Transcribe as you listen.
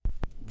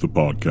The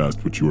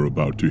podcast which you are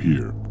about to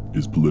hear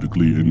is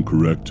politically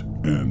incorrect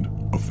and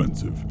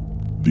offensive.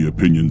 The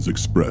opinions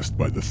expressed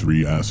by the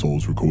three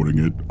assholes recording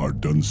it are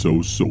done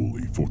so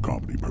solely for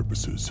comedy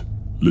purposes.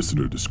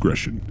 Listener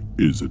discretion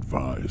is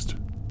advised.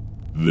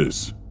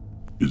 This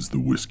is the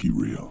Whiskey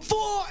Reel.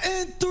 4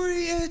 and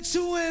 3 and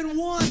 2 and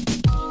 1.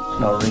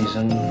 No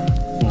reason,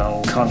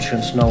 no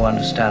conscience, no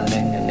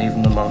understanding, and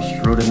even the most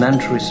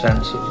rudimentary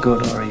sense of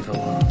good or evil.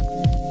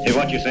 If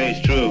what you say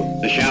is true,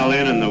 the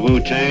Shaolin and the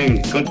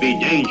Wu-Tang could be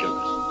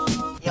dangerous.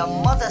 Your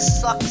mother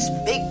sucks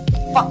big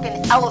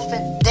fucking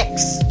elephant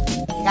dicks.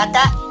 You got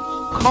that?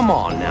 Come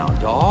on now,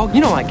 dog.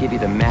 You know I give you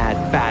the mad,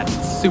 fat,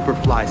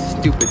 superfly,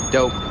 stupid,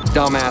 dope,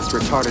 dumbass,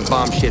 retarded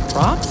bomb shit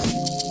props.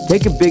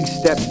 Take a big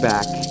step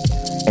back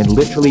and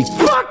literally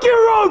fuck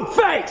your own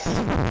face!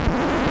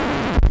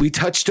 We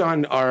touched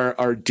on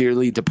our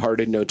dearly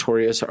departed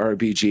Notorious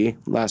RBG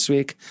last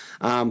week.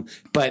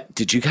 But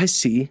did you guys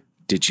see?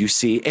 Did you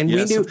see? And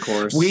yes, we knew, of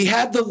course. We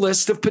had the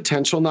list of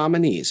potential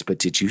nominees, but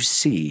did you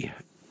see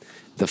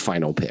the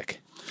final pick?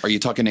 Are you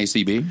talking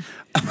ACB?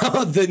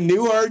 The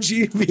new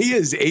RGB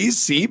is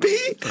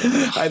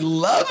ACB? I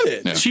love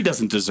it. Yeah. She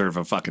doesn't deserve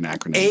a fucking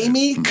acronym.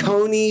 Amy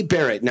Coney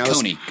Barrett. Now,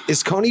 Coney.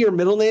 Is Coney her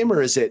middle name, or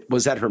was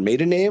that her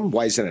maiden name?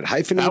 Why isn't it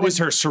hyphenated? That was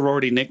her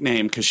sorority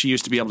nickname because she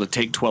used to be able to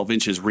take 12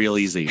 inches real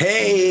easy.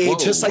 Hey, Whoa.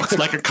 just like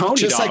Like a Coney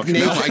just dog. like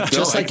Nathan, No, I don't.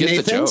 just like I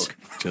get the Nathan's. joke.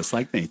 Just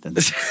like Nathan.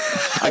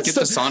 I get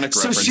the Sonic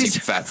reference, you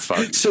fat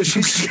fuck. So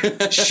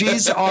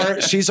she's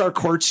our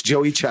court's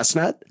Joey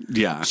Chestnut.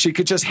 Yeah. She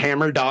could just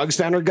hammer dogs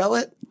down her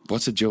gullet.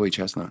 What's a Joey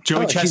Chestnut?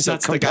 Joey he's a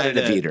Chestnut's the guy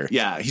competitive that eater.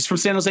 Yeah, he's from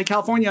San Jose,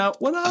 California.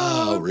 What up?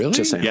 Oh, really?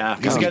 Just saying. Yeah,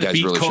 he's Oh, the guy you that guys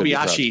beat really should be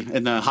Kobayashi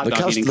in the hot Look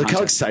dog eating how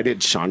contest.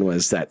 excited Sean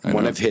was that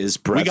one know. of his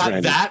We brethren.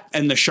 got that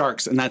and the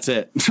Sharks, and that's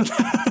it.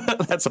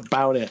 That's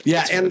about it.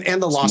 Yeah, and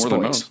the Lost more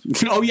than Boys.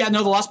 Oh yeah,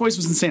 no, the Lost Boys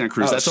was in Santa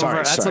Cruz. Oh, That's sorry,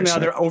 over. That's sorry, on the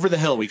sorry. other over the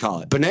hill. We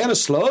call it. Banana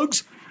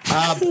Slugs.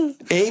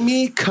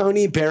 Amy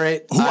Coney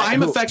Barrett. Who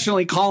I'm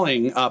affectionately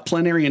calling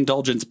plenary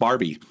indulgence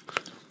Barbie.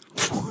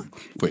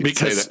 Wait,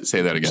 Because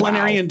say that again.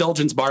 Plenary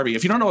indulgence Barbie.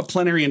 If you don't know what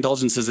plenary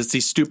indulgence is, it's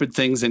these stupid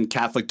things in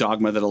Catholic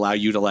dogma that allow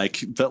you to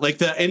in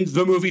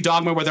the movie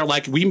Dogma where they're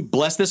like, we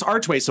bless this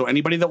archway so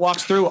anybody that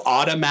walks through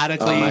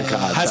automatically Oh my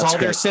God, has that's all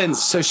their great.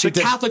 sins. So she the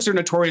did- Catholics are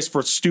notorious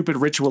for stupid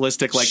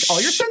ritualistic, like all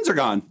your sins are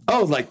gone.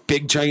 Oh, like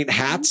big giant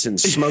hats and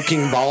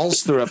smoking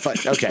balls through a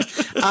fight. Okay,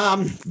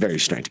 very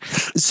strange.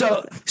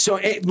 So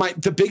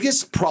the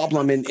biggest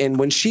problem, and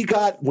when she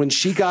got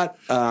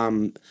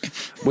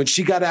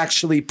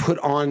actually put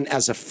on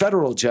as a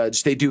federal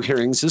judge, they do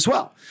hearings as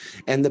well.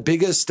 And the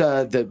biggest,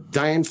 the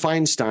Dianne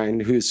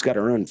Feinstein, who's got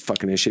her own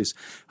fucking issues,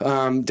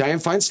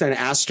 Dianne Feinstein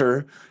asked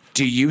her,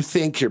 do you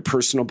think your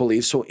personal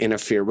beliefs will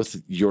interfere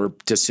with your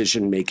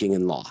decision making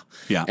in law?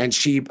 Yeah. And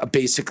she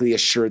basically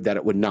assured that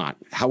it would not.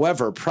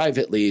 However,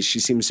 privately, she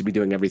seems to be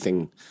doing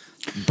everything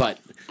but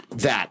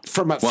that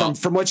from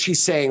what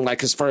she's saying,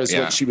 like as far as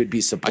what she would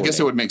be supporting. I guess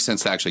it would make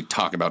sense to actually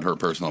talk about her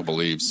personal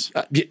beliefs.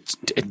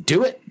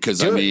 Do it. Because,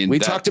 Do I it. mean, we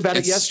talked about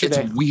it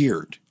yesterday. It's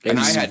weird. And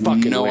I It's had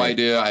fucking no weird.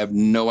 idea. I have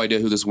no idea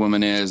who this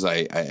woman is.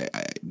 I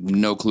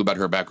no clue about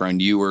her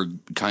background. You were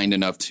kind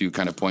enough to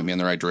kind of point me in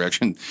the right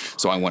direction.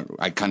 So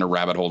I kind of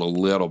rabbit holed a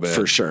little bit.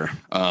 For sure.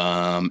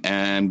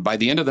 And by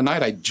the end of the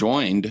night, I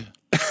joined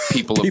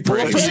People of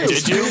Praise.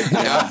 Did you?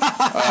 Yeah.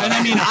 And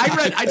I mean,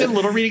 I did a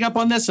little reading up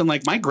on this, and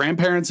like my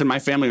grandparents and my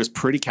family was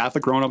pretty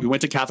Catholic growing up. We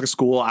went to Catholic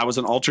school. I was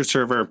an altar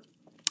server.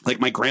 Like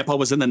my grandpa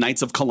was in the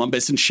Knights of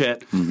Columbus and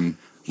shit. Mm-hmm.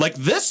 Like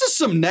this is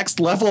some next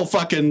level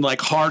fucking like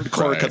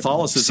hardcore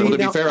Catholicism. So to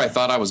be fair, I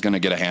thought I was going to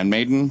get a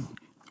handmaiden.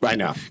 Right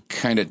now.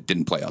 Kind of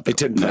didn't play out that It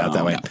didn't play out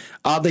that way. No.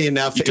 Oddly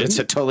enough, it's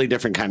a totally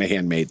different kind of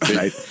handmade.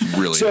 Right?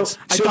 Really is.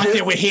 I thought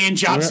there were hand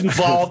jobs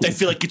involved. I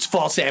feel like it's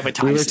false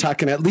advertising. We were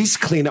talking at least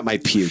clean up my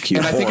puke.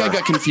 And I think I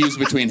got confused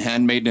between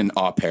handmaiden and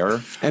au pair.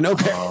 And au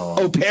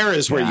pair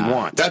is where you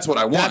want. That's what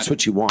I want. That's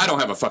what you want. I don't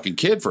have a fucking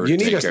kid for You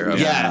to need take care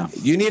of.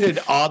 you need an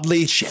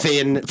oddly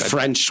thin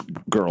French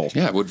girl.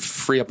 Yeah, it would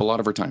free up a lot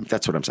of her time.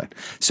 That's what I'm saying.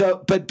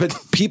 So, but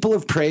People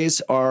of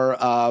Praise are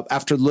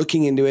after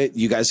looking into it,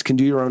 you guys can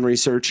do your own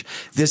research.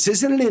 This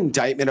isn't an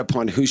indictment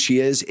upon who she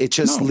is. It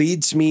just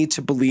leads me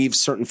to believe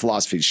certain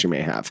philosophies she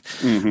may have.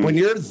 Mm-hmm. When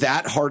you're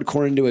that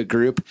hardcore into a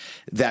group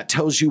that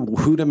tells you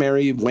who to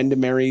marry, when to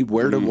marry,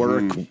 where to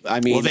work, I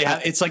mean,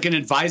 it's like an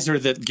advisor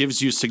that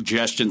gives you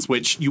suggestions,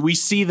 which we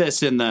see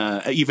this in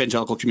the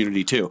evangelical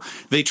community too.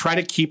 They try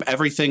to keep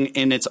everything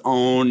in its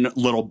own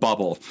little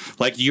bubble.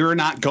 Like you're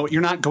not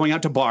going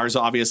out to bars,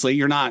 obviously.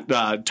 You're not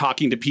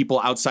talking to people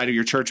outside of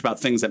your church about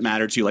things that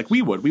matter to you. Like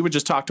we would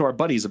just talk to our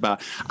buddies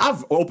about.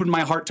 I've opened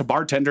my heart to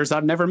bartenders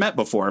I've never met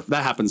before.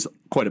 That happens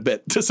quite a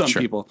bit to some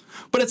people.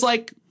 But it's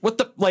like, It's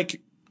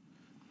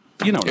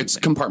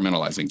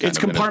compartmentalizing. It's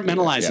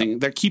compartmentalizing.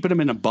 They're keeping them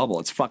in a bubble.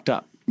 It's fucked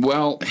up.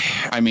 Well,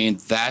 I mean,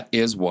 that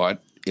is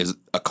what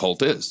a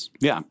cult is.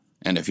 Yeah.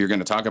 And if you're going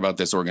to talk about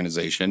this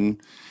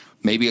organization,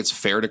 maybe it's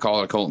fair to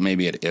call it a cult.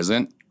 Maybe it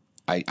isn't.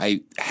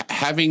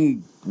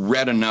 having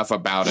read enough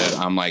about it,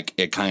 I'm like,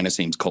 it kind of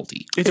seems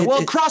culty.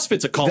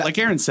 CrossFit's a cult, like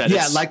Aaron said.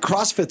 Yeah, like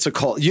CrossFit's a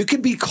cult. You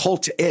could be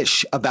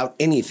cult-ish about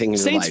anything in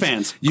your life. Saints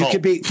fans. You cult.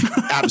 could be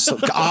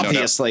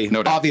obviously,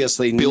 no doubt.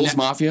 obviously, Bills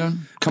Mafia.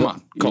 Come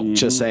on, cult.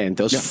 Just saying,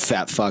 those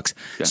fat fucks.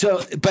 Yeah.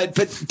 So, but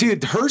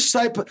dude,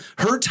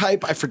 her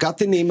type. I forgot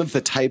the name of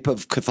the type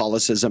of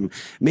Catholicism.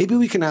 Maybe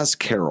we can ask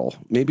Carol.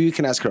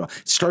 It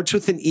starts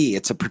with an E.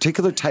 It's a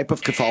particular type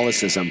of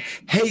Catholicism.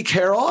 Hey,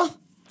 Carol.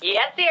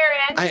 Yes,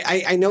 Aaron.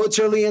 I know it's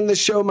early in the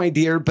show, my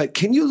dear, but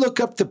can you look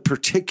up the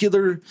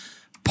particular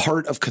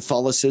part of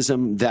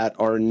Catholicism that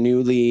our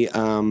newly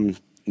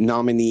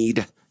nominee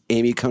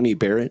Amy Coney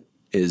Barrett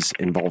is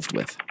involved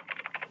with?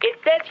 It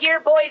says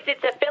here, boys,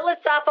 it's a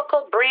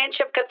philosophical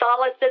branch of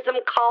Catholicism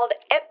called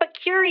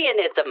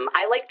Epicureanism.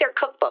 I like their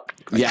cookbook.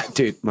 Yeah,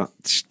 dude. Well,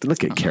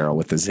 look at Carol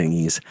with the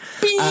zingies.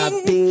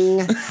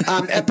 Bing.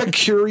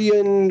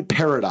 Epicurean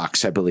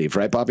paradox, I believe,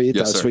 right, Bobby? Yes,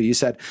 That's sir. what you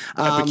said.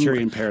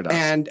 Epicurean paradox.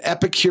 And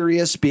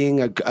Epicurus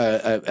being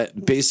a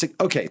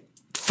basic. Okay.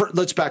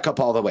 Let's back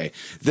up all the way.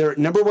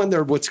 Number one,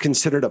 they're what's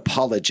considered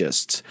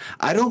apologists.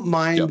 I don't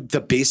mind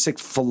the basic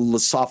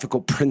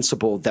philosophical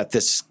principle that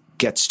this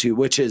gets to,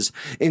 which is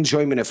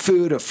enjoyment of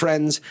food, of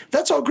friends.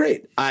 That's all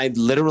great. I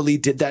literally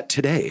did that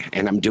today,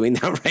 and I'm doing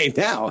that right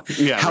now.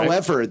 Yeah,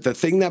 However, the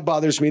thing that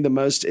bothers me the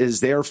most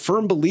is they are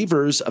firm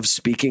believers of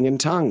speaking in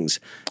tongues.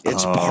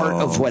 It's part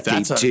of what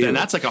they do. And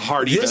that's like a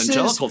hard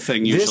evangelical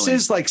thing usually. This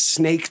is like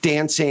snake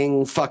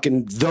dancing,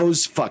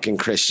 those fucking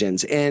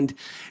Christians. And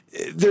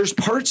there's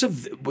parts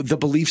of the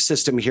belief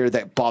system here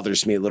that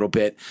bothers me a little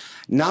bit,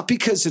 not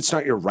because it's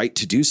not your right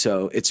to do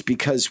so. It's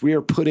because we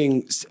are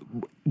putting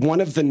one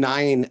of the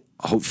 9,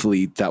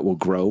 hopefully that will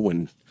grow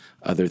when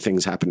other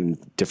things happen in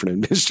different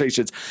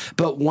administrations,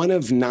 but one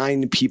of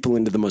 9 people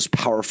into the most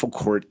powerful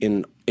court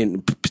in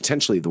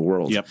potentially the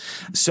world. Yep.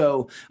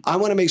 So I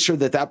want to make sure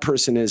that that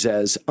person is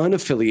as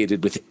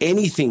unaffiliated with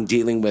anything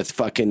dealing with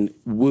fucking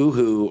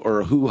woohoo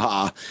or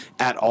hoo-ha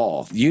at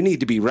all. You need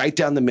to be right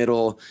down the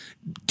middle,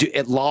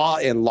 law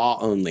and law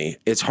only.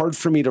 It's hard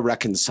for me to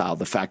reconcile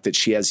the fact that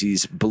she has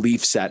these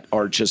beliefs that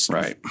are just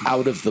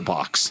out of the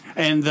box.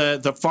 And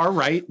the far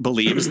right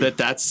believes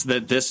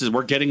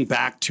we're getting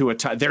back to a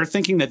time. They're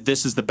thinking that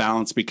this is the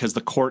balance because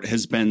the court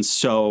has been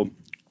so,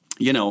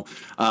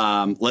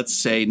 let's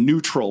say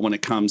neutral when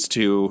it comes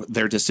to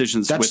their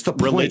decisions with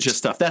religious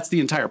stuff. That's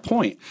the entire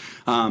point.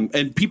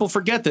 And people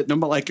forget that,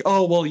 like,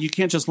 oh, well, you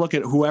can't just look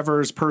at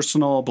whoever's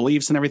personal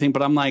beliefs and everything.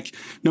 But I'm like,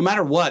 no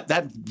matter what,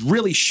 that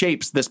really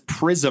shapes this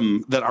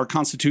prism that our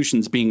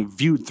Constitution's being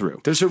viewed through.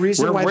 There's a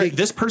reason why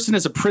this person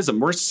is a prism.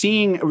 We're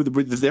seeing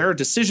there are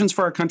decisions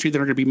for our country that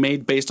are going to be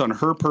made based on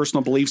her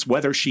personal beliefs,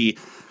 whether she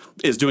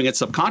is doing it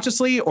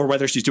subconsciously or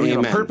whether she's doing it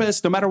on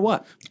purpose, no matter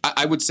what.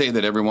 I would say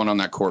that everyone on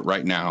that court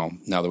right now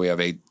that we have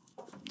 8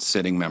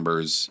 sitting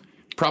members,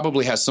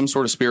 probably has some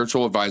sort of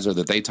spiritual advisor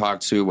that they talk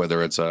to,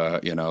 whether it's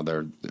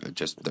they're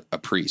just a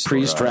priest,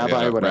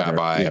 rabbi, whatever.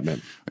 Rabbi,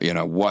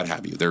 what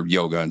have you. Their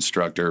yoga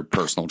instructor,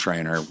 personal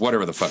trainer,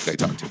 whatever the fuck they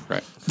talk to,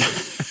 right?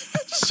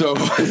 So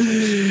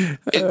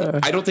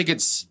I don't think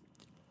it's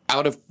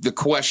out of the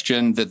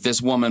question that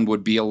this woman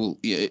would be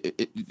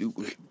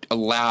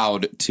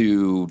allowed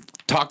to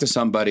talk to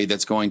somebody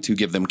that's going to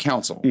give them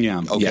counsel. Yeah.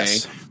 Okay.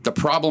 Yes. The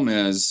problem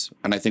is,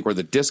 and I think where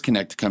the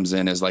disconnect comes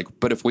in is like,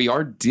 but if we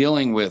are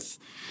dealing with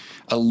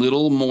a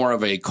little more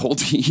of a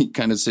culty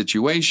kind of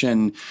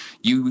situation,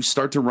 you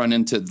start to run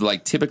into,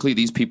 like, typically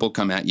these people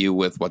come at you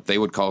with what they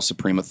would call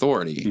supreme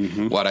authority.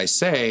 Mm-hmm. What I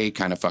say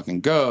kind of fucking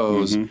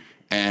goes. Mm-hmm.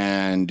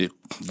 And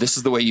this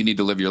is the way you need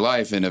to live your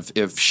life. And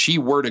if she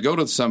were to go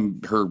to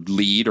her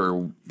lead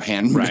or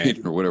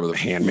handmaid or whatever the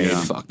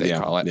fuck they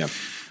call it,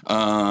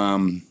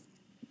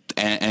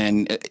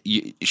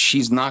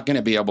 she's not going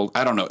to be able.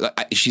 I don't know.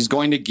 She's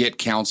going to get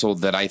counsel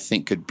that I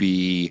think could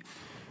be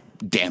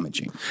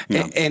damaging.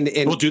 Yeah. And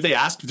well, do they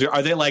ask?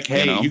 Are they like,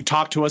 hey, you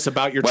talk to us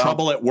about your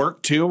trouble at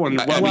work too? And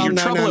your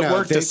trouble at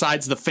work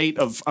decides the fate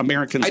of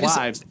Americans'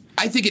 lives.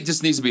 I think it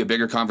just needs to be a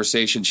bigger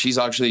conversation. She's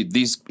actually,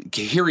 these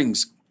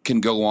hearings can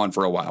go on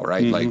for a while,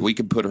 right? Mm-hmm. Like, we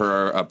could put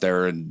her up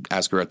there and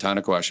ask her a ton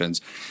of questions.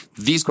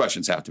 These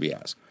questions have to be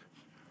asked.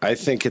 I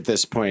think at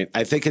this point,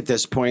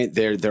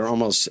 they're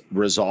almost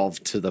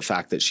resolved to the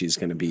fact that she's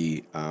going to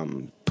be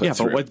put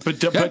through.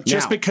 But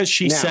just because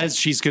she says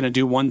she's going to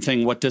do one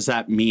thing, what does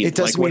that mean? It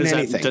doesn't mean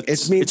anything.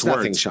 It means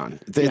nothing, words. Sean.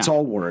 It's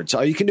all words.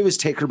 All you can do is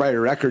take her by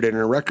her record, and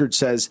her record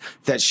says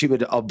that she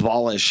would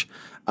abolish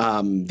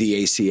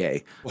the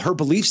ACA. Her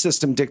belief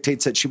system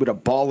dictates that she would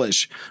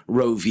abolish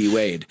Roe v.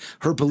 Wade.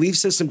 Her belief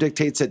system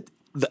dictates that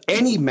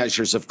any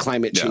measures of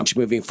climate change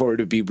moving forward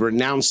would be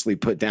renouncedly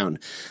put down.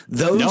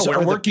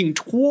 We're working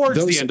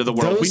towards the end of the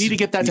world. We need to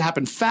get that to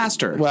happen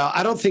faster. Well,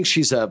 I don't think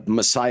she's a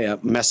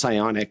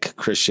messianic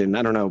Christian.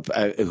 I don't know.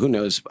 Who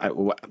knows?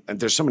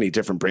 There's so many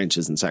different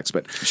branches in sex,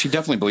 but she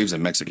definitely believes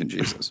in Mexican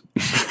Jesus.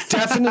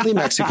 Definitely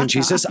Mexican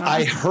Jesus.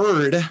 I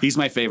heard. He's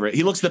my favorite.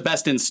 He looks the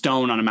best in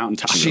stone on a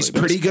mountaintop. She's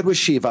pretty good with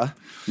Shiva.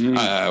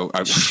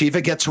 Shiva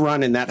gets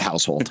run in that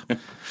household.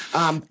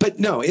 But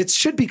no, it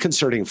should be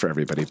concerning for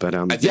everybody. But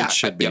I think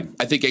should be.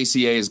 I think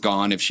ACA is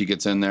gone if she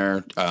gets in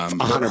there.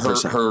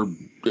 100%. Her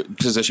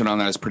position on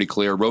that is pretty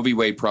clear. Roe v.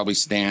 Wade probably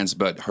stands,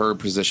 but her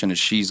position is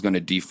she's going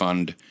to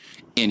defund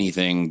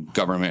anything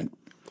government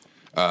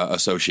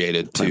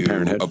associated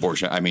to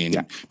abortion. I mean,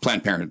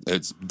 Planned Parenthood,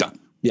 it's done.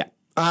 Yeah.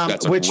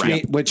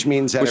 Which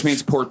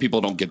means poor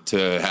people don't get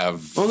to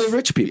have only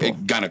rich people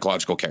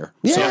gynecological care.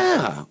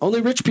 Yeah,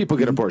 only rich people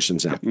get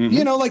abortions now.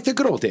 You know, like the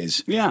good old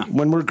days. Yeah,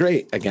 when we're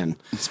great again.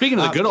 Speaking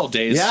of the good old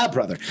days, yeah,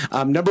 brother.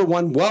 Number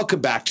one,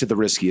 welcome back to the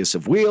riskiest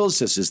of wheels.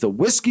 This is the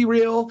Whiskey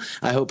Reel.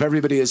 I hope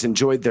everybody has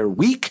enjoyed their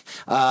week.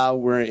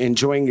 We're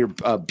enjoying your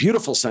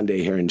beautiful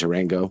Sunday here in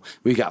Durango.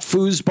 We got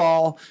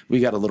foosball, we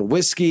got a little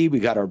whiskey, we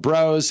got our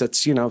bros.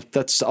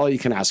 That's all you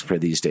can ask for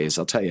these days.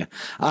 I'll tell you.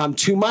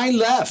 To my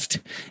left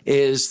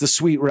is the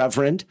sweet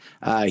Reverend.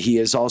 He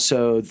is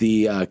also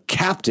the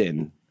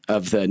captain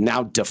of the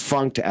now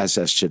defunct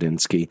SS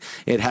Chedinsky.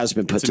 It has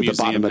been put to the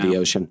bottom of the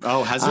ocean.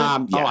 Oh, has it?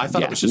 Yeah, I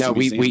thought it was just a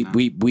museum now.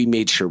 we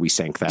made sure we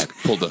sank that.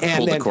 Pulled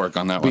the cork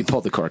on that one. We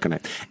pulled the cork on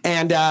it.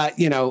 And,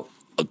 a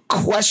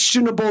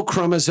questionable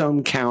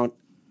chromosome count,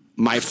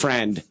 my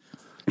friend,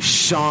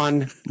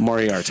 Sean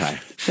Moriarty.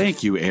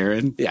 Thank you,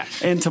 Aaron. Yeah.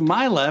 And to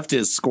my left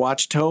is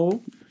Squatch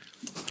Toe.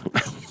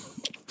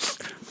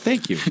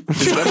 Thank you. Is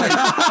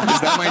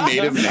that my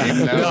native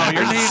name now? No,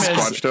 your name is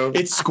Squatch Toe?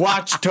 It's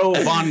Squatch Toe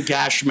von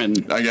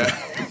Gashman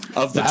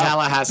of the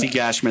Tallahassee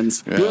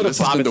Gashmans. Yeah, this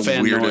has been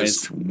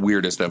the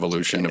weirdest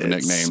evolution of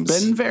nicknames.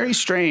 It's been very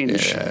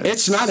strange. Yeah,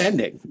 it's not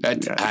ending.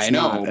 I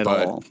know,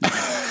 but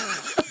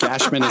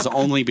Gashman has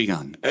only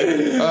begun.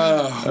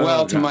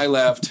 To my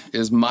left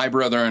is my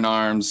brother in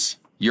arms,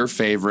 your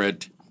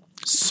favorite,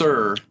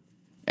 Sir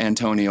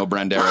Antonio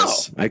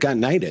Branderas. Wow, I got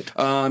knighted.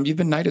 You've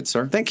been knighted,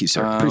 sir. Thank you,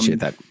 sir. Appreciate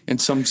that. In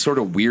some sort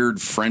of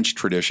weird French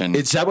tradition.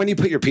 Is that when you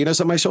put your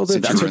penis on my shoulder?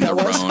 That's what that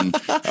was?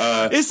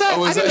 Is that?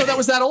 I didn't know that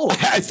was that old.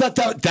 I thought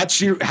that's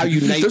how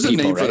you knight There's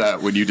people, a name for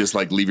that when you just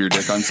like leave your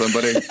dick on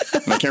somebody.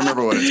 And I can't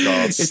remember what it's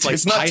called.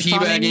 It's not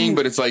teabagging,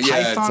 but it's like,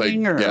 I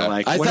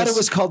thought it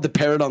was called the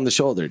parrot on the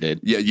shoulder,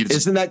 dude. Yeah,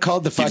 isn't that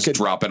called the fucking... just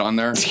drop it on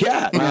there?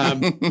 Yeah.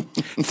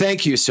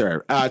 Thank you,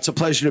 sir. It's a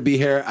pleasure to be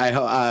here.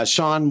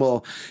 Sean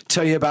will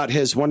tell you about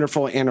his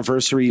wonderful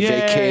anniversary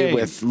vacay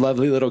with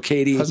lovely little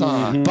Katie.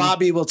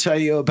 Bobby will tell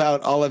you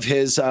about all of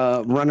his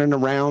running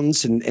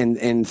arounds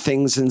and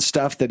things and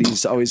stuff that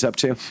he's always up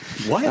to.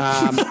 What?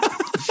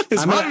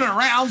 His running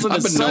arounds.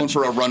 I've been known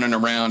for a running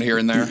around here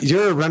and there.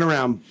 You're a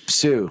runaround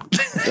Sue.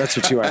 That's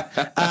what you are.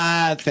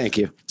 Thank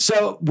you.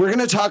 So we're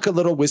going to talk a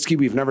little whiskey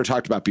we've never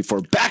talked about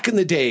before. Back in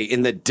the day,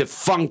 in the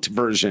defunct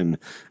version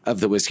of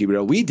the Whiskey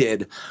Reel, we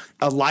did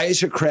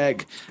Elijah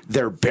Craig,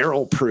 their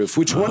barrel proof,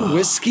 which won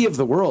Whiskey of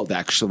the World,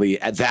 actually,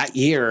 that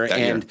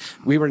year.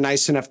 We were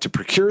nice enough to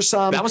procure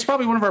some. That was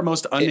probably one of our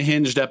most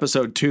unhinged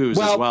episode 2s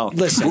as well.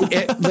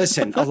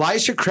 Listen,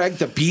 Elijah Craig,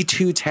 the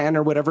B210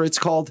 or whatever it's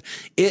called,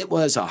 it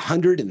was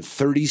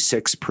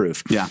 136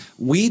 proof. Yeah.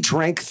 We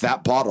drank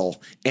that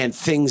bottle and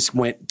things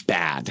went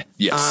bad.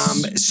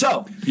 Yes.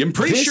 So I'm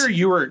pretty sure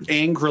you were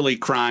angrily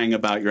crying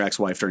about your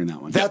ex-wife during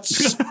that one.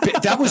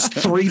 That was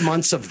 3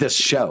 months of this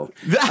show.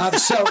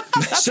 So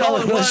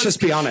let's just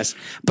be honest.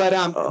 But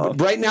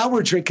right now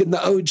we're drinking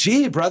the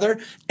OG, brother.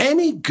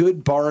 Any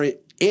good bar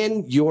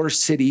in your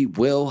city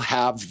will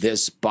have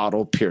this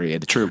bottle,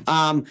 period. True.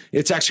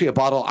 It's actually a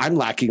bottle I'm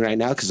lacking right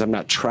now because I'm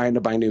not trying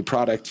to buy new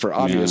product for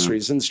obvious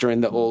reasons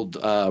during the old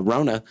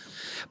Rona.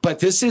 But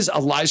this is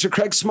Elijah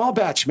Craig Small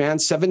Batch, man,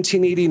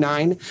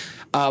 1789.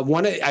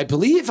 I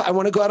believe I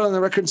want to go out on the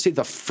record and say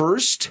the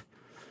first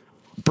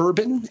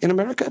bourbon in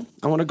America.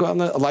 I want to go on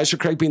the Elijah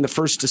Craig being the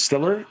first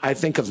distiller, I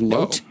think, of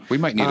note. We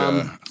might need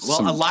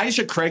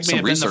Elijah Craig may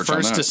have been the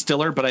first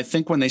distiller, but I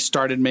think when they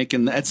started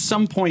making, at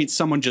some point,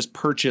 someone just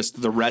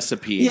purchased the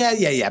recipe.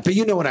 Yeah. But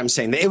you know what I'm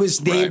saying. It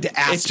was named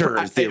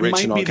after the original guy.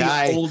 It might be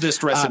guy. The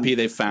oldest recipe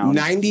they found.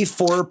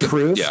 94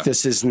 proof. Yeah.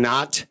 This is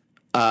not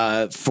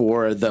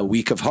for the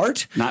weak of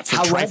heart. Not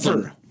for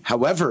trifling.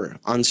 However,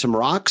 on some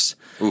rocks,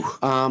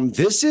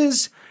 this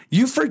is...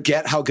 You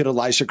forget how good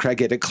Elijah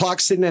Craig is. It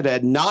clocks in at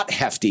a not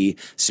hefty,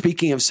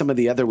 speaking of some of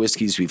the other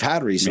whiskeys we've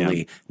had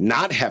recently,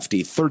 not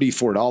hefty,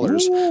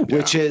 $34,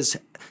 which is...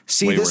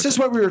 See, this is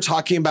what we were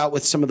talking about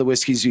with some of the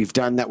whiskeys we've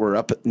done that were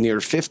up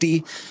near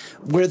 50,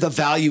 where the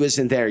value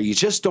isn't there. You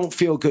just don't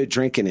feel good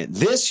drinking it.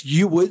 This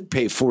you would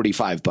pay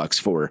 $45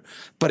 for,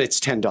 but it's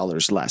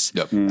 $10 less.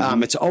 Yep.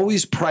 It's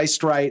always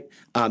priced right.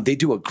 They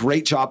do a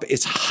great job.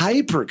 It's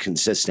hyper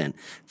consistent.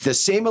 The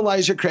same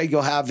Elijah Craig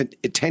you'll have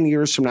 10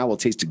 years from now will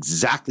taste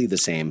exactly the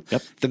same.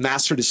 Yep. The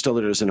master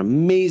distiller does an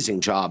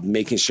amazing job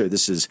making sure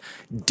this is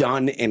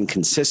done and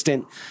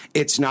consistent.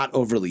 It's not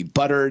overly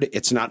buttered.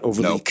 It's not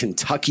overly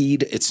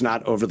Kentuckied. It's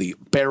not overly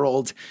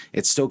barreled.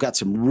 It's still got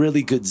some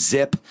really good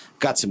zip,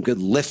 got some good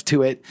lift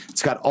to it.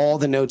 It's got all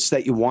the notes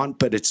that you want,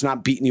 but it's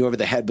not beating you over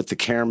the head with the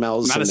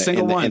caramels and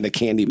the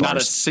candy bars. Not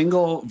a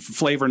single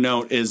flavor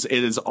note. It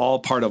is all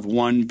part of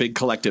one big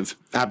collective.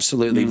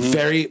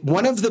 Absolutely.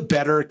 One of the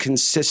better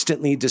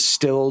consistently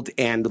distilled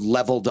and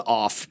leveled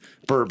off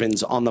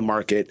bourbons on the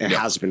market. It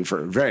has been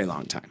for a very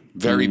long time.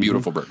 Very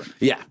beautiful bourbon.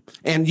 Yeah.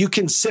 And you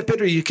can sip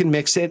it or you can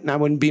mix it. And I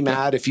wouldn't be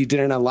mad if you did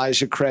an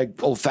Elijah Craig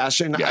old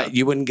fashioned. Yeah.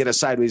 You wouldn't get a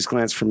sideways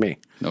glance from me.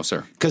 No,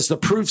 sir. Because the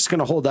proof's going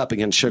to hold up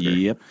against sugar.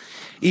 Yep.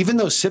 Even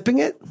though sipping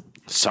it,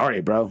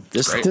 sorry, bro.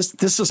 This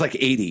is like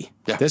 80.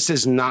 Yeah. This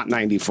is not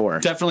 94.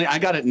 Definitely, I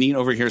got it neat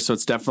over here, so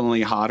it's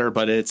definitely hotter,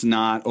 but it's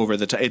not over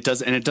the top. It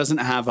doesn't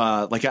have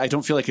like I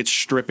don't feel like it's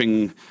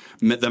stripping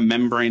the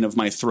membrane of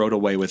my throat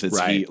away with its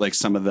heat, like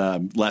some of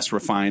the less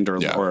refined or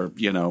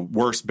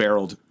worse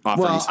barreled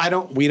offerings.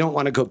 Well, we don't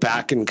want to go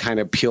back and kind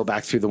of peel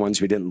back through the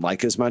ones we didn't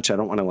like as much. I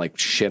don't want to like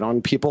shit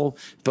on people,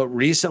 but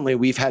recently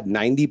we've had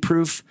 90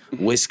 proof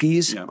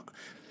whiskeys. Yeah.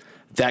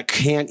 That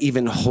can't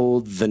even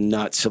hold the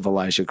nuts of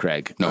Elijah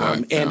Craig.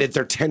 And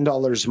they're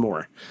 $10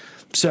 more.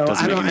 So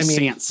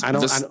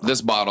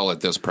this bottle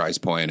at this price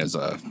point is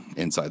a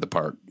inside the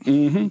park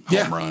home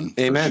run.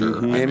 Amen.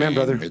 Sure. Amen,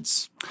 brother.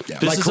 This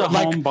is a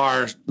home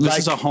bar. This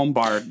is a home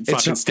bar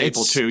fucking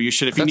staple too. You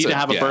should, if you need to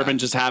have a bourbon,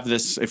 just have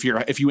this. If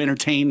you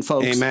entertain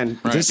folks. Amen.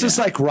 Right, this is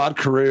like Rod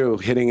Carew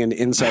hitting an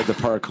inside the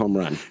park home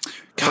run.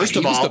 First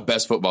of all, he's the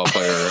best football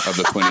player of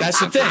the 20th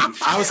That's the thing.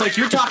 I was like,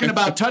 you're talking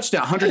about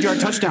 100-yard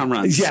touchdown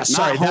runs. Yeah,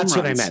 sorry, that's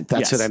what I meant.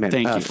 That's what I meant.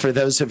 Thank you. For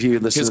those of you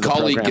listening to the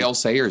program. His colleague Gail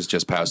Sayers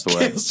just passed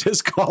away.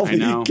 His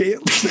colleague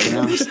Gail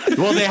Sayers.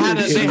 Well, they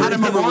had a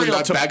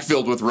memorial to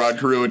backfilled with Rod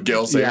Carew and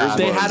Gail Sayers. Yeah,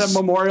 they had a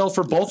memorial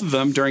for both of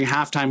them during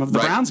halftime of the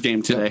Browns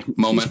game today.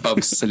 Moment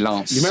of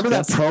silence. You remember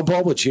that Pro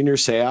Bowl with Junior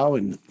Seau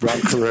and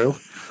Rod Carew?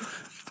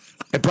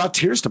 It brought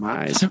tears to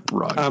my eyes.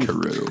 Rod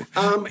Carew.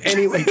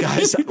 Anyway,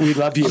 guys, we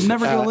love you. I'm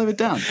never going to live it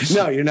down.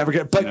 No, you're never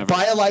going to. But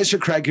buy Elijah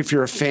Craig if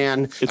you're a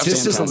fan.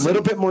 This is a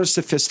little bit more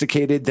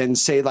sophisticated than,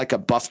 say, like a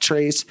Buff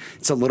Trace.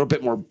 It's a little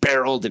bit more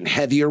barreled and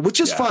heavier,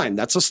 which is fine.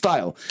 That's a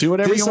style. Do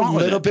whatever you want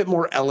with it. It's a little bit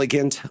more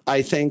elegant,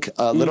 I think,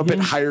 a little bit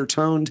higher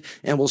toned,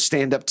 and will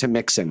stand up to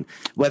mixing.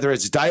 Whether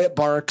it's Diet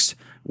Barks,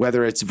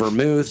 whether it's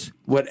vermouth,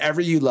 whatever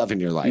you love in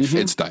your life.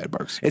 It's Diet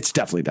Barks. It's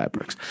definitely Diet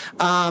Barks.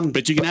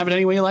 But you can have it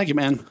any way you like it,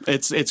 man.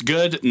 It's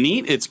good,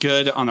 neat. It's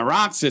good on the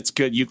rocks. It's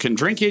good. You can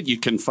drink it. You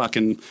can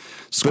fucking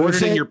squirt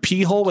it in your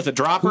pee hole with a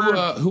dropper.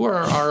 Who are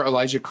our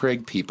Elijah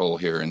Craig people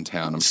here in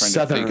town? I'm trying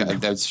Southern. to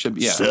think. That should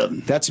be,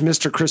 That's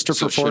Mr.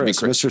 Christopher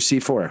Forrest, Mr.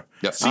 C4.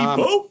 Yep.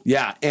 C4?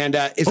 Yeah, and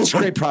it's a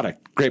great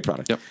product. Great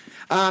product. Yep.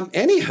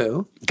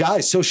 Anywho,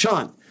 guys, so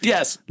Sean.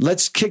 Yes.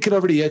 Let's kick it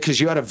over to you because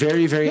you had a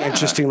very, very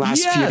interesting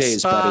last few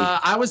days, buddy.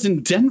 I was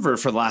in Denver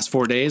for the last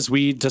 4 days.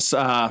 We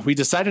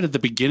decided at the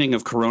beginning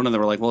of Corona that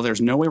we're like, well,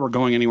 there's no way we're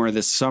going anywhere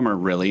this summer,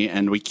 really.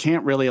 And we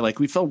can't really,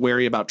 we felt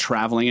wary about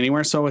traveling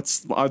anywhere. So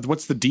it's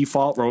what's the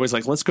default? We're always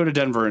like, let's go to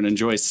Denver and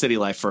enjoy city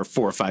life for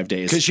 4 or 5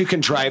 days. Because you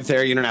can drive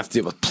there. You don't have to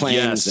deal with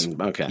planes.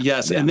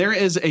 Yes. And there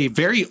is a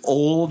very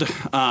old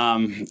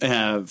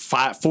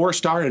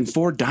 4-star and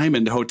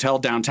 4-diamond hotel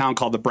downtown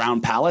called the Brown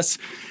Palace.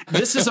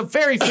 This is a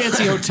very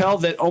fancy hotel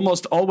that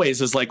almost always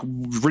is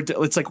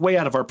it's like way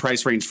out of our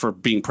price range for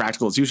being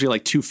practical. It's usually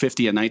like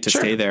 $250 a night to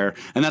stay there,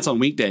 and that's on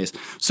weekdays.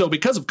 So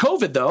because of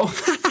COVID, though,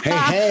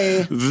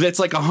 hey, it's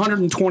like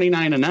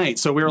 $129 a night.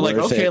 So we were like,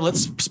 okay,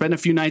 let's spend a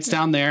few nights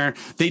down there.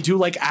 They do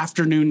like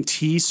afternoon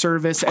tea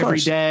service every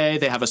day.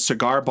 They have a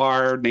cigar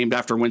bar named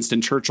after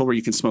Winston Churchill where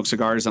you can smoke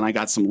cigars, and I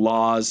got some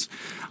Laws.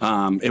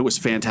 It was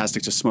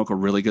fantastic to smoke a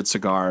really good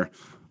cigar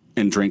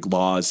and drink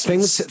Laws.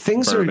 Things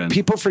bourbon. are,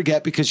 people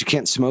forget because you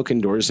can't smoke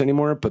indoors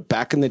anymore. But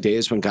back in the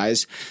days when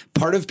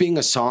part of being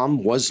a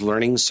somm was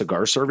learning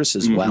cigar service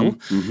as well.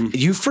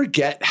 You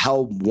forget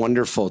how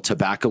wonderful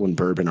tobacco and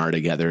bourbon are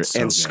together,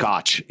 and good.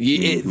 Scotch.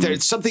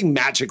 There's something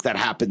magic that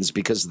happens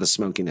because of the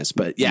smokiness.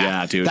 But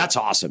yeah, dude, that's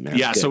awesome, man.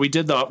 Yeah, good. So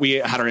we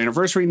had our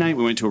anniversary night.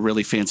 We went to a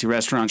really fancy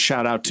restaurant.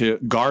 Shout out to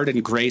Guard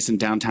and Grace in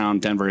downtown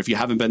Denver. If you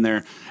haven't been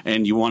there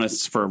and you want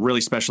us for a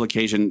really special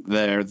occasion,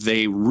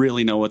 they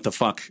really know what the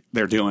fuck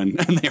they're doing. And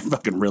they're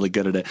fucking really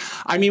good at it.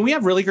 I mean, we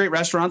have really great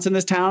restaurants in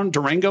this town.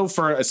 Durango,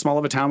 for as small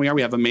of a town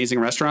we have amazing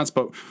restaurants.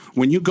 But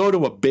when you go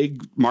to a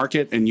big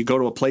market and you go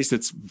to a place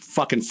that's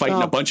fucking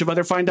fighting a bunch of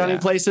other fine dining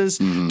places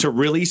to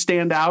really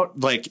stand out,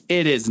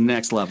 it is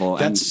next level.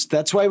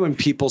 That's why when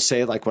people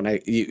say, when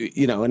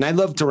and I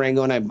love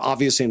Durango and I'm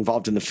obviously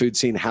involved in the food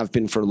scene, have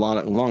been for a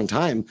long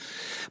time.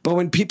 But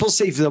when people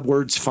say the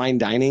words fine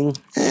dining,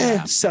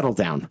 settle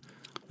down.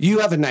 You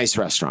have a nice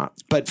restaurant,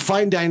 but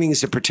fine dining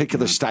is a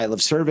particular style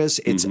of service.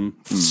 It's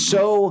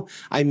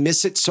I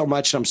miss it so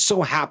much. I'm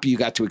so happy you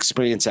got to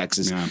experience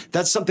that.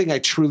 That's something I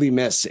truly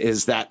miss,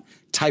 is that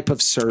type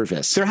of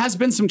service. There has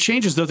been some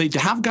changes, though. They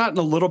have gotten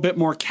a little bit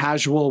more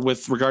casual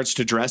with regards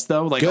to dress,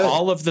 though.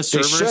 All of the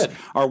servers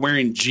are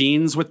wearing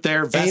jeans with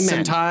their vests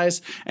and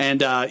ties,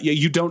 and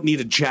you don't need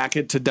a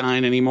jacket to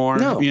dine anymore.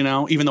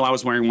 No. Even though I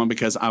was wearing one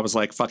because I was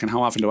like, fucking,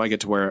 how often do I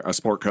get to wear a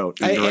sport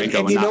coat?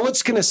 And you know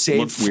what's going to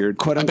save weird?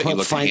 Quote unquote, I bet you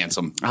looked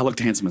handsome. I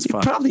looked handsome as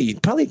fuck. You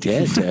probably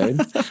did,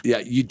 dude. Yeah,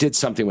 you did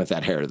something with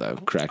that hair, though.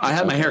 Correct. I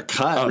had my hair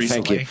cut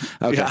recently.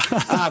 Thank you. Okay,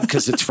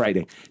 because it's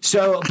Friday.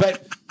 So,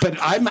 but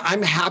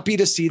I'm happy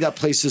to see that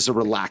places are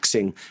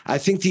relaxing. I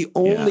think the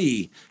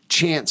only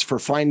chance for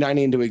fine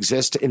dining to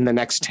exist in the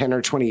next 10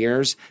 or 20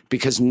 years,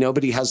 because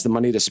nobody has the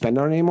money to spend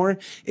on it anymore,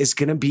 is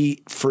going to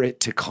be for it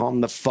to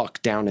calm the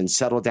fuck down and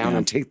settle down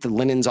and take the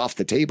linens off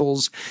the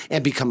tables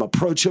and become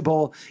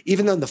approachable.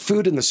 Even though the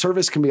food and the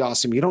service can be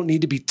awesome, you don't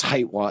need to be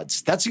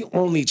tightwads. That's the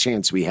only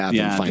chance we have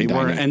in fine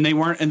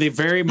dining. They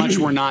very much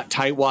were not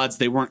tightwads.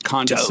 They weren't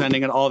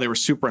condescending at all. They were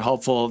super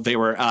helpful. They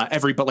were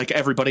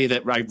everybody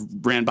that I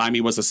ran by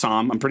me was a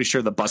Som. I'm pretty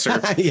sure the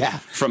busser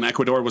from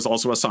Ecuador was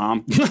also a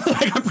Som.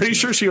 I'm pretty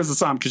sure she was a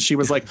Som, because she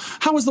was like,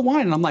 "How was the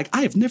wine?" And I'm like,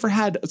 "I have never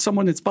had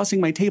someone that's bussing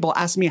my table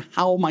ask me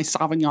how my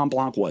Sauvignon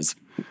Blanc was."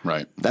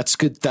 Right. That's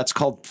good. That's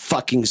called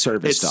fucking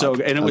service. It's so,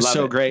 and it was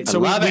so great. So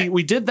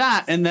we did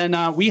that. And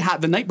then we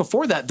had the night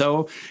before that,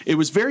 though, it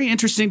was very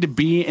interesting to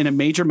be in a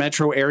major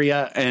metro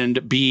area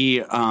and be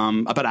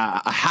about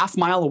a half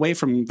mile away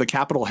from the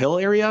Capitol Hill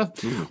area,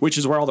 which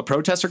is where all the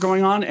protests are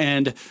going on.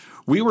 And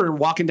we were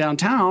walking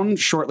downtown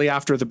shortly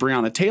after the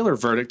Breonna Taylor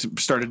verdict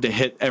started to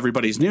hit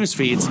everybody's news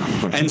feeds.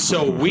 And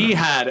so we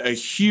had a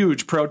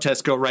huge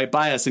protest go right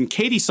by us. And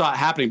Katie saw it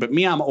happening. But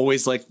me, I'm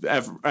always like,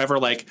 ever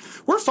like,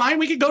 we're fine.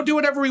 We can go do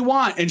whatever we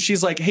want. And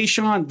she's like, "Hey,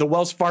 Sean, the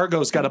Wells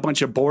Fargo's got a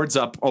bunch of boards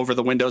up over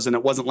the windows. And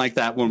it wasn't like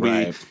that when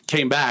we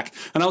came back."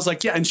 And I was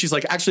like, "Yeah." And she's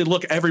like, "Actually,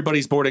 look,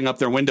 everybody's boarding up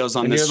their windows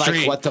on this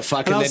street." Like, what the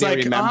fuck? And then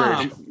you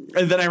remembered.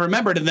 And then I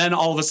remembered, and then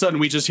all of a sudden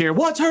we just hear,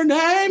 "What's her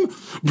name?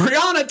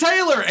 Breonna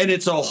Taylor." And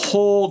it's a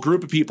whole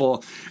group of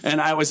people. And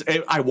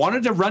I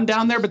wanted to run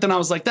down there, but then I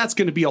was like, that's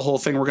going to be a whole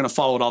thing. We're going to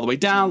follow it all the way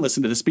down,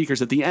 listen to the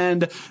speakers at the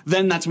end.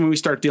 Then that's when we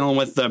start dealing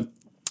with the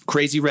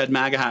crazy red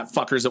MAGA hat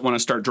fuckers that want to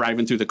start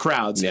driving through the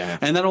crowds. Yeah.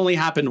 And that only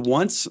happened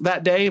once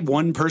that day.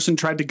 One person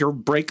tried to go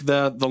break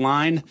the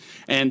line,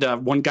 and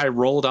one guy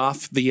rolled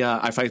off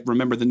if I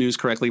remember the news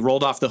correctly,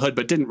 rolled off the hood,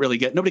 but nobody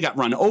got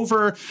run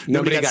over.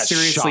 Nobody got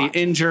seriously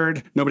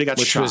injured. Nobody got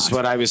shot. Which was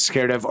what I was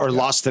scared of, or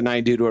lost an eye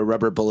due to a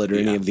rubber bullet or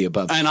any of the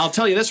above. And I'll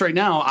tell you this right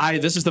now,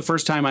 this is the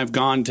first time I've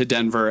gone to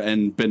Denver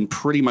and been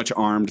pretty much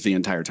armed the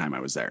entire time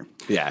I was there.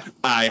 Yeah.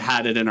 I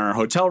had it in our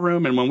hotel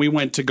room, and when we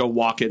went to go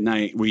walk at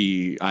night,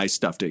 I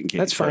stuffed it in Katie's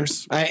That's fine.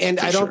 purse.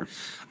 I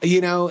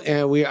don't,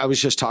 I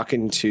was just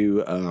talking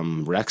to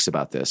Rex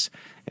about this,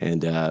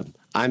 and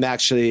I'm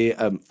actually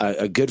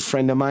a good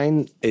friend of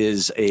mine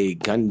is a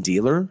gun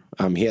dealer.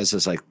 He has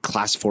this like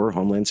class 4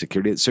 Homeland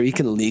Security, so he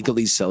can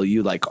legally sell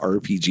you like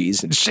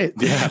RPGs and shit,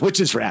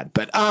 which is rad.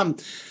 But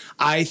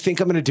I think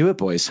I'm going to do it,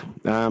 boys.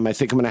 I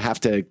think I'm going to have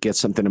to get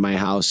something in my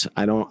house.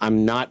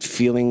 I'm not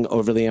feeling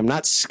I'm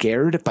not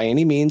scared by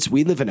any means.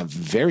 We live in a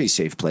very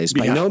safe place.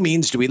 By no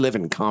means do we live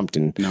in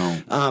Compton.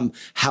 No.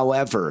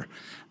 However,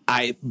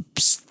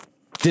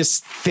 this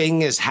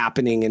thing is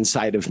happening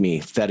inside of me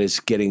that is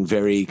getting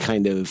very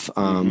kind of,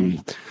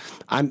 I'm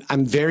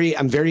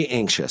very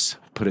anxious.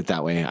 Put it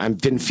that way. I've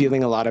been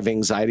feeling a lot of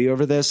anxiety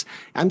over this.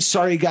 I'm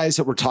sorry, guys,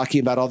 that we're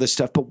talking about all this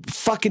stuff, but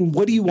fucking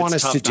what do you want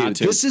us to do?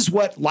 This is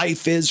what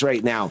life is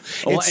right now.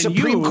 It's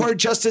Supreme Court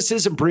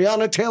justices and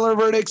Breonna Taylor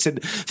verdicts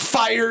and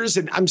fires,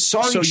 and I'm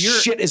sorry,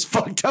 shit is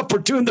fucked up. We're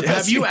doing the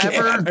best we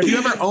can. Have you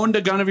ever owned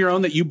a gun of your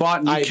own that you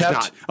bought and you kept?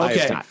 Not. Okay. I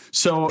have not.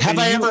 So have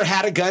I ever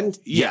had a gun?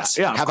 Yes.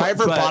 Yeah. Have I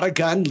ever bought a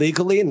gun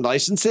legally and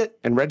licensed it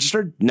and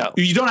registered? No.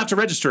 You don't have to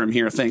register them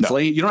here,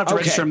 thankfully. No. You don't have to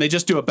register them. They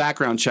just do a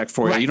background check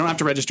for you. You don't have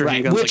to register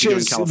handguns like you do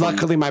in California.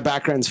 Luckily, my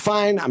background's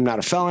fine. I'm not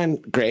a felon.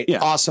 Great. Yeah.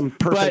 Awesome.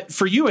 Perfect. But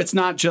for you, it's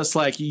not just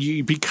like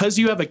because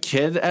you have a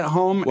kid at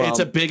home, it's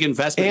a big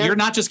investment. You're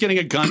not just getting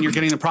a gun, you're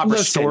getting the proper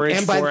storage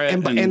for it.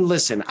 And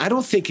listen, I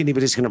don't think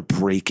anybody's going to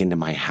break into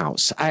my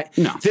house.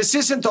 No. This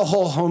isn't the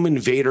whole home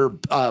invader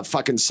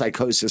fucking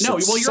psychosis. No,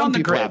 well, you're on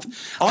the grid.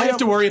 All you have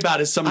to worry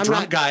about is some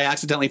drunk guy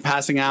accidentally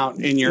passing out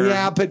in your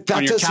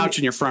on your couch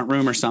in your front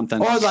room or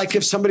something. Or like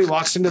if somebody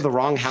walks into the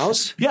wrong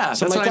house. Yeah,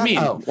 that's what I mean.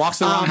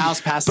 Walks in the wrong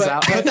house, passes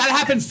out. But that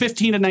happened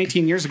 15 to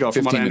 19 years ago,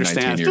 from what I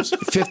understand.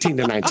 15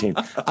 to 19.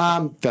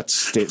 That's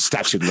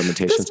statute of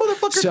limitations.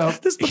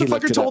 This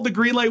motherfucker told the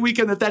Green Light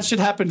Weekend that should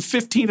happen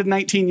 15 to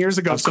 19 years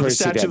ago. So the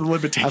statute of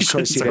limitations. Of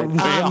course he did.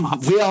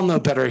 We all know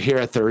better here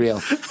at The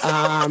Real.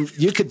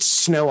 You could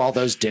snow all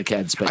those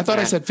dickheads. But I thought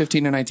I said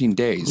 15 to 19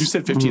 days. You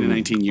said 15 to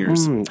 19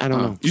 years. I don't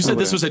know. You said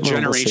this was a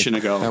generation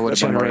ago. I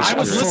was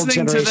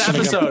listening to the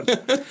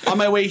episode on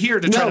my way here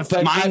to try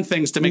to mine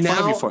things to make fun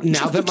of you for.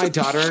 Now that my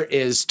daughter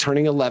is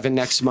turning 11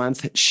 next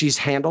month, she's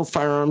handled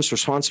firearms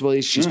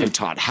responsibly. She's been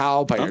taught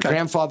how by her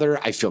grandfather.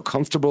 I feel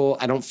comfortable.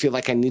 I don't feel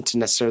like I need to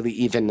necessarily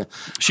even.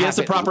 She has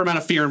the proper amount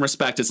of fear and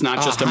respect. It's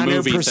not just a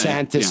movie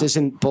thing. This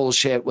isn't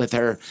bullshit with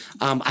her.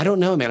 I don't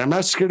know, man. I'm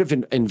not scared of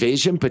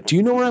invasion, but do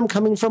you know where I'm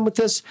coming from with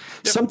this?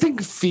 Yep. Something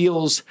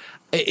feels.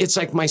 It's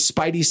like my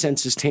spidey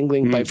sense is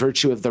tingling by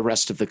virtue of the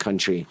rest of the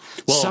country.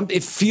 Well,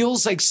 it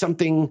feels like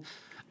something.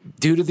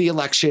 due to the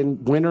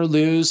election, win or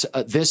lose,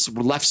 this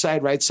left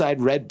side, right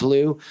side, red,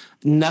 blue,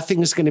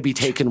 nothing is going to be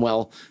taken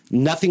well.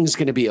 Nothing's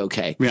going to be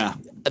okay. Yeah.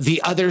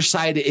 The other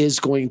side is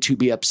going to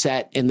be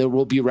upset, and there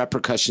will be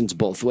repercussions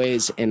both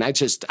ways. And I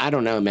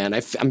don't know, man.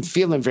 I'm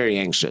feeling very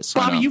anxious.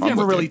 Bobby, you've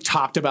never really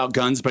talked about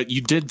guns, but you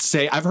did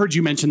say, I've heard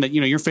you mention that,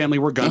 your family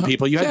were gun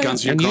people. You had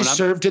guns. And you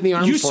served in the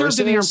armed forces. You served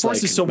in the armed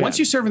forces. So once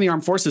you serve in the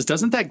armed forces,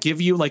 doesn't that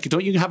give you,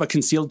 don't you have a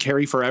concealed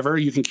carry forever?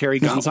 You can carry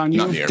guns on you?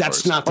 Not the Air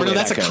That's Force. not the way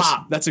that's that a goes.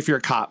 cop. That's if you're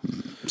a cop.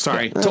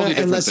 Sorry. Totally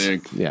different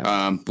thing.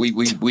 Yeah.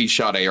 We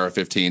shot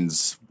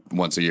AR-15s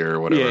once a year or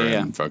whatever.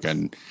 Yeah. And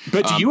fucking.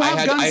 But do you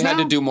have guns I had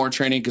now? to do more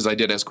training because I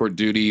did escort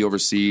duty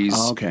overseas.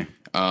 Oh, okay.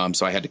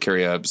 So I had to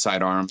carry a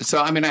sidearm.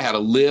 So, I had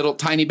a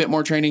tiny bit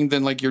more training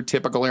than your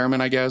typical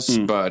airman, I guess.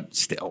 But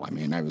still,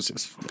 I was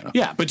just,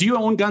 Yeah, but do you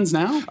own guns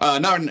now?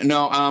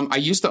 No. I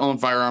used to own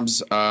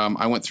firearms.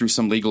 I went through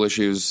some legal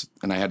issues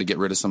and I had to get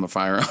rid of some of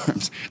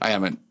firearms. I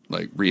haven't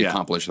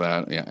reaccomplished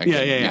that.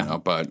 Yeah.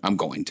 But I'm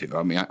going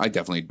to. I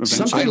definitely.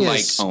 I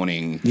like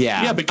owning.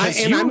 Yeah. Yeah,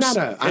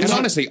 because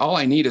honestly, all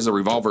I need is a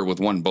revolver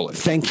with one bullet.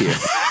 Thank you.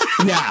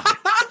 Yeah.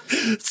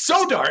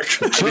 So dark.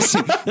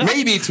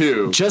 Maybe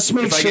two. Just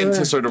make if sure. I get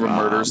into sort of a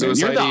murder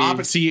suicide. You're the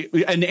opposite.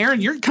 And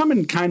Aaron, you're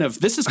coming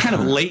this is kind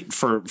of late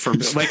for my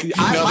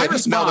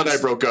response. Now that I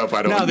broke up,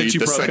 I don't need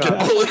the second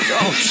bullet.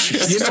 Oh,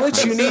 shit. You know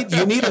what you need?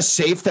 You need a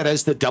safe that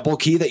has the double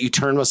key that you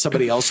turn with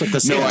somebody else at the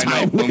same time.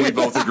 I know. When we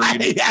both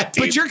agreed.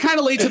 But you're kind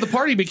of late to the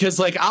party because,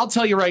 I'll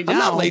tell you right now. I'm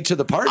not late to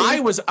the party.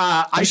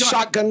 I've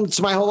shot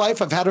guns my whole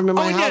life. I've had them in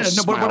my house.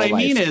 No, but what I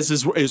mean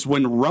is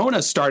when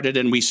Rona started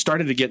and we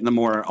started to get in the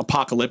more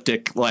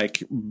apocalyptic,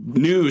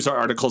 news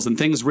articles and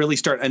things really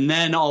start, and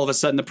then all of a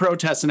sudden the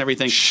protests and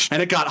everything,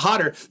 and it got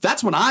hotter.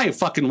 That's when I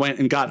fucking went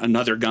and got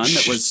another gun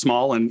that was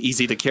small and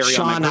easy to carry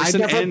on my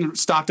person and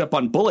stocked up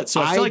on bullets.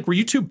 So I feel were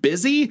you too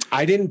busy?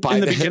 I didn't buy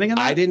in the beginning of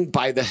that? I didn't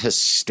buy the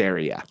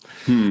hysteria.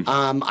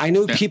 I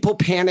know people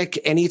panic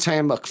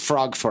anytime a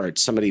frog farts.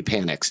 Somebody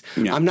panics.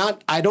 Yeah.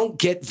 I don't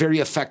get very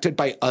affected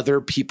by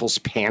other people's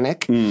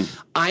panic.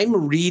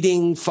 I'm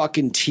reading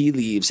fucking tea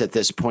leaves at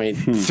this point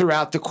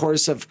throughout the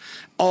course of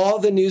all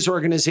the news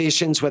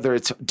organizations, whether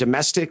it's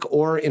domestic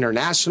or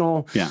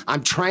international. Yeah.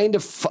 I'm trying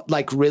to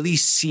really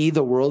see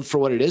the world for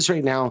what it is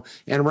right now.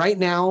 And right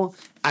now,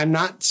 I'm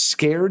not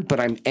scared, but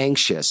I'm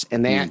anxious.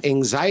 And that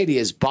anxiety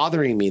is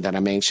bothering me that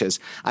I'm anxious.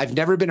 I've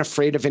never been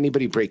afraid of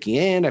anybody breaking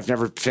in. I've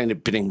never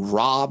been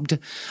robbed.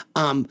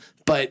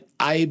 But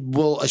I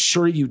will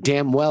assure you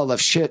damn well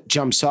if shit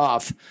jumps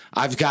off,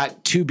 I've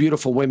got two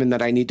beautiful women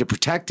that I need to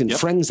protect and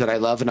friends that I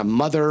love and a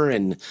mother.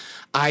 And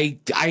I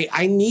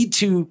need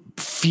to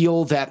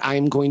feel that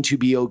I'm going to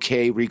be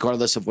okay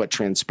regardless of what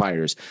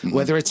transpires.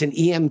 Whether it's an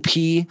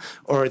EMP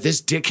or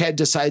this dickhead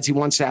decides he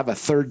wants to have a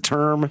third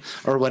term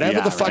or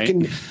whatever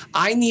fucking...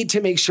 I need to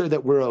make sure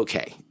that we're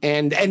okay.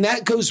 And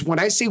that goes, when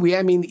I say we,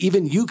 I mean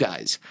even you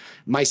guys,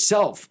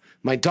 myself,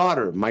 my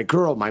daughter, my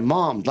girl, my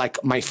mom,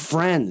 my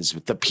friends,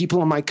 the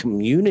people in my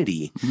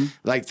community.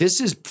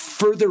 This is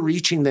further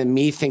reaching than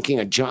me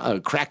thinking a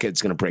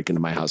crackhead's going to break into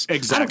my house.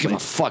 Exactly. I don't give a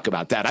fuck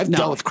about that. I've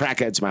dealt with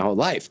crackheads my whole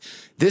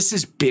life. This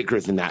is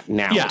bigger than that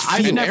now. Yeah,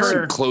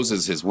 Aaron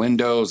closes his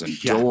windows and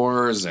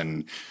doors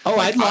and...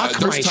 I lock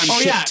my shit.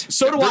 Oh, yeah.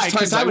 So do I,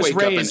 because I was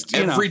raised...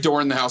 Every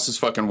door in the house is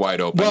fucking wide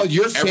open. Well,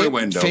 you're every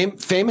window.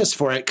 famous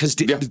for it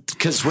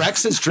because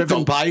Rex has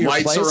driven by your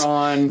lights place. Lights are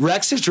on.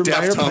 Rex has driven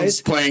by your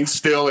place. Playing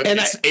still at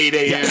 8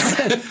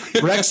 a.m.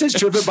 Rex has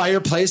driven by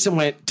your place and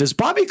went, does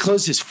Bobby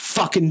close his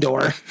fucking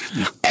door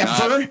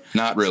ever?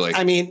 Not really.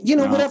 I mean,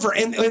 whatever.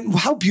 And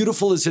how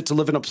beautiful is it to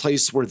live in a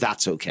place where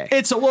that's okay?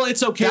 It's okay,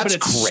 that's but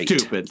it's great.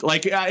 stupid.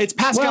 It's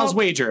Pascal's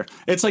wager.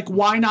 It's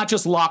why not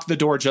just lock the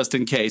door just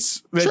in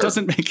case? It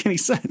doesn't make any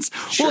sense.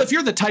 Sure. Well, if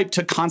you're the type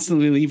to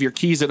constantly leave your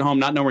keys at home,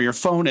 not know where your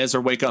phone is,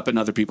 or wake up in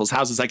other people's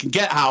houses, I can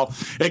get how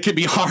it can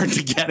be hard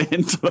to get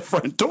into the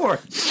front door.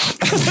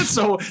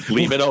 So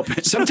leave it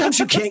open. Sometimes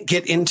you can't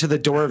get into the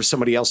door of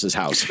somebody else's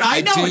house.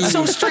 I know, it's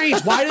so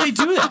strange. Why do they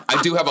do that?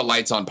 I do have a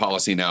lights on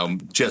policy now,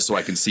 just so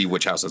I can see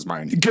which house is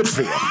mine. Good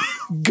for you.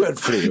 Good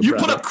for you. You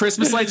brother. put up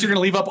Christmas lights, you're going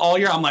to leave up all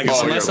year. I'm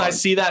unless I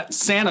see that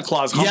Santa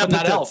Claus humping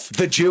that elf.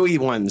 The Jewy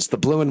ones, the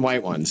blue and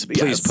white ones.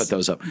 Please put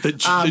those up. The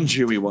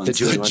Jewy ones. The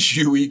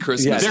Jewy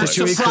Christmas. They're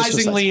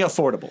surprisingly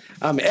affordable.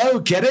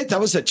 Get it? That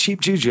was a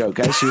cheap Jew joke,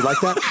 guys. You like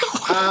that?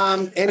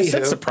 Anywho, I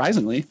said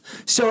surprisingly.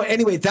 So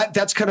anyway,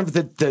 that's kind of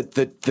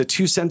the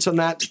 2 cents on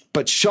that.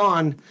 But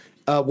Sean,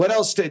 what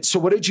else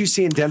what did you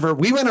see in Denver?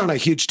 We went on a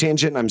huge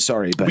tangent. I'm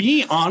sorry, but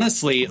we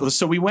honestly,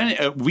 we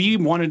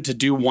wanted to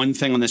do one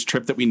thing on this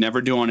trip that we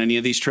never do on any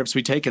of these trips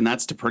we take, and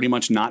that's to pretty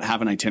much not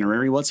have an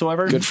itinerary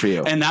whatsoever. Good for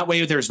you. And that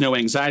way there's no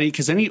anxiety,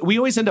 because we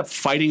always end up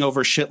fighting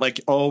over shit like,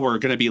 oh, we're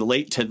going to be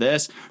late to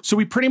this. So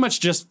we pretty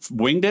much just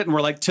winged it, and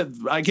we're like,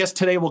 I guess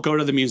today we'll go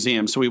to the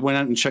museum. So we went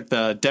out and checked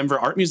the Denver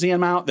Art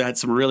Museum out. They had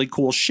some really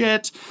cool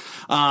shit.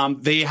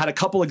 They had a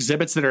couple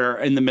exhibits that are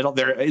in the middle.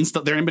 They're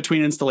in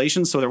between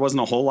installations, so there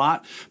wasn't a whole lot.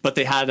 not. But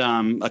they had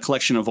a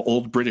collection of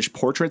old British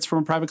portraits from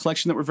a private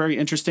collection that were very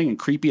interesting and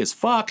creepy as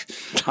fuck.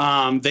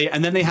 And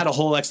then they had a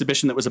whole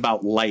exhibition that was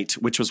about light,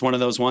 which was one of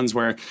those ones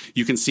where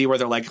you can see where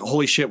they're like,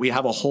 holy shit, we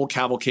have a whole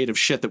cavalcade of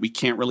shit that we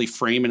can't really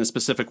frame in a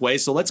specific way.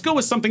 So let's go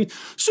with something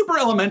super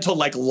elemental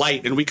like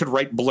light. And we could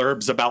write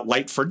blurbs about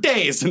light for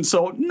days. And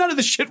so none of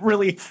the shit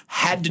really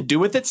had to do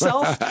with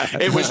itself.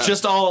 It was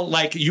just all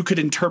like you could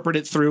interpret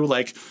it through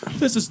like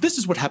this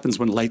is what happens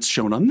when light's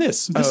shown on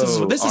this. This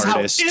is how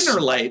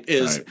inner light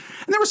is. Right.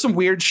 And there was some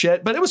weird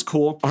shit, but it was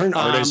cool. Aren't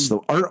artists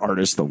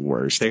the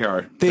worst? They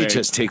are. They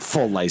just take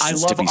full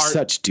license to be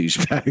such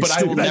douchebags. But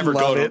I will never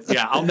go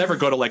to I'll never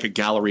go to like a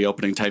gallery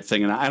opening type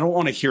thing, and I don't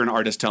want to hear an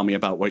artist tell me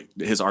about what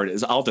his art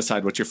is. I'll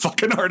decide what your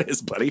fucking art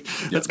is, buddy.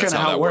 That's kind of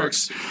how it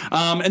works.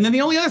 And then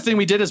the only other thing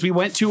we did is we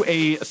went to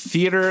a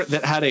theater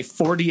that had a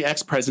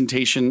 4DX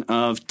presentation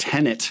of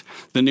Tenet,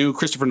 the new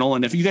Christopher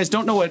Nolan. If you guys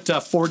don't know what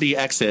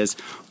 4DX is,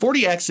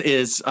 4DX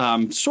is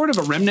sort of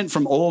a remnant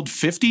from old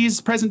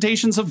 50s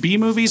presentations of B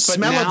movies. But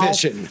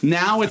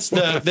now it's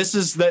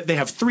they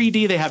have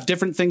 3D. They have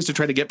different things to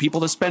try to get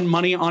people to spend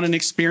money on an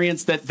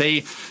experience that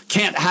they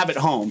can't have at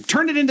home.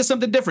 Turn it into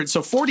something different.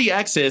 So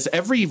 4DX is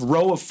every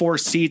row of 4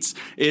 seats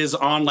is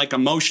on like a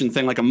motion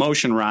thing, like a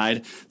motion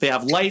ride. They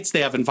have lights.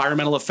 They have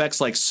environmental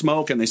effects like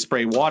smoke, and they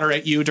spray water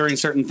at you during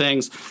certain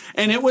things.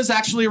 And it was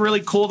actually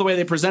really cool the way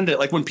they presented it.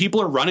 Like when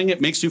people are running,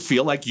 it makes you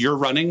feel like you're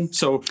running.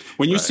 So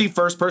when you see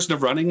first person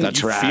of running, you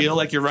feel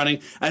like you're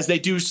running. As they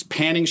do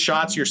panning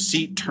shots, your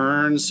seat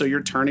turns, so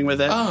you're turning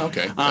with it. Oh,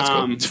 okay. That's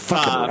cool. It's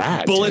fucking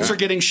rad. Bullets are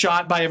getting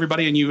shot by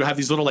everybody, and you have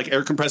these little like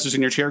air compressors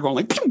in your chair going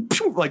like pew,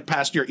 pew, like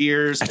past your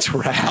ears. That's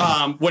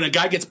rad. When a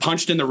guy gets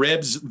punched in the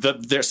ribs,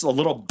 there's a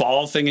little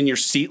ball thing in your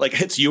seat like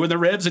hits you in the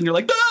ribs, and you're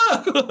like,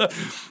 ah!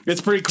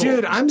 It's pretty cool.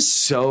 Dude, I'm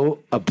so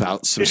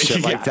about some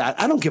shit like that.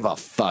 I don't give a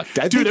fuck.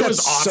 I think it was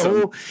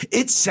awesome.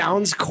 It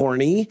sounds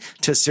corny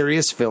to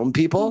serious film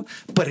people,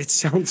 but it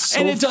sounds so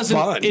and it doesn't.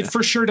 fun. It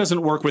for sure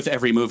doesn't work with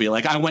every movie.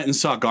 Like I went and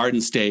saw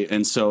Garden State,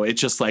 and so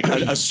it's just like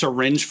a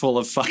syringe full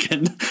of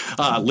fucking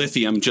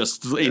lithium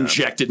just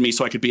injected me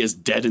so I could be as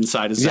dead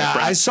inside as Zach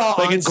Braff. I saw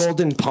like on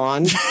Golden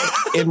Pond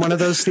in one of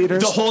those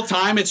theaters. The whole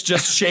time it's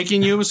just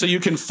shaking you so you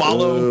can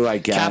follow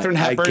Katharine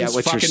Hepburn's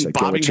fucking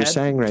bobbing you're head.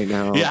 Saying right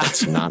now. Yeah,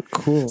 it's not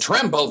cool.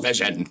 Tremble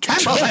vision.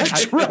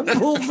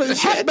 Tremble vision.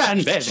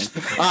 Headband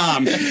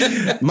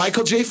vision.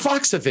 Michael J.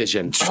 Fox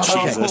vision. Sorry,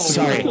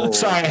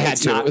 I had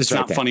to. It's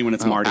not funny when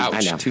it's Marty. I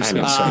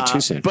know. Sorry,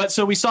 too soon. But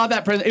so we saw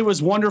that. It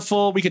was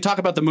wonderful. We could talk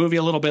about the movie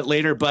a little bit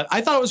later, but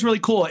I thought it was really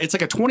cool. It's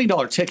like a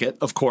 $20 ticket,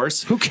 of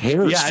course. Who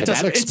cares? Yeah,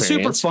 it's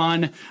super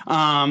fun.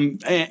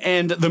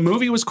 And the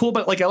movie was cool,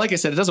 but like I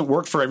said, it doesn't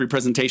work for every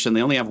presentation.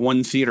 They only have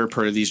one theater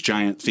per these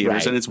giant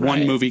theaters, and it's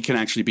one movie can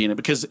actually be in it.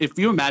 Because if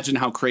you imagine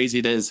how crazy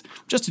it is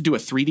just to do a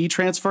 3D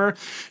transfer,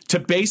 to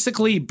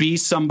basically be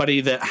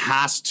somebody that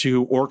has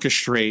to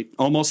orchestrate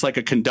almost like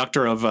a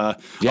conductor of an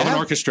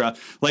orchestra,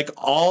 like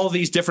all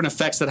these different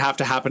effects that have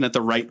to happen at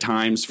the right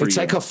times for you. It's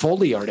like a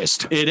Foley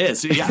artist. It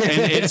is, yeah,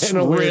 and it's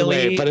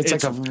really, but it's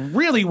like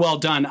really well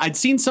done. I'd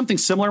seen something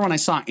similar when I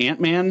saw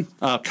Ant-Man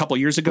a couple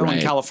years ago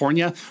in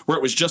California, where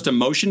it was just a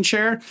motion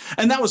chair,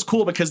 and that was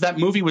cool because that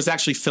movie was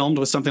actually filmed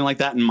with something like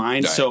that in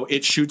mind. Right. So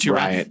it shoots you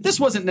around. This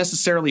wasn't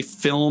necessarily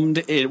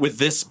filmed with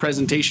this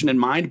presentation in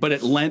mind, but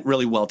it lent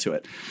really well to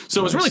it.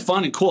 So it was really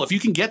fun and cool. If you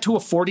can get to a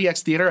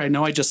 4DX theater, I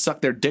know I just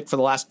sucked their dick for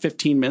the last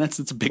 15 minutes.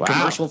 It's a big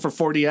commercial for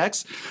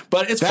 4DX,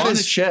 but it's fun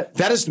as shit.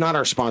 That is not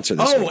our sponsor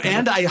this week.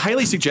 And I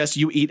highly suggest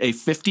you eat a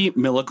 50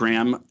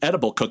 milligram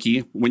edible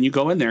cookie when you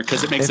go in there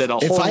because it makes it a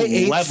whole level.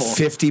 If I ate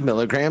 50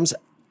 milligrams,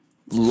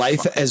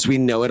 life as we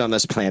know it on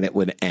this planet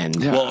would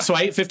end. Yeah. Well, so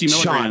I ate 50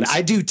 milligrams. Sean,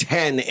 I do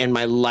 10 and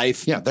my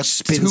life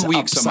that's 2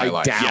 weeks of my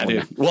life. Down. Yeah,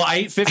 dude. Well, I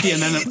ate 50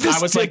 and then I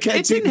was like,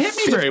 it didn't hit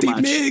me very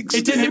much.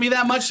 It didn't hit me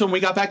that much. So when we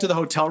got back to the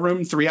hotel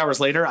room 3 hours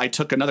later, I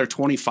took another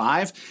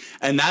 25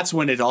 and that's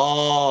when it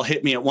all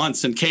hit me at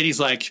once. And Katie's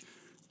like,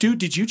 dude,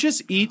 did you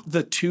just eat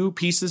the 2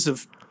 pieces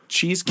of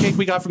cheesecake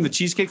we got from the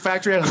Cheesecake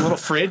Factory? I had a little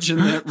fridge, and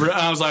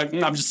I was like,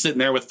 I'm just sitting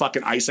there with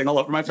fucking icing all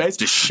over my face.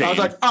 I was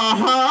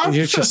like,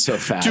 You're just so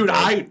fat, dude.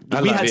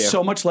 We had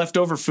so much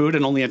leftover food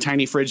and only a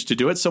tiny fridge to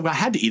do it, so I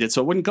had to eat it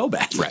so it wouldn't go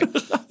bad. Right.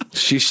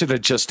 She should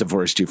have just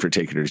divorced you for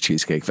taking her to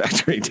Cheesecake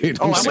Factory, dude.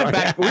 I went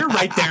back. We were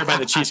right there by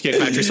the Cheesecake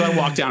Factory, so I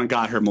walked down and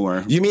got her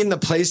more. You mean the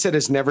place that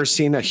has never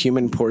seen a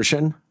human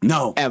portion?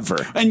 No,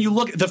 ever. And you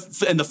look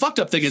and the fucked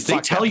up thing is they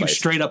tell you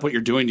straight up what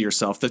you're doing to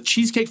yourself. The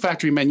Cheesecake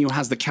Factory menu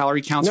has the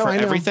calorie counts for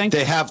everything.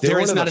 They have.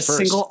 There is not a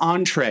single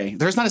entree.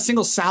 There's not a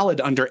single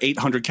salad under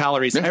 800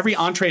 calories. Yeah. Every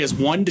entree is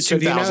 1 to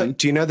 2,000.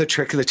 Do you know the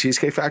trick of the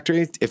Cheesecake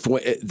Factory? If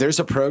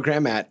there's a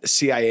program at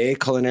CIA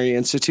Culinary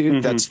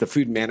Institute, that's the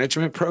food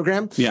management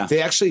program. Yeah,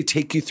 they actually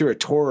take you through a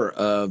tour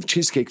of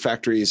Cheesecake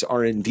Factory's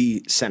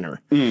R&D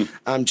center,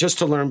 just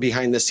to learn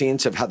behind the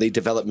scenes of how they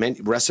develop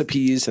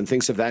recipes and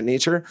things of that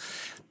nature.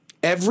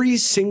 Every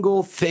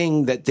single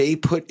thing that they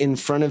put in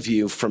front of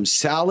you, from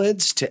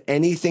salads to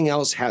anything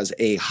else, has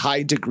a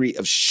high degree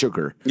of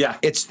sugar. Yeah.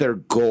 It's their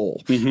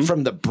goal.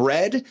 From the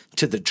bread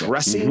to the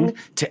dressing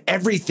to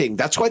everything.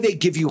 That's why they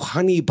give you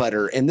honey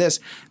butter and this.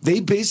 They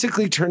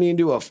basically turn you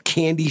into a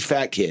candy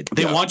fat kid.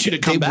 They want you to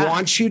come back. They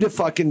want you to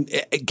fucking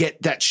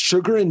get that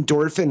sugar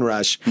endorphin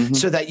rush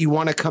so that you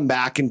want to come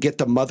back and get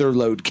the mother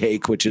load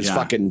cake, which is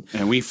fucking.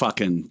 And we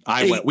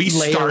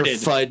started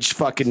fudge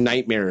fucking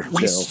nightmare.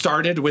 We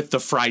started with the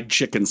fried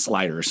chicken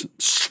sliders.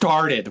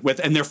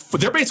 And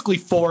they're basically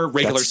 4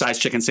 regular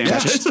sized chicken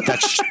sandwiches.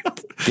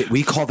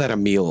 We call that a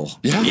meal.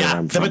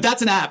 Yeah, but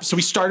that's an app. So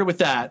we started with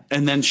that,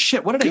 and then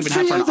what did I even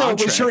have for an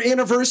entree? It was your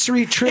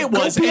anniversary trip. It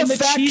was, and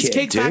the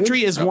Cheesecake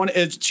Factory is one.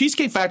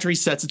 Cheesecake Factory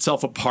sets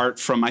itself apart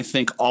from, I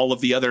think, all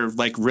of the other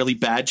like really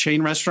bad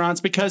chain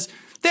restaurants because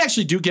they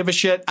actually do give a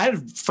shit. I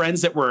had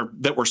friends that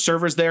were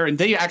servers there, and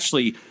they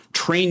actually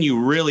train you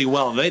really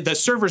well. The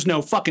servers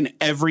know fucking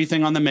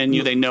everything on the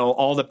menu. They know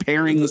all the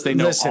pairings. They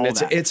know all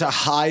that. It's a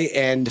high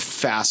end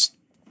fast.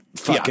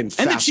 And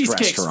the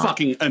cheesecake's restaurant.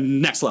 fucking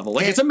next level.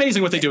 Like, it's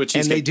amazing what they do with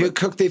cheesecake. And they do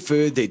cook their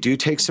food. They do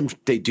take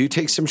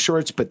some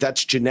shorts, but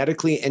that's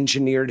genetically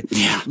engineered,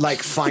 like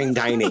fine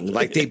dining.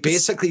 Like they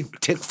basically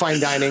took fine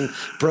dining,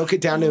 broke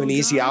it down to an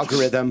easy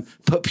algorithm,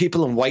 put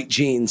people in white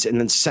jeans, and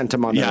then sent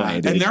them on their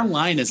way. And their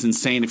line is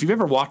insane. If you've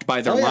ever walked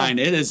by their line,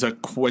 it's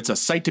a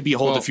sight to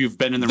behold if you've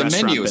been in the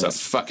restaurant. The menu is a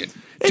fucking.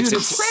 It's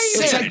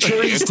crazy. It's like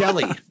Jerry's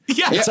Deli.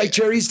 It's like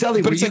Jerry's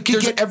Deli, where it's you like can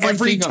there's get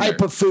every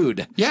type of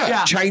food.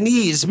 Yeah.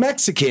 Chinese,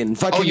 Mexican,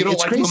 fucking. Oh, you don't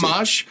it's like crazy.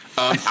 Lamash?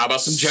 How about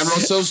some General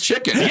Tso's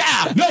chicken?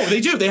 Yeah, no, they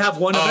do. They have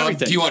one of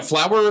everything. Do you want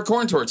flour or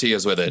corn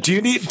tortillas with it? Do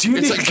you need?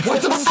 Like,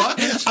 what the fuck?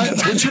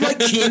 Would you like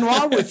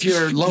quinoa with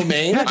your lo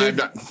mein?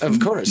 Of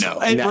course. No.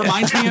 It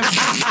reminds me of,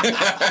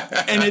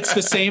 and it's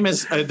the same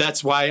as.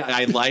 That's why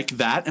I like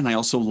that, and I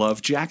also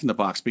love Jack in the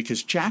Box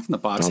because Jack in the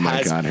Box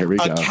has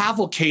a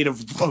cavalcade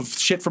of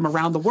shit from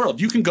around the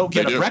world. You can go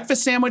get a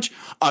breakfast sandwich,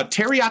 a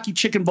teriyaki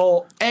chicken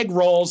bowl, egg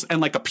rolls,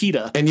 and like a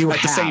pita, and you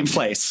at the same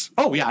place.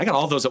 Oh yeah, I got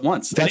all those at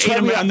once. That's why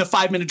on the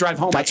 5-minute drive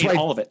home. I ate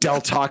all of it.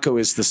 Del Taco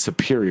is the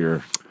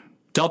superior.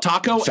 Del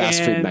Taco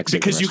fast food Mexican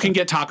because you can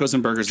get tacos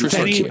and burgers.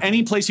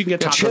 Any place you can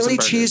get tacos chili and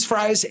burgers. Cheese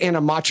fries and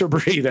a macho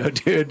burrito,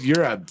 dude.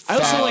 You're a. I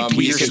also like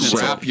you can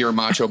wrap your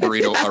macho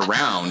burrito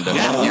around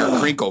your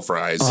crinkle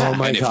fries. Oh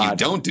my and God. if you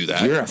don't do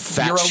that, you're a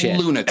fat shit.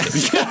 Lunatic.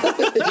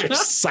 You're a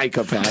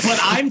psychopath. But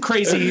I'm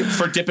crazy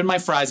for dipping my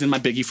fries in my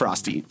Biggie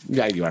Frosty.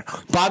 Yeah, you are,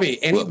 Bobby.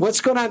 What's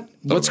going on?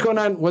 What's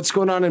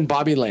going on in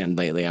Bobby Land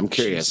lately? I'm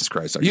curious. Jesus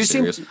Christ, are you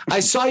serious?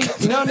 I saw you.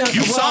 No.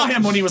 You saw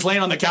him when he was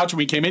laying on the couch when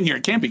we came in here.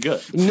 It can't be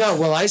good. No,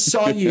 well, I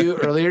saw you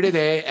earlier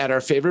today at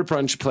our favorite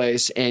brunch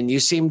place, and you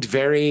seemed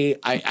very,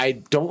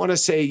 I don't want to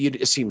say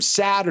you seemed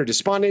sad or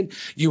despondent.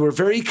 You were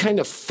very kind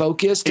of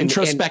focused.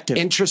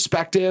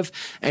 Introspective,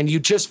 and you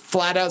just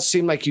flat out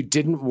seemed like you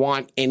didn't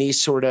want any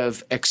sort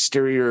of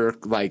exterior,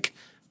 like,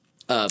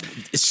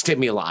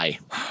 stimuli.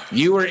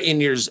 You were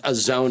in a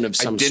zone of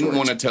some sort. I didn't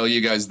want to tell you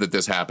guys that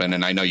this happened,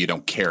 and I know you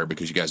don't care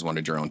because you guys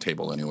wanted your own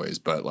table anyways,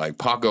 but like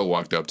Paco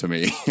walked up to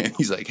me and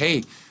he's like,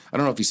 hey, I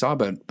don't know if you saw,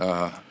 but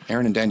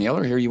Aaron and Danielle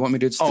are here. You want me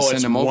to send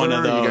them over? One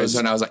of those. You guys,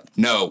 and I was like,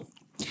 no,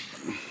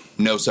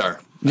 sir.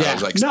 Yeah,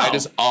 I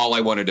was like, all I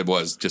wanted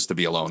was just to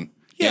be alone.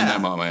 In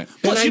that moment.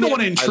 Plus, you don't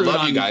want to intrude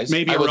on you guys.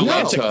 Maybe a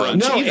romantic brunch.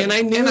 No, and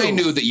I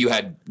knew that you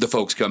had the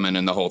folks come in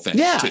and the whole thing.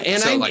 Yeah, too.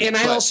 and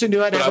I also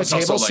knew I'd have a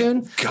table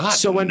soon. God,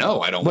 so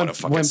I don't want to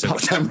fucking sit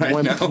with them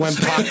right now.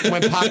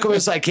 When Paco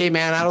was like, "Hey,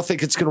 man, I don't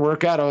think it's going to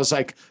work out," I was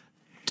like,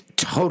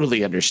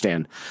 "Totally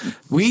understand."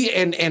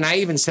 And I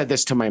even said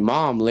this to my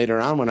mom later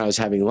on when I was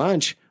having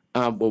lunch.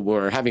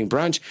 We're having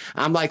brunch.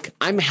 I'm like,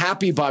 I'm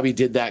happy Bobby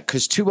did that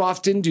because too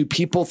often do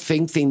people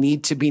think they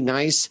need to be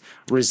nice,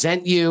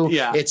 resent you.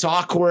 Yeah. It's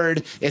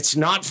awkward. It's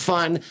not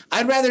fun.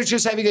 I'd rather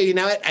just have you go, you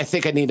know what? I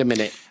think I need a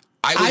minute.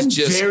 I'm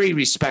very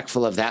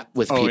respectful of that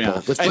with people.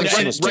 Yeah. With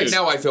right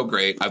now, I feel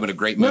great. I'm in a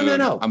great mood.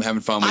 No. I'm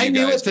having fun with you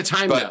guys. I knew at the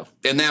time, but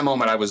in that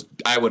moment, I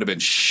would have been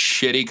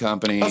shitty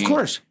company. Of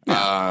course.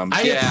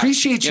 I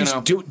appreciate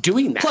you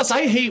doing that. Plus,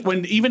 I hate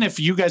when, even if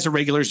you guys are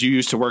regulars, you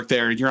used to work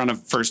there, and you're on a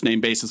first name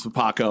basis with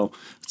Paco.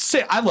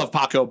 I love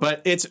Paco,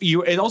 but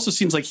it also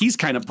seems like he's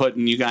kind of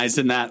putting you guys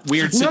in that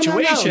weird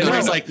situation where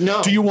it's like,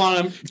 do you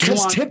want to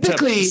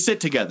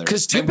sit together?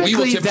 Because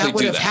typically that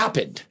would have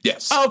happened.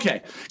 Yes.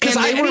 Okay. Because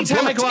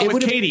anytime I go out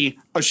with Katie,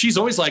 she's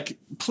always like,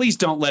 please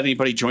don't let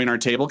anybody join our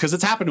table, because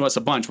it's happened to us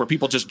a bunch where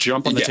people just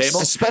jump on the table.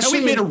 Especially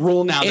and we made a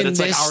rule now that it's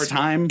like our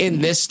time. In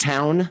this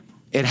town,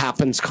 it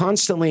happens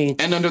constantly.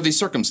 And under these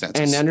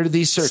circumstances.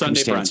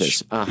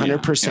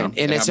 100%.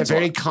 And it's a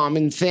very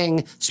common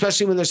thing,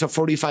 especially when there's a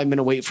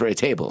 45-minute wait for a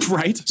table.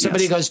 Right.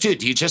 Somebody goes, dude,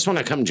 do you just want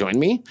to come join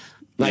me?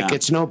 Like,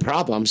 it's no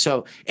problem.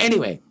 So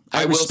anyway,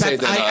 I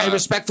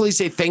respectfully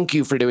say thank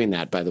you for doing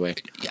that, by the way.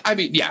 I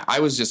mean, I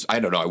was just, I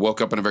don't know. I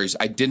woke up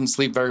I didn't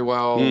sleep very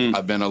well.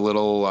 I've been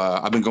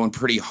I've been going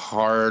pretty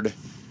hard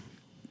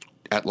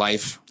at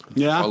life.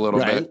 Yeah. A little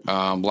bit.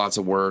 Lots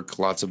of work,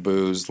 lots of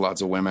booze,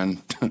 lots of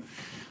women.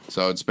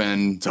 So it's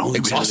been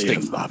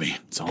exhausting, Bobby.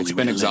 It's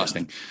been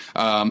exhausting.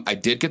 I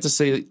did get to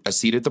see a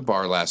seat at the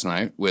bar last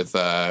night with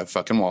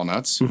fucking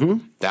Walnuts.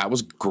 Mm-hmm. That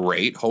was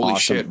great. Holy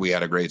shit, we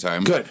had a great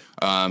time. Good.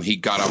 He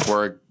got off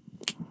work,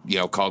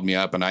 called me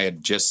up, and I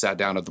had just sat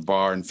down at the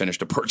bar and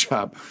finished a pork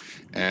chop.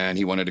 And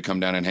he wanted to come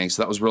down and hang.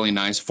 So that was really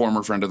nice.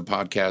 Former friend of the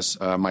podcast,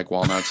 Mike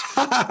Walnuts.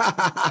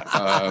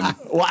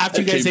 Well,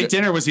 after you guys ate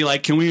dinner, was he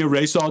like, can we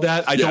erase all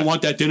that? I don't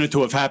want that dinner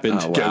to have happened.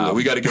 Oh, wow.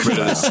 We got to get rid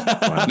of this.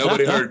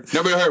 Nobody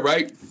heard,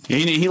 right?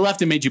 He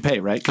left and made you pay,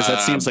 right? Because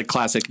that seems like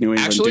classic New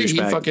England Actually,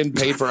 douchebag. he fucking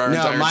paid for our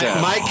entire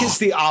tab. Mike is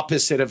the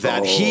opposite of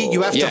that.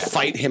 You have to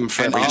fight him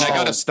for every check. And I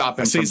got to stop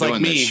him from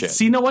doing this shit.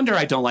 See, no wonder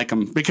I don't like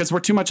him, because we're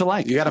too much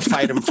alike. You got to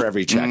fight him for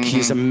every check.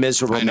 He's a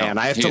miserable man.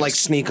 I have to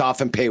sneak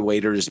off and pay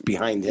waiters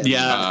behind him.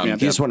 Yeah,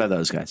 he's one of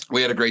those guys.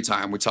 We had a great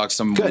time. We talked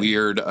some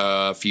weird,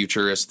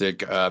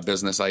 futuristic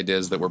business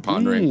ideas that we're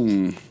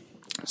pondering.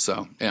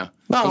 So, yeah.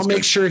 Well, I'll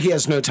make sure he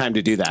has no time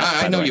to do that.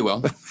 I know you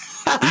will.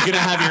 You're gonna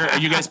have are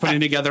you guys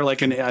putting together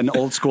like an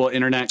old school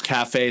internet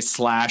cafe /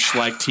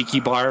 like tiki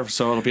bar?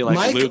 So it'll be like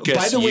Mike, Lucas.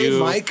 by the way,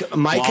 Mike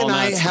and I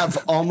Walnuts. have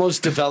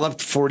almost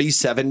developed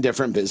 47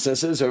 different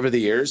businesses over the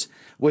years,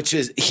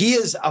 he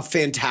is a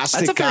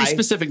fantastic That's a very guy.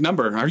 specific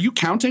number. Are you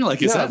counting?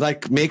 Like, is that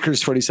like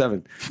Maker's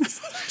 47?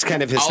 It's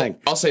kind of his thing.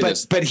 I'll say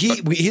this. But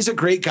he's a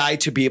great guy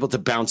to be able to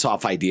bounce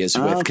off ideas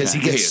with, because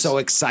he gets so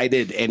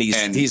excited and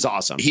he's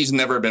awesome. He's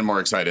never been more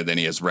excited than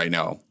he is right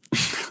now.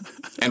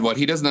 And what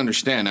he doesn't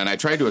understand, and I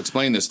tried to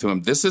explain this to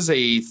him, this is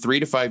a 3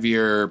 to 5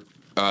 year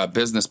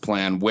business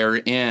plan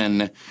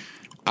wherein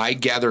I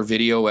gather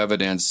video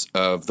evidence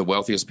of the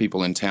wealthiest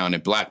people in town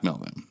and blackmail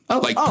them.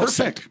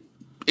 Perfect.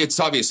 It's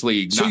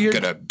obviously So not you're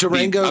going to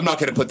Durango. I'm not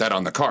going to put that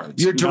on the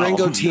cards. You're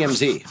Durango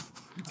TMZ.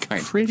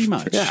 Pretty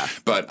much. Yeah.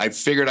 But I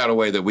figured out a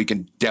way that we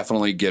can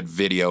definitely get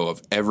video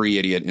of every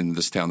idiot in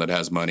this town that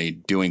has money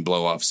doing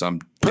blow off some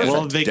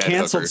Well, they dead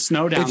canceled hooker.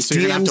 Snowdown, It's so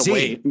you're going to have to DMZ.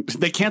 wait.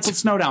 They canceled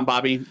Snowdown,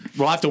 Bobby.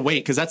 We'll have to wait,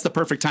 because that's the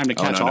perfect time to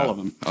catch all of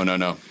them. Oh,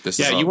 no. This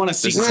Yeah, is you wanna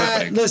see this is crap.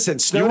 happening. Listen,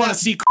 You want to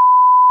see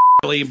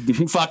really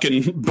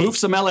fucking boof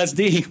some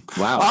LSD?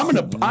 Wow.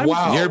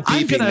 You're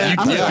beeping that.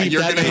 I'm gonna beep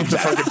You're that going to name. have to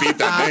fucking beat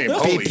that name.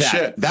 Holy Beep that.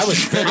 shit. That was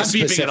very I'm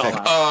beeping it all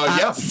specific.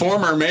 out.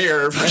 Former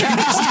mayor.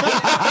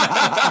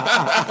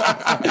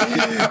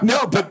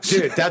 No, but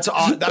dude, that's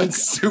all. That's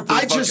super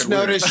I just fucking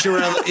weird. noticed you were.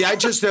 I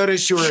just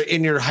noticed you were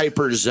in your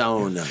hyper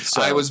zone.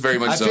 So I was very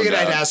much. I figured zoned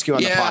I'd out. ask you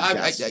on the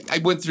podcast. I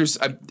went through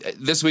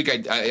this week.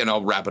 And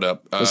I'll wrap it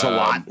up. It's a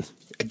lot.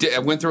 I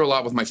went through a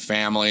lot with my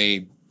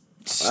family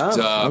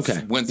stuff.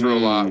 okay. Went through a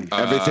lot.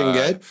 Everything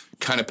good?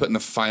 Kind of putting the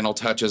final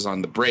touches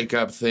on the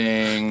breakup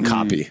thing.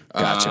 Copy.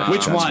 Gotcha.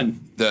 Which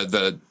one?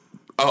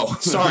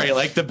 Sorry,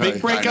 like the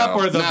big breakup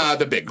or the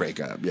the big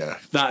breakup? Yeah,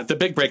 not the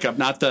big breakup,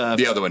 not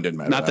the other one didn't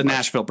matter. not the that much.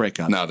 Nashville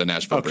breakup. No, the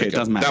Nashville Okay, breakup. it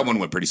doesn't matter. That one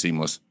went pretty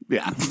seamless.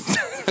 Yeah.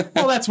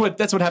 Well, that's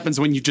what happens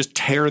when you just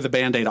tear the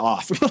Band-Aid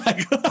off.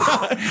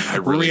 I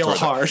really real tore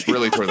hard. That,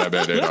 really tore that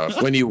Band-Aid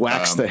off. When you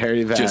wax the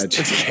hairy vag.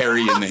 Just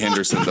Harry and the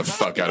Henderson the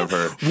fuck out of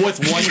her.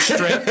 With one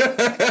strip,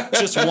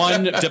 just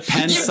one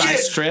Depend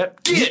size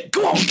strip. Get,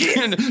 go on,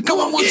 get.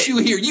 Go on, once you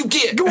here, you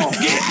get. Go on,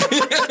 get.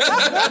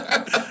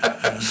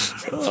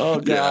 Oh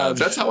God. Yeah,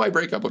 that's how I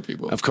break up with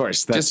people. Of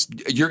course. That's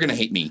You're gonna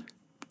hate me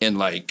in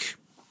like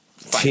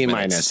 5 T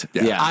minutes.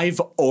 minus. Yeah.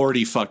 I've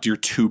already fucked your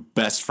two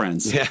best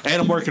friends. Yeah.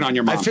 And I'm working on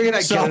your mom. I figured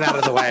I'd get it out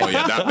of the way. Oh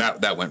yeah,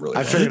 that went really.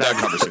 I figured that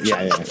out conversation.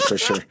 Yeah, for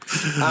sure.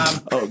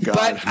 Oh God.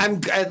 But I'm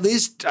at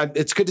least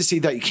it's good to see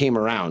that you came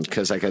around,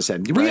 because, like I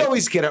said, we Right.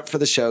 always get up for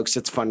the show because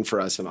it's fun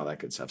for us and all that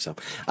good stuff. So,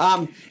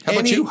 How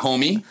about you,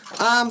 homie?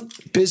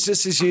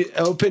 Business is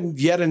open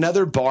yet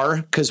another bar,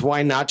 because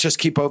why not just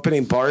keep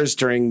opening bars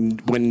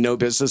when no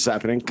business is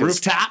happening?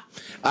 Rooftop?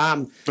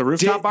 The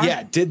rooftop bar?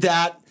 Yeah, did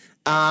that.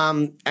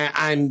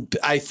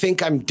 I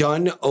think I'm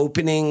done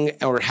opening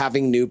or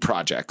having new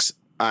projects.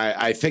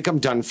 I think I'm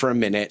done for a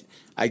minute.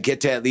 I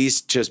get to at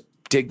least just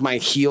dig my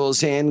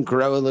heels in,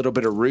 grow a little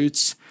bit of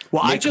roots.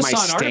 Well, I make just my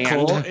saw an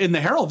article stand. in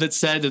the Herald that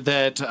said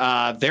that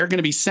they're going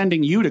to be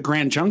sending you to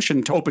Grand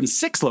Junction to open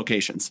 6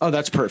 locations. Oh,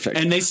 that's perfect.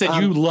 And they said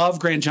you love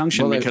Grand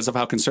Junction well, because of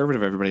how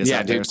conservative everybody is Yeah,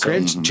 out there. dude, So-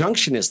 Grand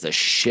Junction is the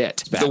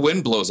shit. The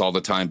wind blows all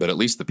the time, but at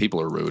least the people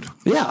are rude.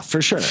 Yeah,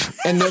 for sure.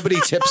 And nobody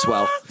tips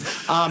well.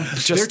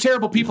 They're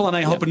terrible people, and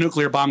I hope a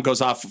nuclear bomb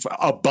goes off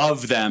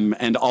above them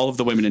and all of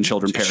the women and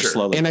children perish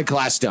slowly. In a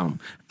glass dome.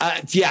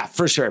 Yeah,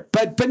 for sure.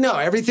 But no,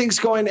 everything's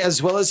going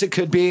as well as it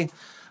could be.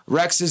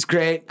 Rex is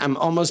great. I'm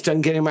almost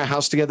done getting my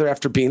house together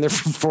after being there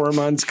for 4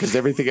 months because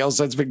everything else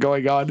that's been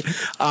going on.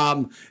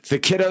 The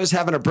kiddo's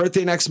having a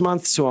birthday next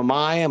month, so am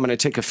I. I'm going to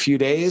take a few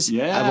days.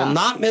 Yeah. I will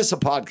not miss a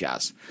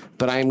podcast,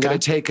 but I am going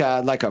to take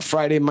like a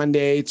Friday,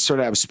 Monday.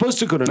 I was supposed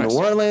to go to New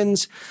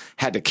Orleans,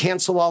 had to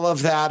cancel all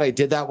of that. I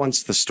did that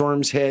once the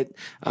storms hit.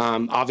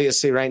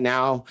 Obviously, right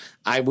now,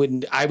 I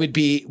would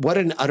be, what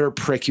an utter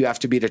prick you have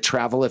to be to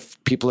travel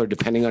if people are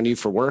depending on you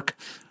for work,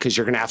 because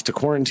you're going to have to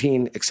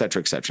quarantine, et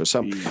cetera, et cetera.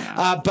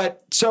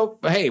 So,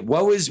 hey,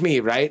 woe is me,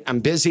 right?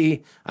 I'm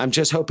busy. I'm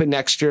just hoping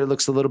next year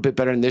looks a little bit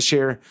better than this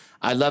year.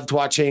 I loved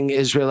watching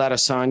Israel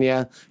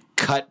Adesanya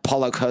cut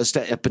Paulo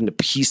Costa up into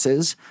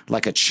pieces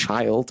like a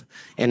child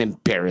and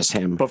embarrass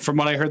him. But from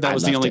what I heard, that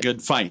was the only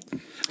good fight.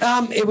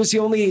 It was the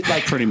only,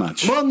 like, pretty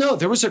much. Well, no,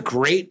 there was a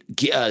great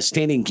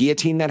standing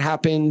guillotine that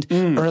happened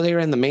earlier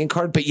in the main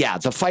card. But yeah,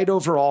 the fight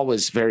overall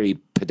was very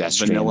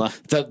pedestrian. Vanilla.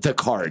 The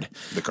card.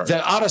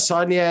 The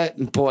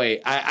Adesanya,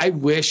 boy, I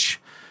wish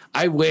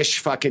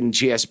fucking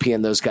GSP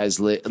and those guys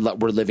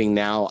were living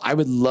now. I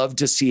would love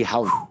to see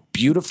how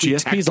beautifully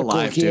GSP's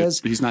alive, he dude.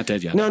 is. He's not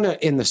dead yet. No,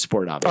 in the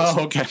sport,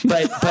 obviously. Oh, okay.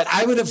 but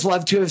I would have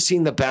loved to have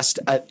seen the best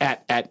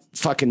at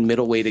fucking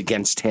middleweight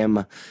against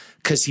him,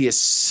 because he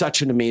is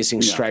such an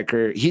amazing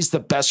striker. He's the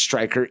best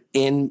striker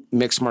in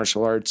mixed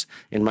martial arts,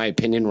 in my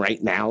opinion,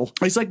 right now.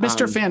 He's like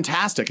Mr.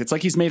 Fantastic. It's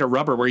like he's made of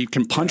rubber where he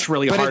can punch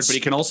really hard, but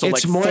he can also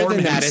like form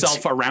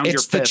himself around your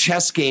fist. It's the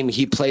chess game.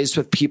 He plays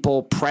with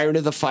people prior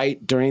to the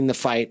fight, during the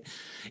fight.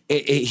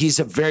 He's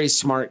a very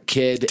smart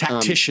kid,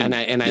 tactician,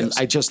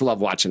 I just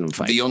love watching him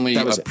fight. The only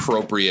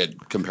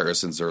appropriate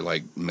comparisons are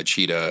like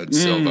Machida and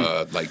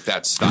Silva, like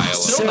that style.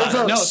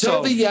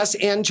 Silva, yes,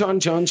 and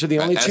John Jones are the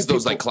only two people.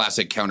 Those like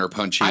classic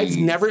counterpunching. I've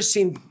never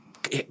seen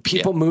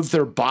people move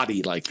their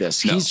body like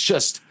this. No. He's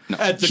just.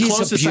 The he's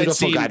closest a beautiful I've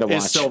seen guy to watch.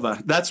 is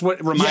Silva. That's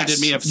what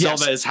reminded me of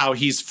Silva, is how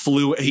he's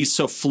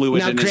so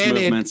fluid in his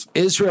movements.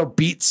 Israel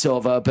beat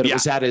Silva, but it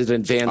was at an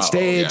advanced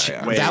stage.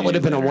 That would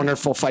have been a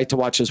wonderful fight to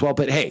watch as well.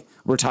 But hey,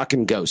 we're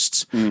talking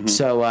ghosts. Mm-hmm.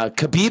 So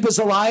Khabib is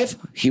alive.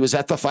 He was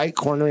at the fight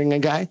cornering a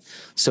guy.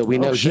 So we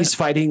know he's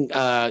fighting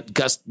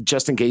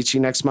Justin Gaethje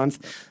next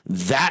month.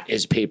 That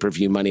is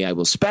pay-per-view money I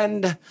will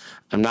spend.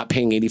 I'm not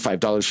paying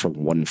 $85 for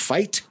one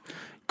fight.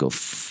 Go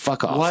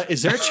fuck off. What,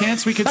 is there a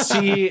chance we could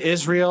see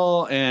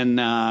Israel and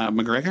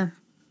McGregor?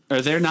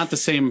 Are they not the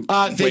same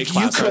weight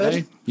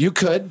class? You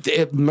could.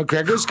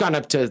 McGregor's gone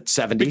up to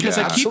 70. Because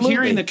I keep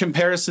hearing the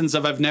comparisons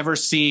of I've never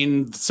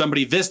seen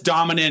somebody this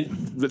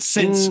dominant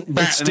since. And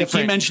I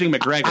keep mentioning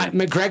McGregor.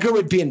 McGregor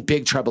would be in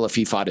big trouble if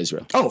he fought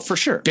Israel. Oh, for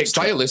sure.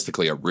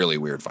 Stylistically, a really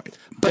weird fight.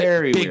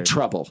 Very big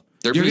trouble.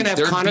 You're going to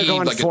have Conor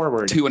going like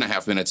forward.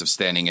 2.5 minutes of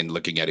standing and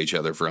looking at each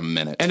other for a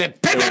minute. And then,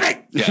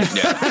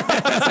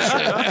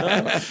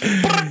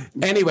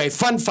 anyway,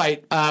 fun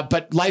fight.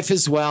 But life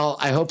is well.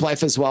 I hope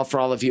life is well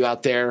for all of you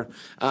out there.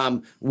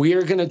 We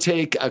are going to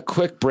take a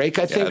quick break,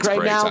 I think,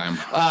 right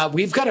now.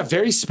 We've got a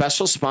very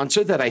special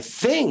sponsor that I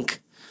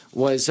think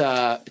was,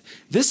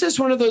 this is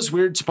one of those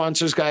weird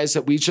sponsors, guys,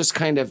 that we just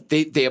kind of,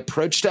 they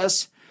approached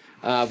us.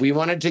 We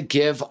wanted to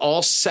give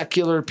all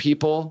secular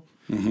people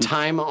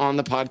time on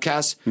the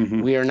podcast.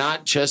 We are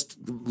not just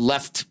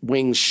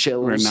left-wing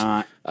shills. We're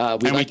not.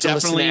 We like to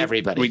listen to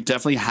everybody. We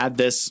definitely had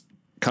this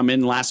come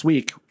in last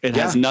week. It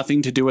has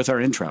nothing to do with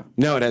our intro.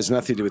 No, it has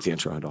nothing to do with the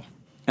intro at all.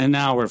 And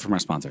now we're from our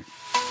sponsor.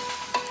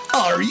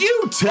 Are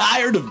you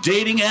tired of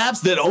dating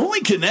apps that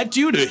only connect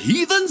you to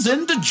heathens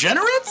and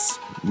degenerates?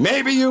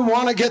 Maybe you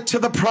want to get to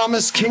the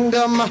promised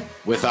kingdom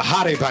with a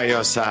hottie by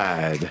your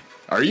side.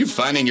 Are you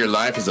finding your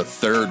life as a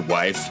third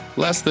wife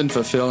less than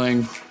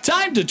fulfilling?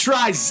 Time to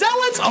try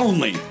Zealots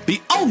Only,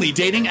 the only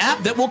dating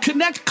app that will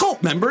connect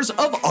cult members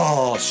of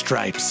all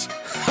stripes.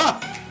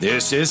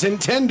 This isn't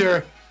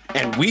Tinder,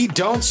 and we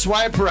don't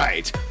swipe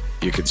right.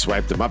 You can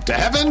swipe them up to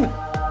heaven,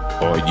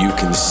 or you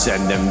can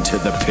send them to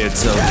the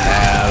pits of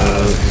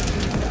hell.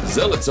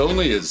 Zealots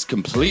Only is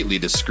completely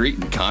discreet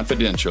and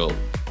confidential.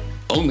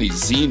 Only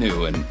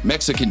Xenu and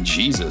Mexican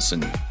Jesus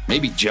and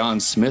maybe John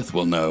Smith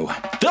will know.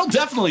 They'll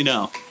definitely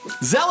know.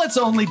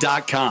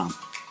 ZealotsOnly.com,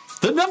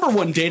 the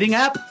 #1 dating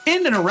app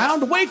in and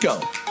around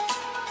Waco.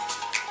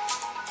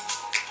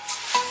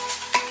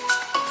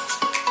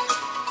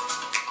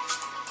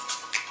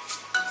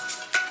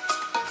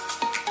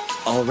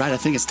 All right, I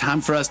think it's time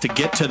for us to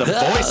get to the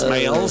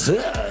voicemails.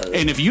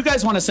 And if you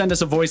guys want to send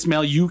us a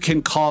voicemail, you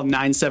can call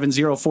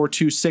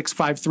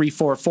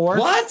 970-426-5344.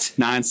 What?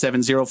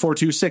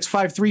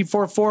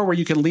 970-426-5344, where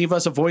you can leave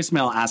us a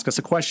voicemail, ask us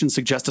a question,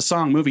 suggest a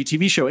song, movie,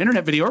 TV show,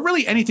 internet video, or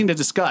really anything to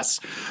discuss.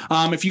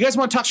 If you guys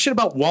want to talk shit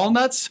about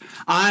walnuts,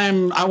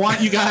 I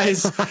want you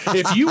guys,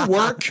 if you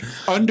work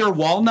under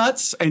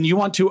walnuts and you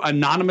want to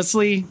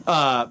anonymously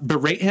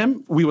berate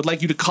him, we would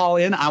like you to call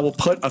in. I will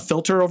put a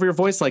filter over your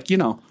voice, like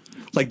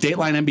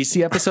Dateline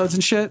NBC episodes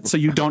and shit, so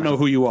you don't know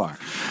who you are.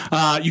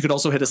 You could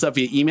also hit us up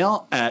via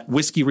email at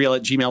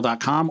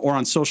whiskeyreal@gmail.com or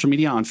on social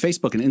media on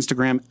Facebook and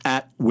Instagram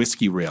at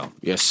whiskeyreal.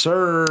 Yes,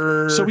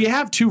 sir. So we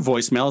have 2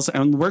 voicemails,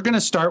 and we're going to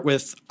start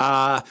with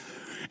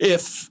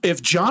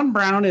if John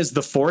Brown is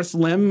the 4th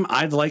limb,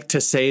 I'd like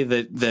to say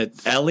that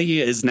Ellie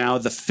is now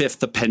the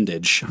 5th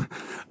appendage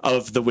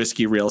of the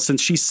Whiskey Reel,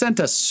 since she sent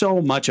us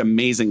so much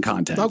amazing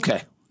content.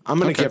 Okay. I'm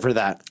going to give her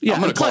that.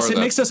 Yeah, plus it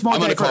makes us more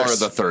diverse. I'm going to call her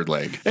the third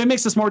leg. It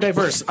makes us more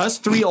diverse. Us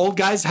 3 old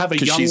guys have a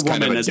young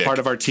woman as part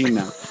of our team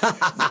now.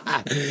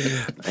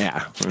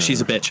 Yeah. She's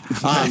a bitch.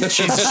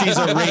 She's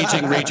a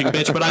raging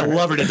bitch, but I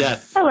love her to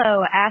death.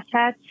 Hello,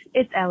 asshats.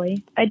 It's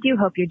Ellie. I do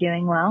hope you're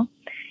doing well.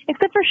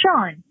 Except for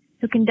Sean,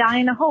 who can die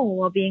in a hole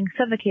while being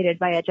suffocated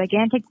by a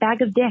gigantic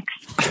bag of dicks.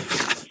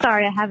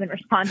 Sorry, I haven't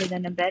responded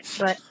in a bit,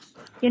 but,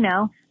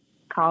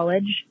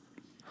 college.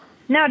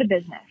 Now to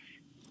business.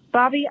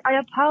 Bobby, I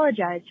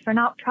apologize for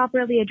not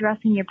properly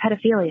addressing your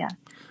pedophilia,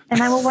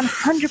 and I will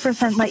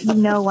 100% let you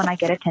know when I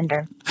get a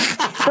Tinder.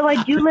 Though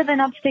I do live in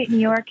upstate New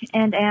York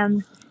and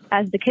am,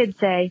 as the kids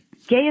say,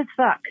 gay as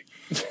fuck.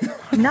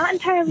 I'm not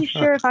entirely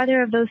sure if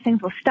either of those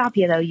things will stop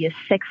you, though, you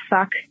sick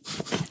fuck.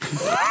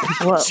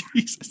 Whoa.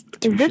 Jesus.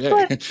 Is this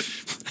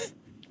what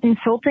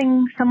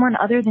insulting someone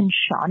other than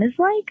Sean is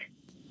like?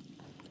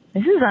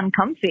 This is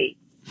uncomfy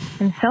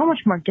and so much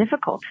more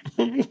difficult.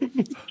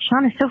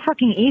 Sean is so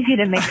fucking easy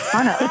to make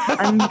fun of.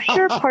 I'm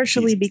sure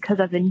partially because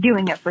I've been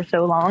doing it for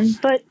so long,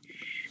 but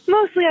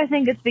mostly I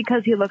think it's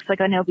because he looks like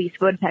an obese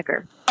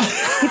woodpecker.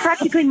 He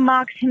practically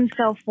mocks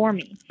himself for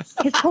me.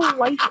 His whole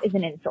life is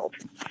an insult.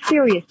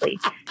 Seriously.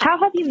 How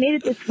have you made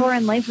it this far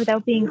in life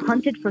without being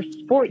hunted for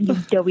sport, you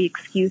doughy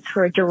excuse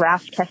for a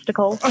giraffe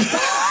testicle?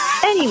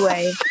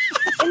 Anyway,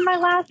 in my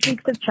last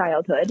weeks of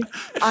childhood,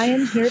 I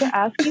am here to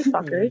ask you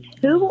fuckers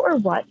who or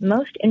what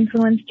most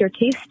influenced your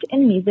taste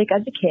in music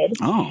as a kid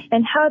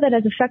and how that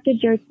has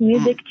affected your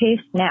music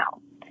taste now.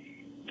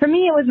 For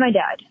me, it was my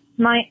dad.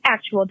 My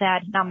actual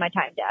dad, not my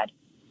time dad,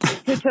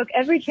 who took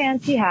every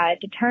chance he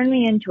had to turn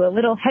me into a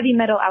little heavy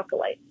metal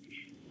acolyte,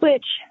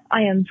 which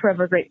I am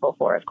forever grateful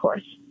for, of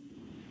course.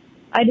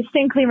 I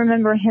distinctly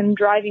remember him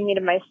driving me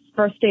to my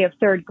first day of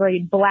third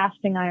grade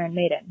blasting Iron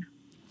Maiden.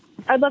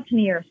 I'd love to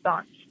know your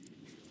response.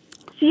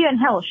 See you in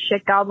hell,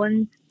 shit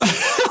goblins.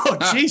 Oh,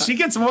 geez, she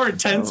gets more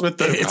intense with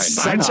the It's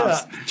such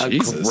a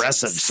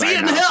aggressive See you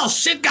in hell,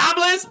 shit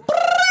goblins.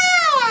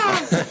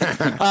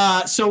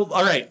 So,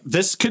 all right,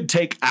 this could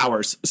take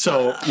hours.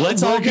 So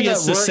let's all be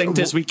as succinct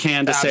as we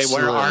can to say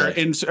where our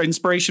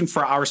inspiration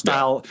for our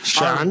style.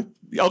 Sean?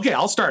 Okay,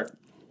 I'll start.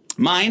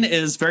 Mine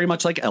is very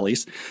much like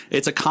Ellie's.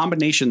 It's a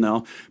combination,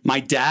 though. My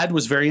dad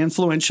was very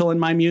influential in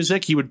my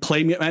music. He would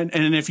play me,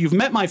 and if you've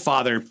met my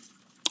father,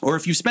 or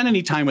if you spend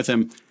any time with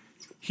him,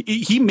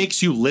 he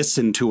makes you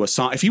listen to a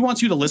song. If he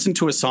wants you to listen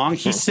to a song,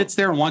 he sits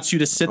there and wants you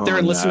to sit there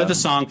and listen to the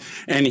song.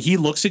 And he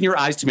looks in your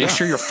eyes to make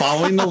sure you're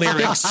following the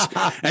lyrics.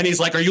 And he's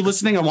like, are you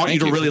listening? I want you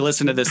to really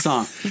listen to this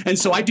song. And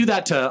so I do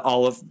that to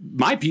all of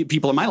my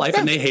people in my life.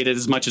 And they hate it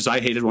as much as I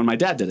hated when my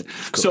dad did it.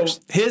 So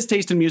his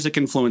taste in music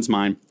influenced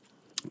mine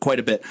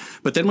quite a bit.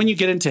 But then when you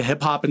get into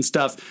hip hop and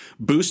stuff,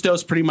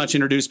 Bustos pretty much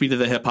introduced me to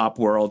the hip hop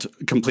world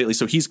completely.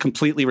 So he's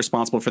completely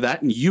responsible for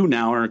that. And you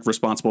now are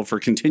responsible for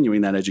continuing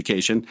that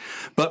education.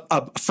 But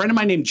a friend of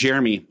mine named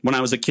Jeremy, when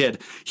I was a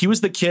kid, he was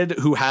the kid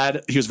who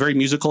he was very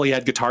musical. He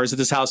had guitars at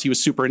his house. He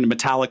was super into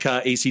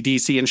Metallica,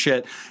 AC/DC and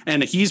shit.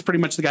 And he's pretty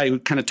much the guy who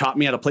kind of taught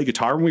me how to play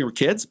guitar when we were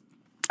kids.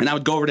 And I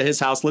would go over to his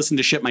house, listen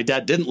to shit my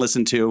dad didn't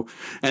listen to,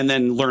 and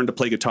then learn to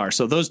play guitar.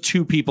 So those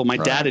two people, my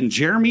dad and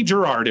Jeremy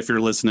Gerard, if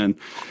you're listening,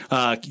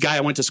 guy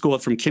I went to school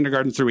with from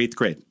kindergarten through 8th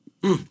grade.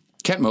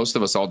 Can't most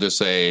of us all just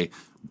say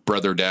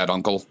brother, dad,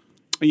 uncle?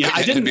 Yeah,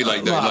 I didn't be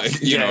like that.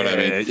 Like, you know what I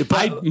mean?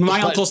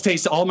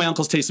 All my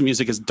uncle's taste in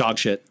music is dog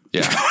shit.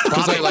 Yeah,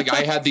 because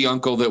I had the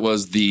uncle that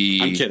was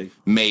the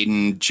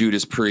Maiden,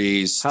 Judas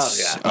Priest,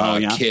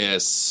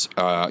 Kiss.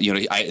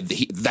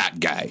 That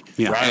guy.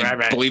 Yeah.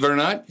 Right. Believe it or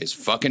not, his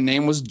fucking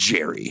name was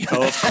Jerry.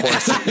 Oh, of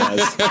course it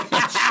was.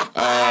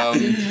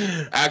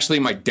 Actually,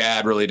 my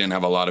dad really didn't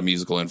have a lot of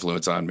musical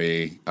influence on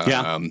me.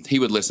 He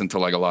would listen to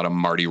like a lot of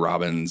Marty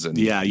Robbins and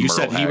you Merle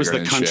said he was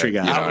Haggard the country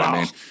guy. You know what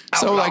I mean?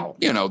 So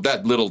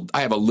that little,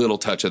 I have a little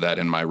touch of that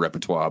in my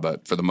repertoire,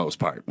 but for the most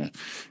part, it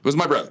was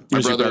my brother.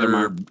 My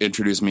brother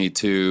introduced me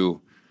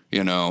to,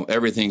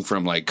 everything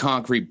from like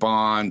Concrete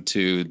Bond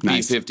to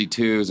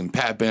B-52s and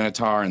Pat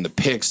Benatar and the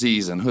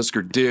Pixies and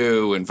Husker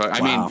Du. And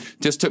I mean,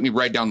 just took me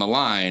right down the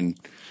line.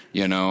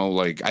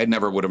 Like I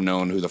never would have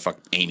known who the fuck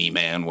Amy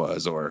Mann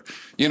was, or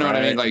what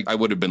I mean. Like I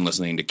would have been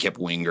listening to Kip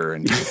Winger,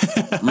 and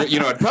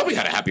I'd probably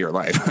had a happier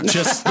life.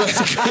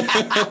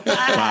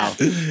 Wow.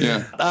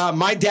 Yeah.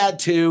 My dad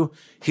too.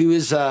 He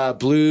was a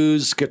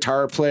blues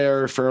guitar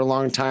player for a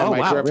long time.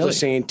 I grew up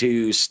listening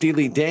to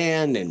Steely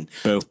Dan and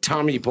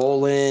Tommy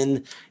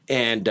Bolin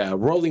and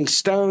Rolling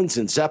Stones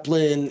and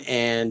Zeppelin.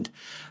 And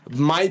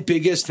my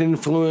biggest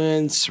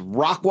influence,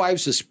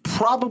 rock-wise, was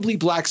probably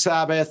Black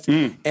Sabbath.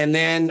 And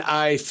then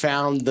I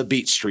found the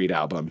Beat Street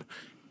album.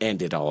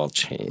 And it all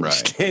changed.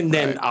 Right. And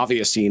then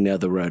obviously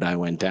the road I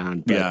went down.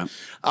 But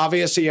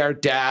obviously our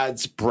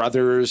dads,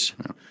 brothers,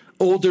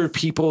 older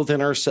people than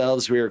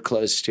ourselves we are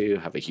close to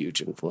have a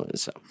huge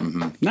influence. So.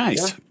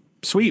 Nice. Yeah.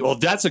 Sweet. Well,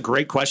 that's a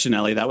great question,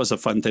 Ellie. That was a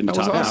fun thing to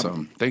talk about.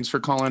 Awesome. Thanks for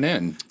calling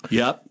in.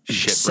 Yep.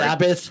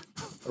 Sabbath.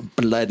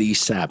 Bloody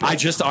Sabbath. I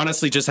just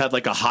honestly had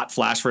like a hot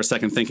flash for a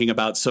second thinking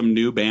about some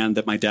new band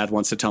that my dad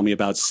wants to tell me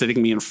about,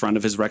 sitting me in front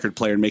of his record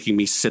player and making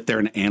me sit there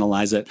and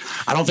analyze it.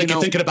 I don't think you're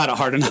thinking about it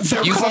hard enough.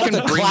 You fucking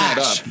bring that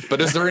up.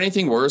 But is there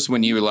anything worse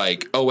when you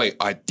like, oh wait,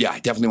 I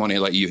definitely want to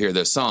let you hear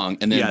this song,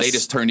 and then they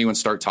just turn you and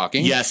start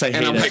talking? Yes, I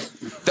hate it. Like,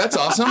 that's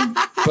awesome,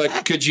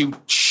 but could you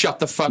shut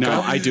the fuck up?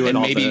 No, I do it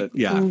all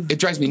it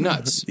drives me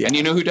nuts. And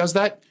you know who does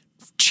that?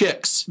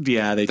 chicks.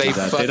 Yeah, they do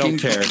that. They don't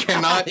care.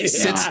 Cannot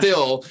sit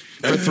still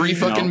for 3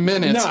 fucking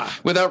minutes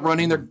without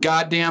running their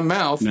goddamn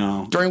mouth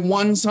during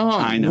one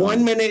song. I know.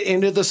 1 minute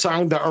into the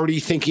song, they're already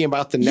thinking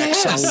about the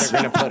next song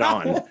they're going to put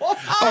on.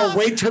 Oh,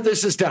 wait till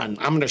this is done.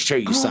 I'm going to show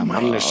you some.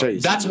 I'm going to show you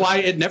That's why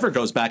it never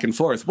goes back and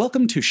forth.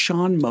 Welcome to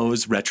Sean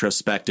Moe's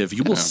Retrospective.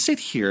 You will sit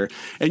here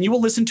and you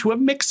will listen to a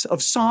mix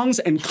of songs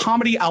and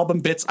comedy album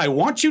bits I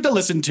want you to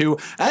listen to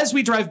as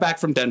we drive back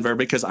from Denver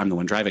because I'm the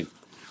one driving.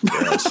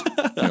 Gross.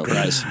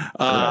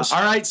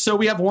 All right, so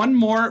we have one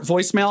more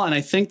voicemail, and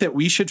I think that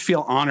we should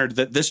feel honored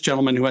that this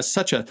gentleman who has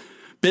such a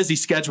busy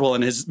schedule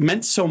and has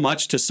meant so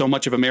much to so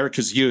much of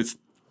America's youth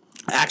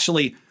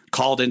actually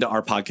called into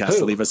our podcast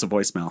to leave us a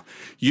voicemail.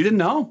 You didn't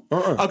know?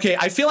 Okay,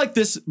 I feel like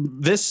this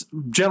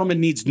gentleman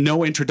needs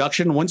no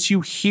introduction. Once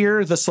you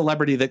hear the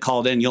celebrity that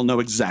called in, you'll know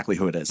exactly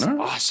who it is.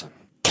 Awesome.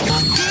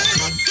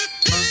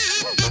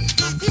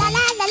 La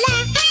la la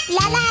la,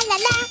 la la la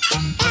la,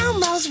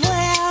 Elmo's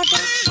world.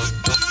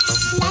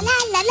 La la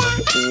la la,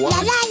 la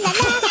la la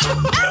la,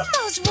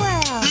 Elmo's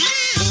world.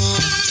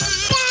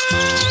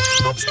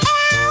 That's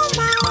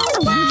Elmo's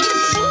world.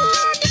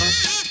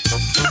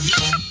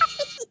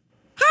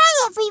 Hi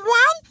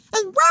everyone,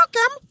 and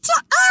welcome to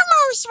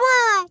Elmo's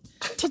world.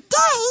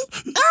 Today,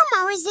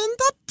 Elmo is in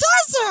the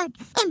desert,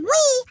 and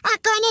we are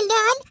going to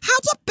learn how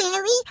to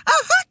bury a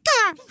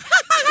hooker.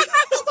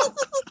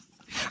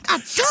 A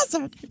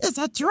desert is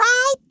a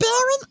dry,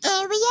 barren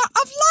area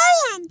of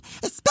land,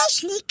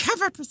 especially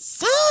covered with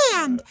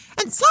sand,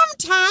 and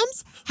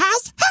sometimes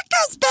has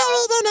hookers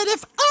buried in it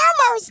if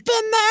Elmo's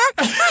been there.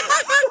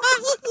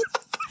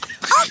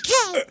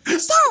 Okay,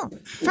 so,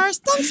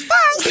 first things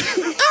first,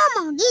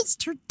 Elmo needs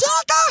to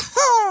dig a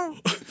hole.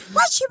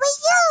 What should we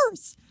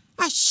use?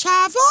 A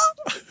shovel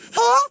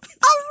or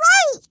a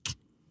rake?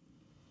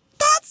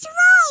 That's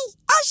right,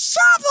 a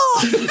shovel!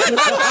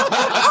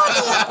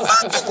 Only a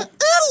fucking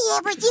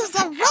idiot would use a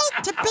rake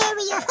to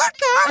bury a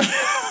hooker.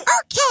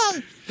 Okay,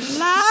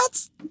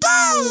 let's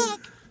dig.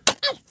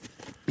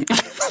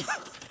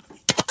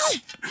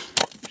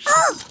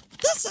 Oh,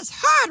 this is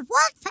hard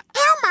work for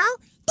Elmo.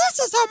 This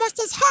is almost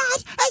as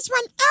hard as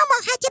when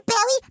Elmo had to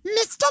bury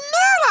Mr.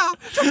 Noodle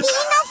for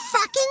being a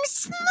fucking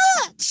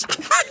snitch.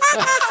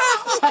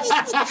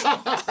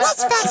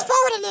 Let's fast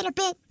forward a little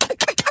bit.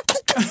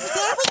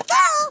 There we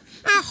go.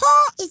 Our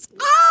hole is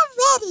all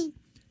ready.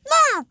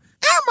 Now,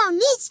 Elmo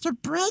needs to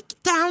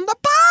break down the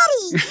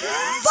body.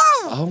 So,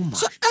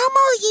 should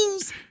Elmo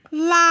use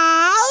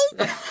lye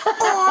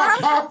or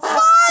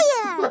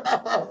fire?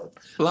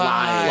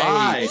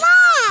 Lie.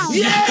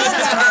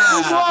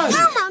 Yes!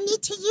 Elmo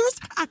needs to use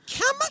a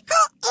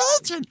chemical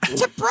agent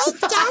to break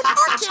down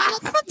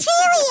organic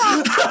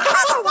material.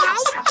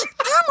 Otherwise, if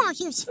Elmo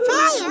used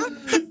fire,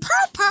 the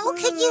Popo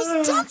could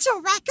use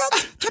dental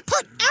records to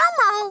put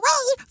Elmo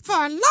away for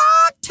a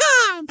long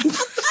time. And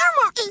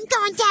Elmo ain't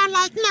going down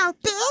like no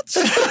bitch.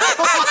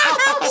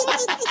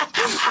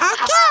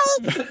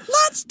 Okay,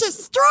 let's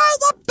destroy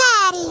the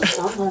body.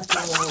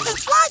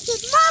 It's like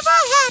it never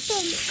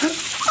happened.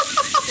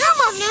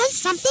 Elmo learned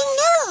something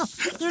new.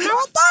 You know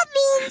what that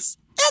means?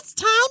 It's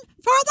time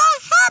for the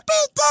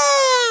happy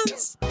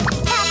dance.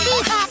 Happy,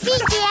 happy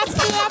dance,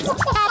 dance.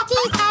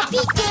 Happy,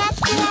 happy dance,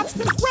 dance.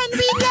 When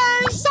we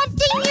learn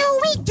something new,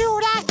 we do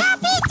the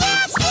happy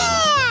dance,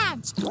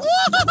 dance. Yay!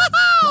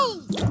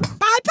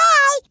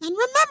 Bye-bye, and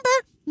remember,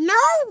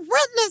 no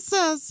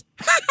witnesses.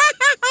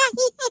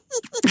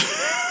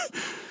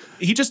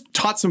 He just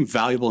taught some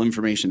valuable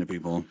information to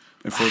people,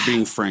 if we're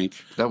being frank.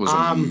 That was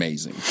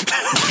amazing.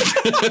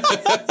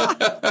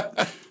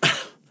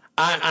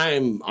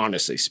 I'm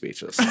honestly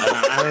speechless.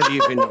 I don't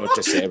even know what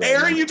to say about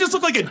Aaron, you just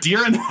look like a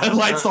deer in the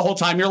headlights the whole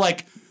time. You're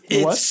like,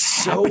 It's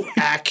so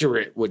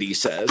accurate what he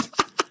says.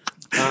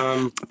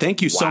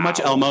 Thank you so much,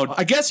 Elmo.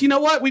 I guess, you know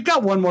what? We've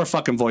got one more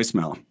fucking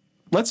voicemail.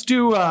 Let's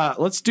do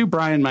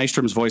Brian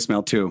Meistrom's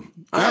voicemail too.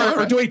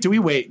 Or do we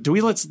wait?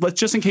 Let's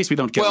just in case we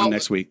don't get one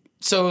next week.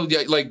 So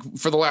yeah, like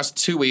for the last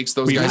 2 weeks,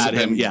 those guys have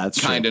been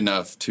kind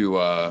enough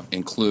to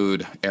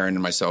include Aaron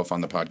and myself on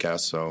the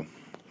podcast. So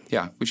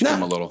yeah, we should give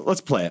them a little.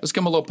 Let's play it. Let's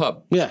give them a little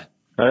pub. Yeah.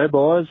 Hey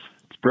boys,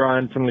 it's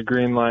Brian from the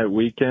Greenlight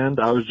Weekend.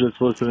 I was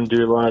just listening to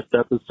your last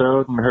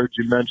episode and heard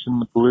you mention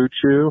the Blue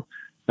Chew.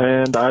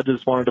 And I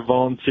just wanted to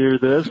volunteer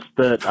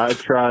that I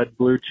tried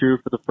Blue Chew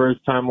for the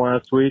first time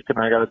last week, and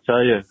I got to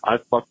tell you, I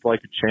fucked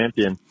like a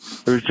champion.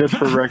 It was just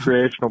for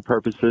recreational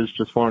purposes,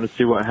 just wanted to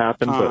see what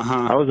happened, but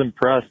I was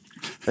impressed.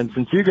 And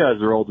since you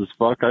guys are old as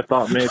fuck, I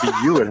thought maybe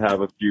you would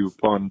have a few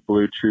fun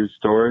Blue Chew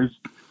stories.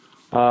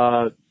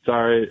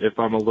 Sorry if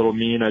I'm a little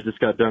mean. I just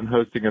got done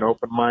hosting an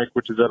open mic,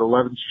 which is at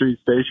 11th Street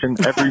Station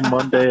every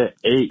Monday at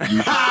 8. You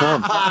should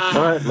come.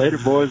 All right, later,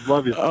 boys.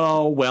 Love you.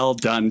 Oh, well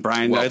done,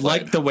 Brian. I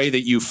like the way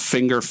that you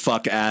finger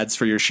fuck ads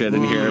for your shit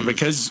in here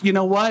because you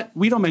know what?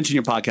 We don't mention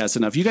your podcast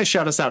enough. You guys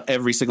shout us out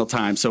every single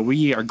time, so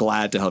we are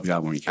glad to help you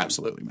out when we can.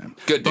 Absolutely, man.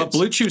 Good. But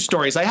Blue Chew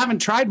stories, I haven't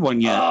tried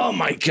one yet. Oh,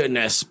 my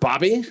goodness.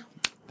 Bobby?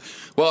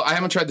 Well, I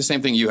haven't tried the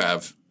same thing you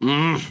have.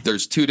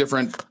 There's 2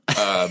 different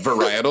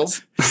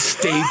varietals.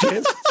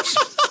 Stages.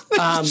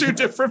 Two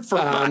different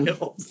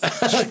varietals.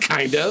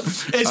 Kind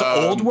of. Is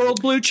old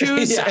world blue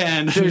chews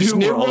and there's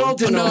new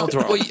world. and old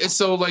world. Well,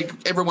 so like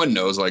everyone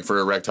knows, like for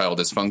erectile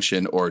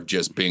dysfunction or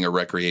just being a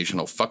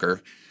recreational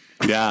fucker.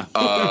 Yeah.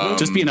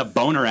 Just being a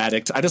boner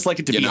addict. I just like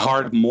it to be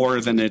hard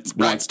more than it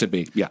wants to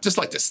be. Yeah. Just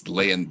like to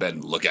lay in bed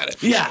and look at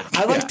it. Yeah.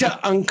 I like to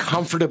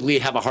uncomfortably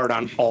have a hard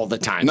on all the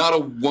time. Not a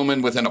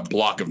woman within a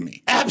block of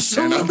me.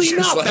 Absolutely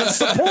not. Like, that's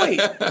the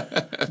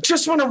point.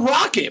 Just want to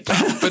rock it.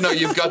 But no,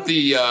 you've got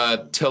the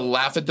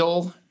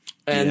telaphidol.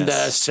 And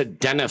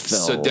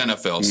sildenafil.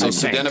 Sildenafil. So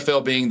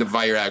sildenafil being the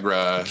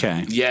Viagra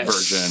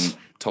version.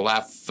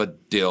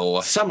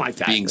 Telaphidil something like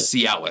that. Being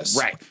Cialis.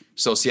 Right.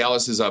 So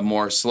Cialis is a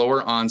more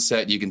slower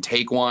onset. You can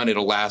take one.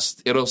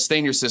 It'll stay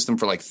in your system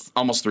for like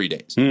almost 3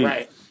 days.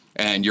 Right.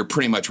 And you're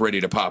pretty much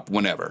ready to pop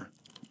whenever.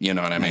 You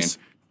know what I mean?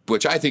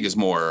 Which I think is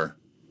more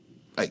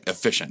like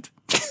efficient.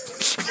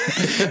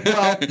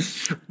 Well,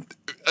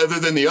 other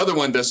than the other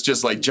one that's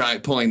just like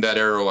giant pulling that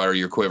arrow out of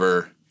your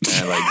quiver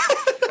and like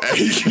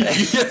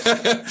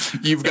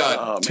you've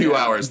got 2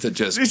 hours to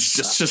just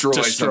destroy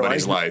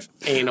somebody's life.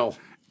 Anal.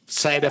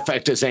 Side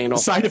effect is anal.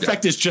 Side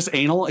effect is just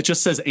anal. It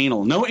just says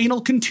anal. No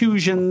anal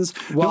contusions,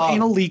 no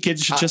anal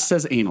leakage. It just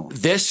says anal.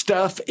 This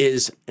stuff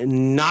is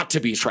not to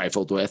be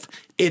trifled with.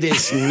 It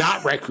is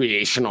not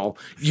recreational.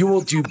 You will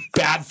do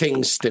bad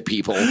things to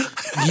people.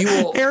 You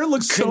will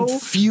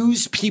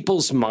confuse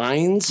people's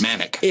minds.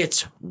 Manic.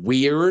 It's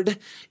weird.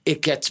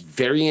 It gets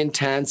very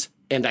intense.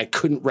 And I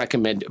couldn't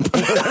recommend it.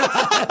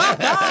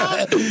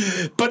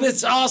 But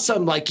it's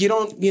awesome. Like,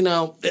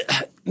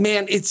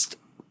 man,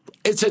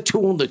 it's a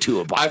tool in the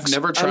toolbox. I've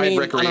never tried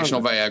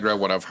recreational Viagra.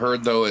 What I've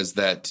heard, though, is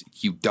that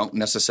you don't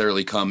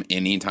necessarily come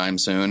anytime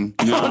soon.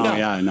 No.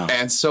 Yeah, I know.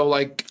 And so,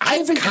 like, I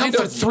haven't come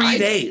for 3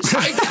 days.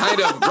 I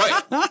kind of,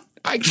 right.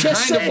 I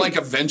kind of like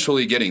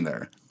eventually getting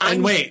there.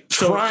 And wait,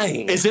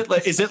 trying. Is it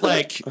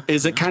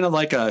kind of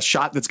like a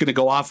shot that's going to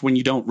go off when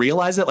you don't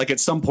realize it? Like at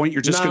some point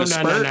you're just going to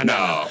spurt?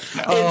 No.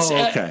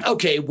 Okay.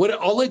 Okay. What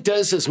all it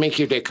does is make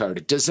your dick hard.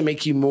 It doesn't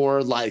make you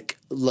more like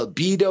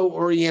libido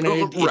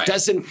oriented. Right.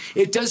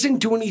 It doesn't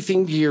do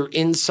anything to your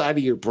inside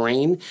of your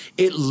brain.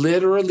 It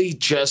literally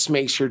just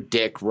makes your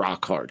dick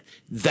rock hard.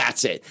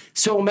 That's it.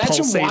 So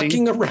imagine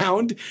walking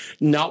around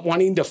not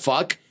wanting to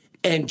fuck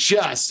and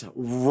just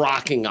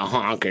rocking a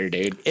honker,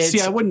 dude. See,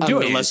 I wouldn't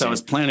do it unless I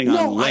was planning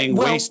on laying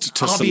waste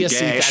to some obviously,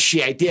 gash. that's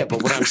the idea.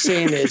 But what I'm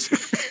saying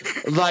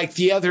is, like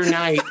the other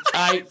night,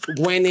 I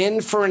went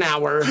in for an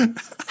hour,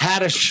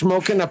 had a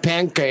smoking a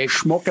pancake,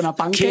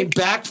 came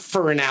back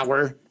for an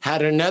hour,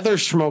 had another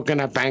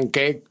smoking a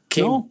pancake,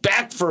 came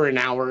back for an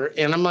hour,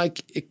 and I'm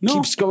like, it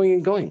keeps going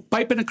and going.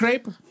 Pipe in a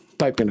crepe?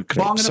 Pipe in a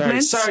crepe. Bong in a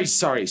mince?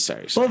 Sorry.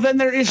 Well, then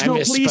there is no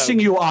pleasing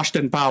you,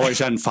 Austin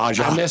Powers and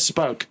Faja. I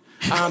misspoke.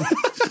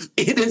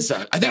 It is.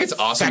 I think it's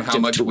awesome how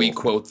much we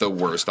quote the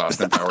worst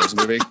Austin Powers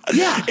movie.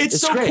 Yeah,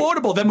 it's so great.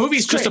 Quotable. That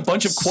movie's just a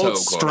bunch of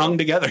quotes strung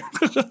together.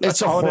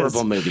 It's a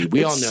horrible movie.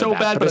 We all know so that.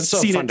 Bad, but I've it's so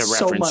seen fun it to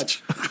so reference.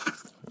 much.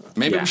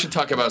 Maybe we should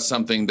talk about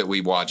something that we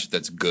watched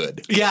that's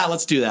good. Yeah,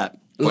 let's do that.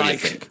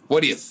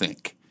 What do you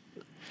think?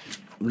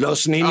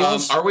 Los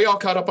Niños? Are we all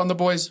caught up on The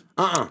Boys?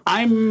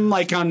 I'm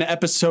like on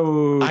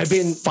episode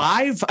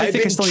 5. I've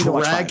been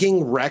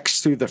dragging Rex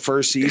through the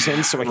first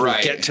season so I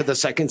can get to the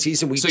second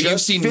season. So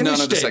you've seen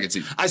none of the second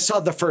season? I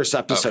saw the first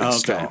episode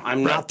still.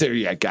 I'm not there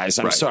yet, guys.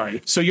 I'm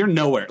sorry. So you're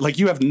nowhere. Like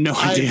you have no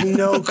idea. I have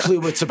no clue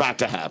what's about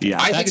to happen.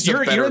 Yeah, I think it's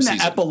you're in season.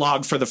 the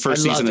epilogue for the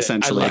first season,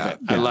 essentially.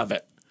 I love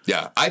it.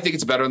 Yeah, I think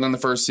it's better than the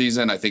first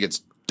season. I think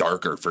it's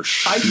darker for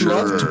sure. I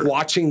loved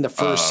watching the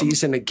first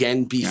season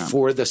again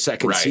before the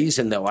second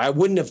season, though. I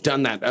wouldn't have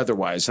done that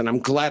otherwise, and I'm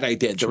glad I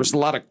did. There was a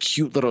lot of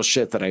cute little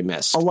shit that I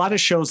missed. A lot of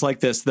shows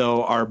like this,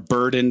 though, are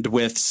burdened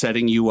with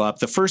setting you up.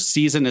 The first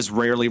season is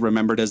rarely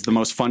remembered as the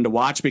most fun to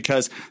watch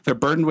because they're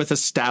burdened with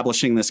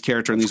establishing this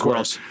character in these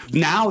worlds.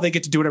 Now they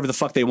get to do whatever the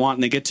fuck they want,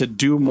 and they get to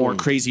do more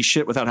crazy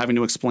shit without having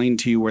to explain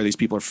to you where these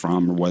people are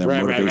from or what their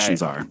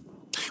motivations are.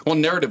 Well,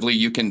 narratively,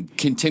 you can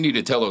continue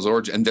to tell those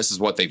origins, and this is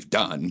what they've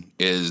done,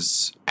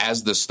 is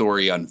as the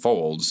story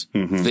unfolds,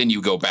 then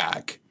you go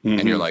back,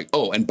 and you're like,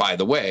 oh, and by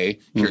the way,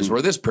 here's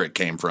where this prick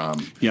came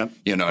from. Yep.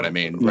 You know what I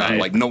mean? Right.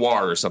 Like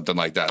Noir or something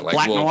like that. Like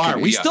Black Noir.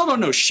 We still don't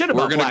know shit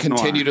about Black Noir. We're going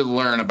to continue to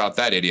learn about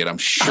that idiot, I'm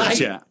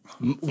sure.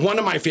 One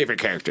of my favorite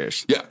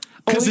characters. Yeah.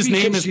 Because his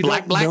name is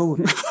Black.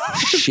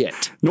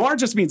 Shit. Noir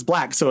just means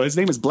black, so his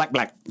name is Black.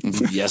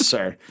 Yes,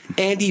 sir.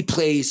 And he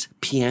plays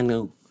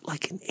piano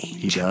like an angel.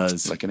 He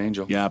does. Like an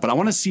angel. Yeah, but I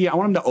want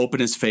him to open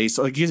his face.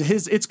 Like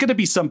it's going to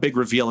be some big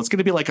reveal. It's going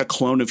to be like a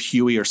clone of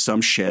Huey or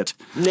some shit.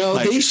 No,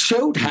 they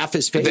showed half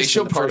his face. They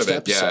showed part of it,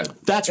 episode. yeah.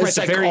 That's right, it's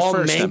the like very all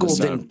first mangled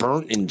episode. and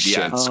burnt and shit.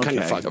 Yeah. It's kind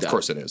of fucked up. Of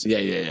course it is. Yeah.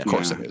 Of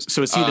course it is.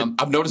 So is he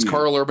I've noticed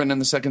Carl Urban in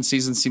the second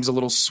season seems a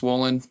little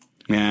swollen.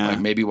 Yeah. Like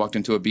maybe walked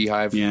into a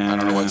beehive. Yeah. I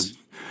don't know what's...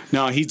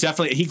 No,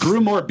 he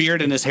grew more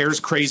beard and his hair's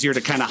crazier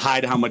to kind of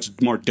hide how much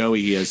more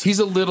doughy he is. He's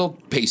a little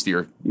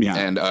pastier. Yeah.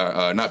 And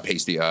not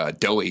pasty,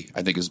 doughy,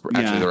 I think is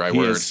actually the right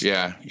word. Is.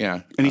 Yeah.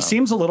 And he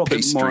seems a little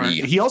bit more,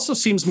 he also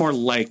seems more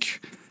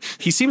like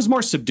he seems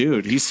more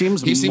subdued. He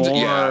seems more.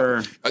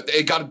 Yeah.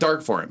 It got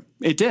dark for him.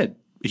 It did.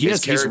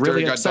 His character he's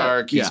really got upset.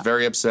 dark. He's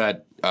very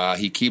upset.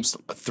 He keeps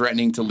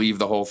threatening to leave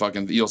the whole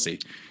fucking. You'll see.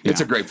 It's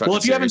a great fucking. Well,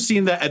 if you haven't series.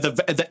 seen that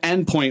at the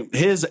end point,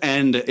 his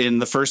end in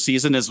the first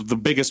season is the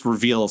biggest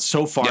reveal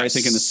so far. I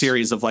think in the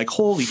series of like,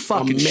 holy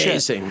fucking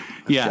amazing. shit.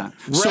 Yeah.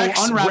 Rex,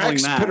 so unraveling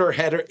Rex that. put her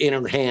head in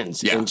her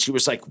hands, and she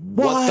was like,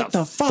 "What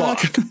the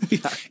fuck?"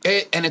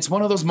 And it's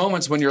one of those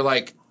moments when you're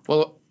like,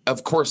 well,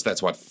 of course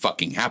that's what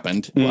fucking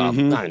happened. Well,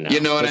 I know. You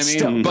know what I mean?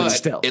 Still, but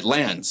still. it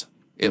lands.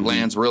 It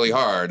lands really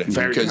hard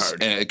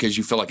because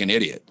you feel like an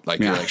idiot. Like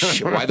you're like,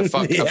 shit, why the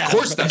fuck? Of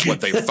course, that's what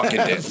they fucking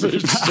did.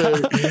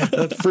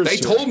 They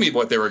told me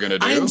what they were going to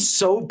do. I'm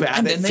so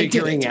bad at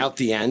figuring out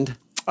the end.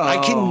 I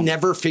can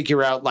never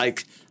figure out.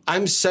 Like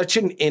I'm such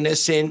an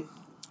innocent,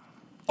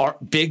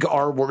 big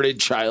R-worded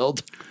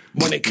child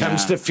when it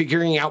comes to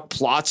figuring out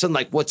plots and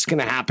like what's going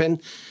to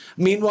happen.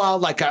 Meanwhile,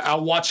 like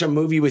I'll watch a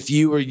movie with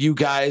you or you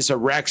guys or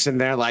Rex, and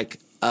they're like,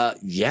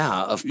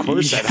 yeah, of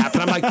course that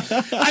happened. I'm like,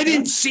 I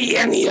didn't see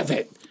any of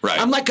it. Right.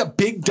 I'm like a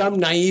big, dumb,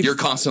 naive. You're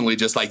constantly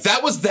just like,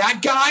 that was that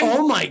guy?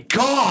 Oh my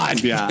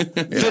God. Yeah.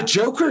 The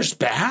Joker's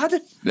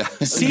bad?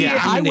 See,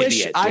 I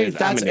wish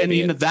that's, and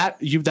you know, that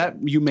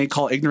you may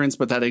call ignorance,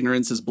 but that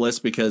ignorance is bliss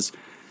because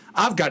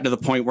I've gotten to the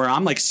point where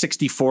I'm like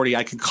 60-40.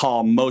 I could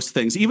call most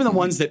things, even the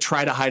ones that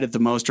try to hide it the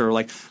most, or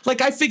like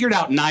I figured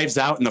out Knives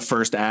Out in the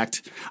first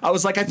act. I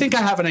was like, I think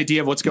I have an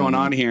idea of what's going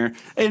on here,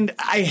 and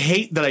I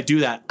hate that I do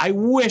that. I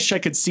wish I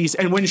could see.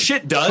 And when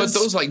shit does, but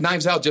those like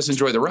Knives Out just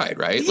enjoy the ride,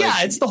 right? Yeah,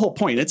 like, it's the whole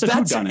point. It's a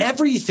that's whodunit.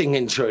 everything.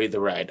 Enjoy the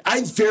ride.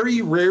 I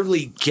very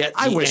rarely get.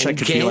 I wish I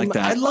could be like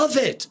that. I love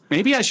it.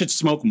 Maybe I should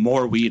smoke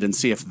more weed and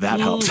see if that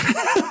helps.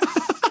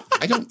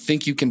 I don't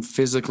think you can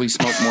physically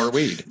smoke more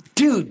weed.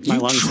 Dude,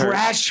 you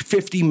trash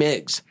 50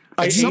 migs.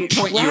 At some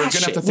point, you're going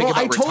to have to think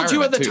about I told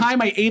you at the too.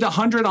 time I ate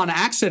 100 on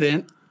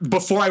accident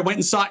before I went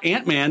and saw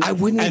Ant-Man. I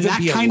wouldn't and even that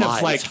be kind alive.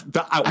 of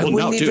like I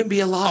wouldn't even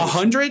be alive.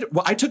 100?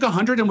 Well, I took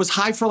 100 and was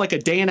high for like a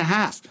day and a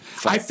half.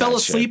 I fell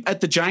asleep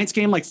at the Giants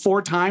game like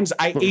 4 times.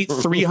 I ate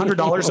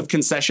 $300 of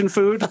concession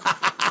food.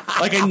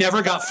 Like I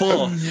never got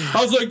full.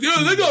 I was like,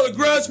 yeah, they got a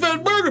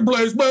grass-fed burger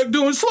place back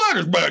doing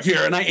sliders back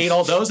here, and I ate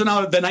all those. And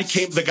then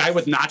the guy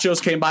with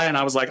nachos came by, and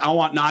I was like, I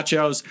want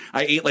nachos.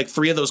 I ate like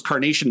 3 of those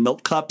carnation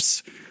milk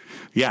cups.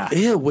 Yeah.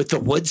 Ew, with the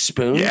wood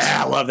spoons.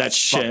 Yeah, I love that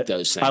shit. Fuck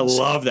those things. I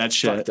love that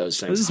shit. Fuck those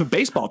things. This is a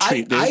baseball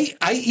treat, dude.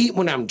 I eat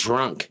when I'm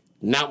drunk,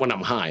 not when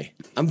I'm high.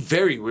 I'm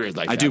very weird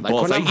like that. I do like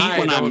both. When I I'm eat high,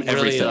 when I I'm don't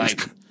really everything.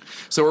 like.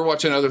 So we're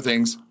watching other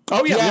things.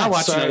 Oh yeah, we Yeah, are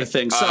watching sorry. other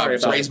things. Sorry,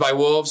 Raised by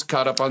Wolves.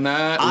 Caught up on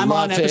that. I'm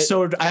on Love it.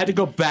 episode. I had to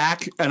go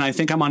back, and I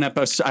think I'm on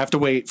episode. I have to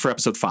wait for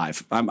episode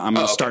 5. I'm going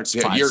to start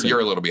Yeah, 5. you're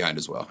a little behind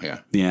as well. Yeah.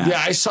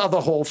 Yeah, I saw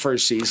the whole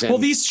first season. Well,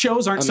 these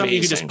shows aren't something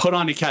you can just Amazing. put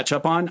on to catch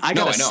up on. I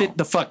got to know. sit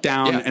the fuck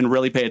down and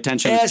really pay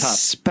attention. It's tough.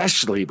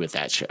 Especially with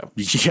that show.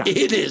 Yeah.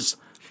 It is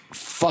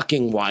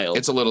fucking wild.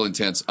 It's a little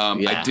intense.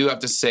 I do have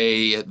to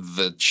say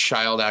the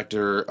child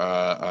actor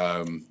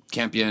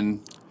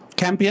Campion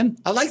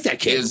I like that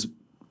kid. is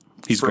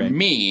He's for great.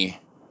 me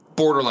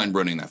borderline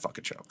ruining that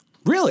fucking show.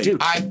 Really?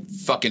 Dude. I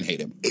fucking hate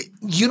him.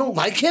 You don't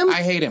like him?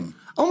 I hate him.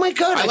 Oh my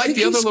God. I like think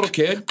the other he's- little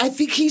kid. I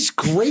think he's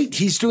great.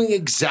 He's doing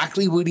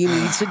exactly what he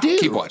needs to do.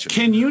 Keep watching.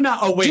 Can you not?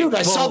 Oh wait, Dude,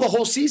 I saw the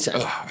whole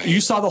season. You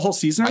saw the whole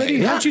season already?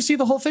 hate it. How did you see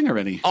the whole thing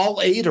already? All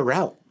 8 are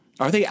out.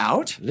 Are they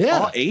out? Yeah.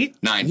 All 8?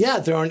 9. Yeah,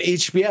 they're on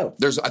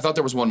HBO. I thought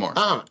there was one more.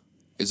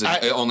 Is it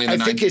only the I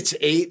 9? think it's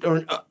 8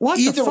 or What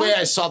the either way. fuck?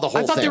 I saw the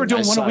whole I thought thing. they were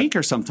doing I one a saw week it.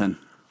 or something.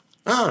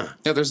 Yeah,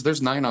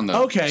 there's 9 on the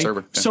Okay,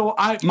 server. Yeah. so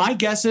my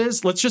guess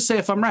is, let's just say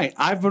if I'm right,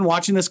 I've been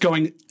watching this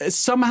going,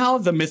 somehow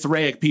the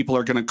Mithraic people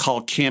are going to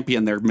call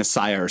Campion their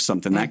messiah or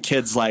something. That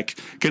kid's like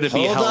going to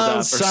be Hold held on, up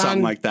or son.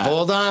 something like that.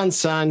 Hold on,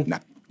 son.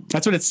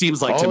 That's what it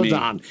seems like to Hold me.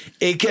 on.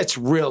 It gets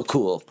real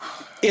cool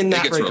in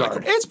that gets really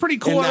regard. cool. It's pretty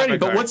cool In that already,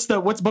 but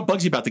regard. what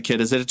bugs you about the kid?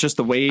 Is it just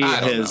the way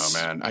I don't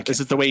know, man. Is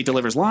it the way he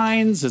delivers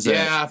lines? Is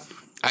Yeah,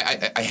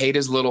 I hate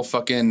his little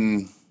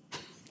fucking.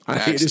 I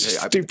hate his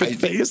stupid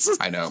face.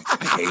 I know.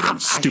 I hate him.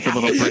 Stupid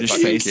little British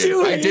Fucking face. kid.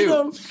 I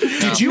do.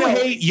 Did you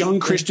hate young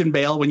Christian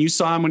Bale when you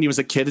saw him when he was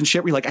a kid and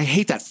shit? Were you like, I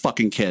hate that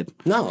fucking kid?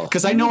 No.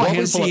 Because I know What a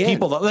was handful he of in?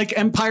 people that like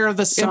Empire of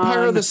the Sun.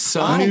 Empire of the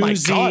Sun? Oh my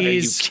God, are you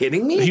Newsies.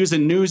 kidding me? He was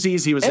in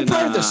Newsies. He was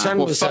Empire in of the Sun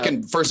Well, was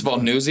fucking first of all,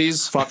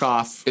 Newsies fuck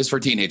off. is for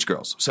teenage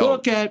girls. So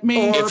Look at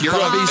me. if you're a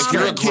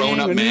I'm grown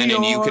up king of man New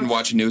and you York. can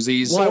watch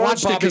Newsies, Well, I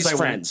watched it Bobby's because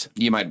friends.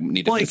 you might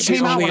need to Well, it think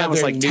came about out Only when I was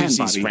other like 10, Newsies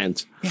Bobby.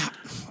 friends.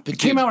 It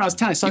came out when I was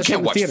 10. I saw You it in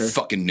can't the watch theater.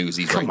 fucking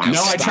Newsies right on. now.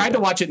 No, I Stop tried it. to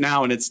watch it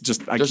now, and it's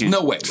just I There's can't.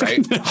 no way,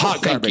 right? Hot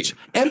Thank garbage. you.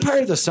 Empire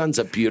of the Sun's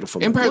a beautiful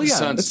movie. Empire of Well, the yeah,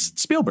 Sun's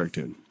it's Spielberg,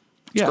 dude.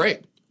 it's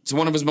great. It's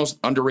one of his most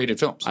underrated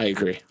films. I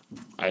agree.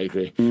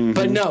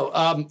 But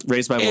no,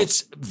 Raised by Wolves.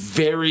 it's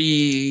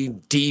very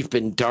deep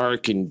and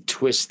dark and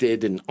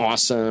twisted and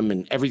awesome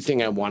and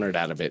everything I wanted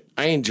out of it.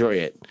 I enjoy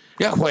it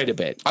quite a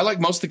bit. I like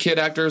most of the kid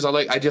actors. I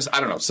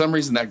don't know. Some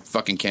reason that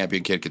fucking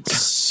Campion kid could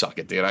suck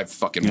it, dude. I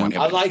fucking want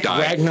him I to like die.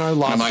 Ragnar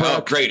And I'm like, oh,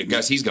 Lothbrok. great. I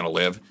guess he's going to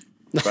live.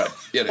 But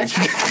yeah,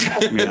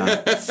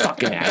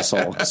 fucking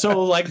asshole.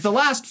 So, like the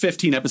last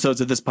 15 episodes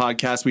of this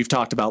podcast, we've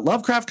talked about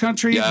Lovecraft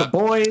Country, The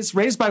Boys,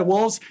 Raised by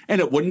Wolves, and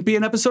it wouldn't be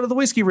an episode of the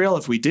Whiskey Reel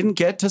if we didn't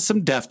get to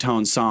some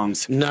Deftones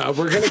songs. No,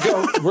 we're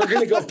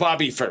gonna go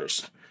Bobby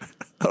first.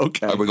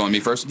 Okay. Are we going me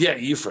first? Yeah,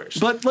 you first.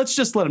 But let's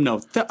just let them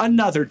know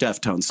another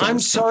Deftones song. I'm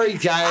sorry,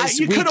 guys.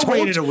 You could have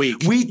waited a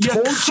week. We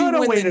told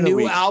you when the new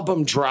week.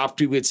 album dropped,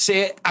 we would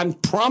say it. I'm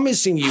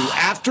promising you,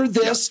 after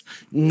this,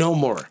 no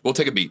more. We'll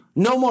take a beat.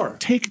 No more.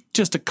 Take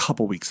just a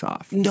couple weeks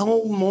off.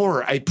 No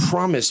more, I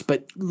promise.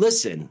 But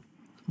listen,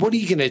 what are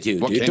you going to do,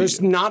 dude? There's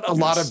do? not a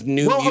lot of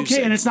new music.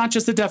 Okay, and it's not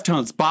just the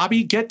Deftones.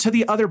 Bobby, get to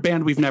the other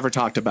band we've never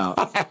talked about.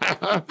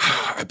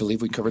 I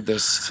believe we covered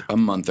this a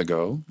month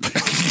ago.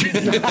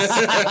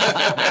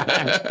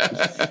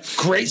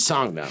 Great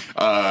song,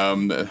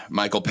 though.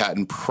 Michael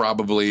Patton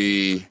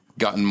probably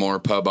gotten more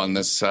pub on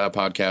this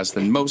podcast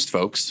than most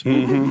folks.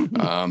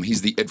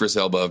 He's the Idris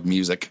Elba of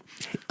music.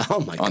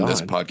 Oh my god! On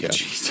this podcast,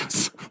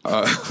 Jesus.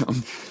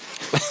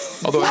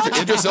 Although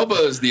Idris Elba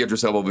is the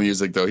Idris Elba of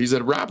music, though he's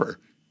a rapper.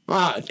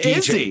 DJ.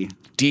 Is he?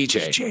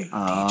 DJ.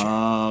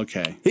 Oh,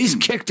 okay. He's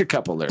kicked a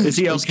couple there. Is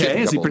he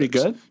okay? Is he pretty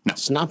good? No,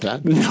 it's not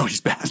bad. No,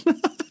 he's bad.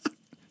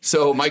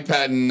 So Mike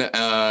Patton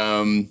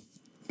and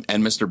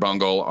Mr.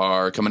 Bungle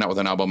are coming out with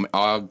an album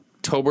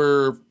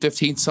October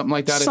 15th, something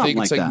like that. Something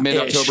I think it's like like that.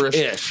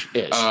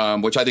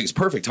 mid-October-ish. Which I think is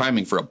perfect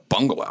timing for a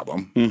Bungle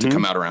album to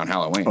come out around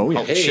Halloween. Oh, yeah.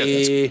 Holy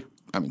shit,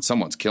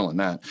 someone's killing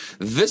that.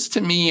 This,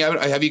 to me,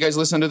 have you guys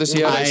listened to this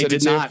yet? I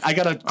did not. I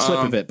got a clip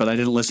of it, but I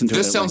didn't listen to it.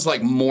 This sounds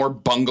like more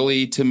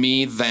bungly to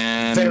me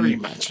than very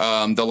much.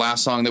 The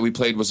last song that we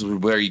played was a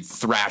very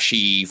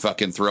thrashy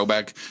fucking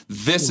throwback.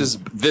 This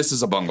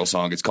is a Bungle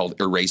song. It's called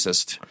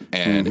Erasist,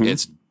 and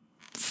it's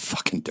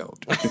fucking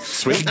dope.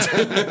 Sweet.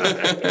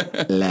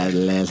 La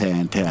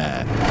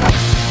Santa.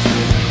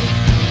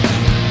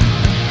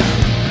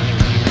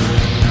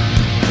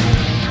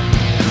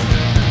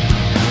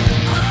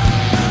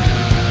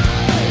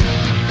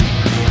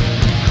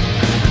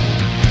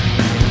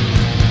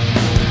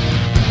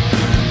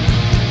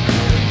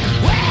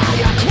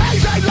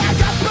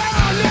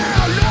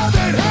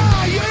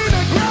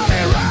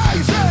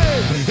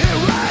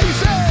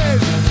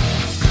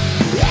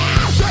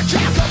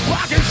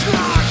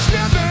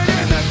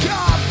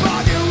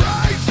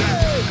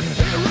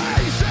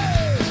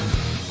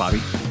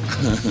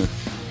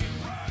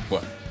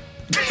 What?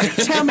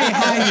 Tell me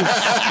how you.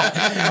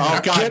 Oh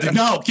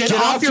God! Get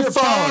off your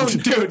phone,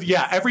 dude.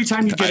 Yeah, every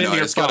time you get into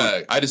your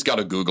phone, I just got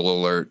a Google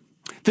alert.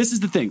 This is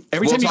the thing.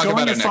 Every We'll time you talk go on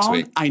about your it next phone,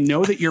 week. I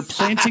know that you're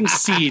planting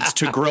seeds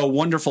to grow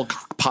wonderful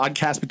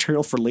podcast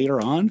material for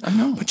later on. I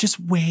know, but just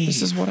wait.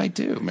 This is what I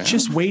do, man.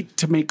 Just wait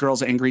to make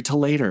girls angry till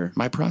later.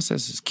 My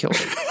process is killer.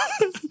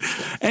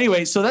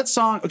 Anyway, so that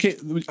song. Okay,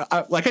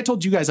 like I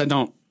told you guys,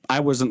 I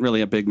wasn't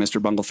really a big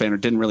Mr. Bungle fan, or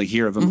didn't really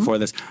hear of him before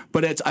this.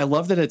 But I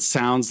love that it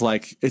sounds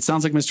like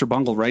Mr.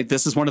 Bungle, right?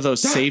 This is one of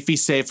those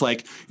safe.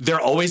 Like they're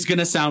always going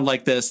to sound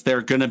like this.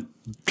 They're going to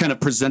kind of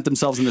present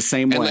themselves in the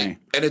same way.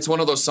 And it's one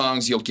of those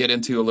songs you'll get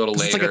into a little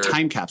later. It's like a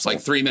time capsule.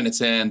 Like 3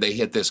 minutes in, they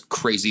hit this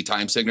crazy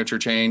time signature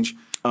change,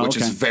 which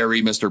is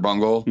very Mr.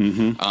 Bungle.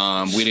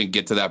 We didn't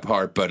get to that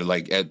part, but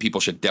like people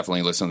should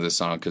definitely listen to this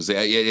song because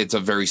it's a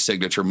very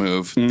signature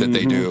move that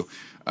they do.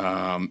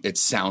 It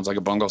sounds like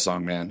a Bungle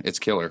song, man. It's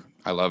killer.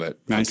 I love it.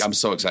 Nice. I'm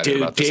so excited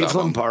about this Dave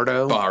album.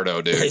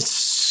 Lombardo, dude. is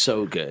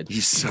so good.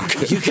 He's so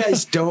good. You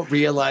guys don't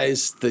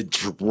realize the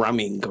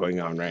drumming going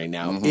on right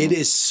now. It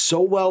is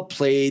so well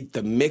played.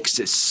 The mix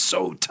is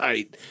so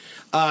tight.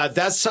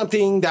 That's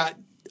something that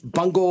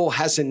Bungle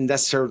hasn't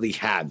necessarily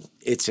had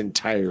its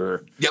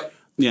entire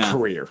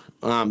career.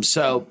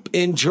 So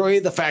enjoy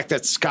the fact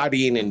that Scott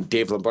Ian and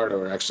Dave Lombardo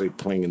are actually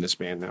playing in this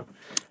band now.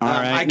 All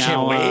right, I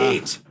can't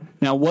wait.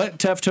 Now, what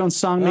Deftones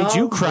song made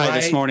you cry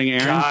this morning,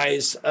 Aaron?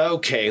 Guys,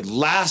 okay,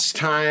 last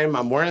time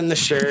I'm wearing the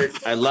shirt.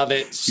 I love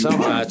it so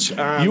much.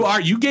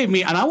 You gave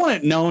me, and I want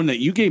it known that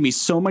you gave me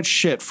so much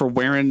shit for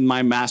wearing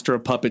my Master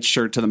of Puppets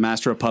shirt to the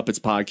Master of Puppets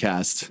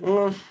podcast.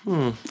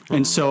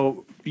 And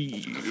so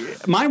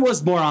mine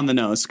was more on the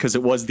nose because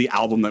it was the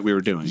album that we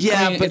were doing.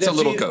 Yeah, but it's a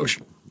little gauche.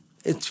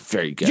 It's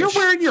very good. You're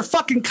wearing your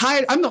fucking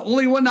Kai. I'm the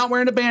only one not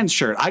wearing a band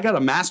shirt. I got a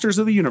Masters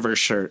of the Universe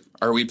shirt.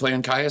 Are we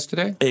playing Caius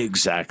today?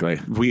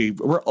 Exactly.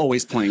 We're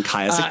always playing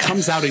Caius. It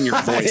comes out in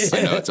your voice.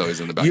 I know it's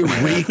always in the back You of my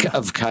head. reek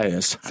of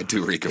Caius. I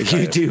do reek of Caius.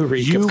 You do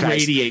reek You of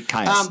Caius. radiate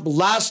Caius.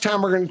 Last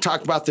time we're going to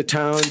talk about the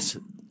tones.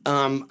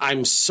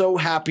 I'm so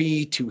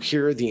happy to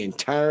hear the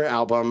entire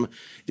album.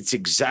 It's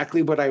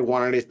exactly what I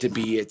wanted it to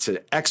be. It's an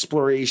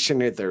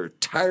exploration of their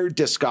entire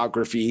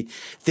discography.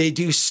 They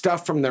do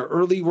stuff from their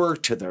early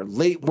work to their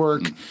late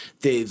work.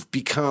 They've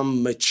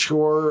become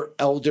mature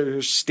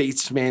elder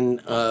statesmen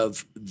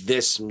of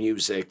this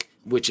music,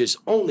 which is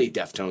only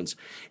Deftones.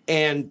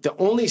 And the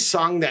only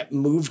song that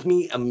moved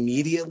me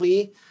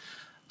immediately,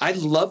 I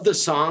love the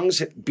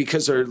songs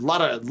because there are a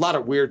lot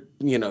of weird,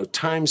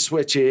 time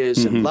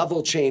switches and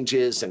level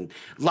changes and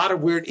a lot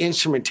of weird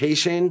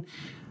instrumentation.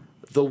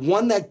 The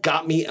one that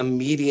got me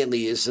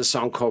immediately is a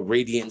song called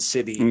Radiant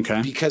City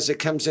because it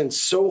comes in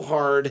so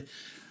hard.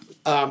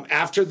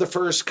 After the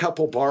first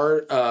couple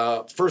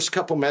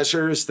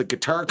measures, the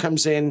guitar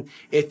comes in.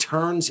 It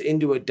turns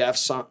into a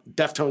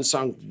Deftones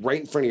song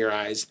right in front of your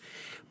eyes.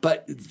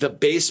 But the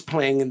bass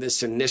playing in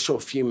this initial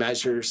few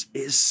measures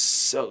is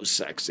so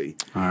sexy.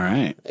 All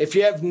right. If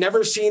you have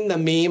never seen the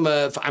meme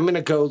of, I'm going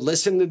to go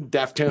listen to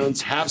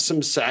Deftones, have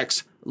some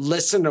sex,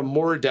 listen to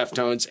more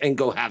Deftones, and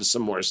go have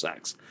some more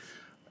sex.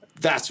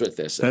 That's what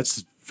this is.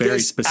 That's very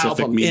specific.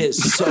 Album meme.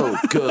 is so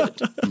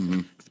good.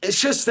 It's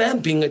just them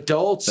being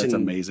adults That's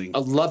and amazing.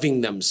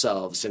 Loving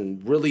themselves,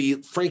 and really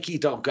Frankie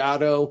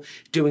Delgado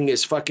doing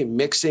his fucking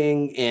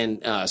mixing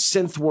and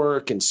synth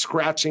work and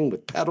scratching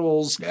with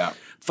pedals. Yeah.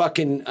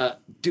 Fucking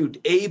dude,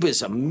 Abe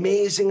is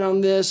amazing on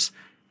this.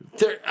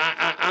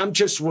 I'm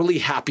just really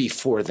happy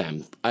for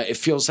them. It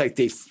feels like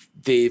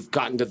they've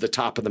gotten to the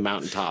top of the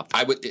mountaintop.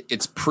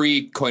 It's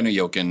pre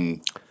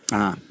Koinoyokin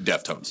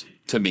Deftones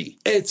to me.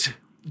 It's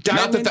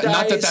Diamond Dyes.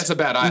 Not that that's a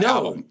bad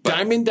album. But,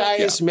 Diamond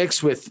Dyes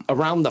mixed with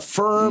Around the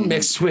Firm,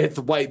 mixed with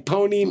White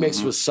Pony,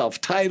 mixed with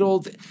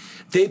Self-Titled.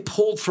 They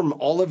pulled from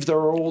all of their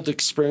old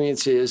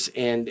experiences,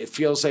 and it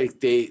feels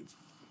like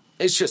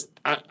it's just,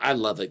 I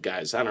love it,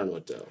 guys. I don't know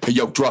what to do. Hey,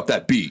 yo, drop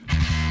that beat.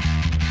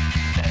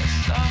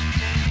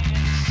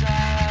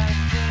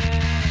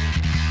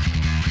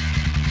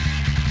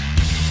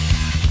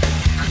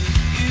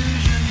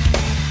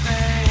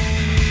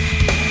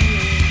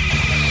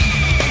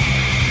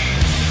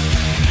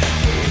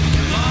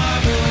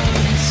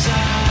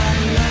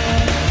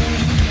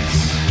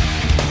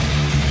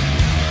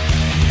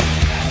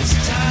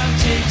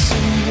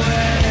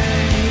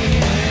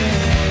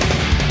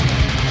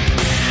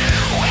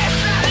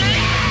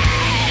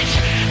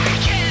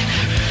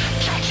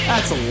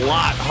 That's a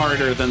lot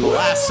harder than the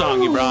last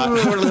song you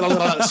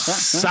brought.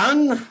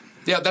 Son?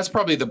 Yeah, that's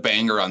probably the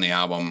banger on the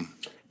album.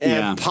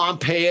 And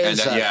Pompeii is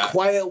a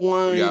quiet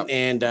one. Yeah.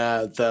 And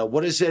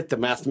what is it? The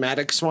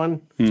mathematics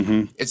one?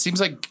 Mm-hmm. It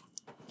seems like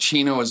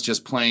Chino is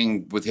just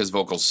playing with his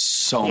vocals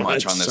so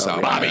much on this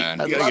album,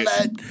 man. I love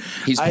it.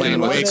 He's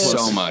playing with it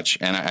so much,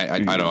 and I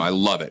don't know, I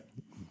love it.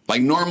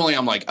 Like, normally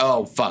I'm like,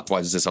 oh, fuck,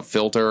 what is this, a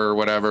filter or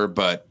whatever?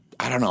 But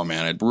I don't know,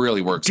 man. It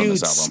really works on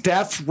this album.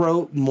 Steph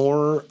wrote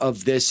more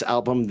of this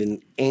album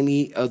than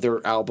any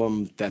other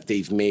album that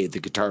they've made, the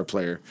guitar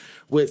player,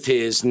 with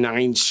his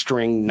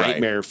 9-string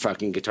nightmare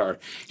fucking guitar.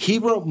 He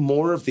wrote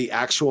more of the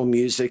actual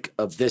music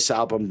of this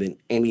album than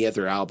any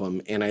other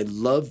album, and I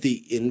love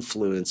the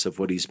influence of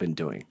what he's been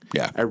doing.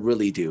 Yeah. I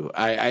really do.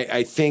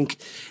 I think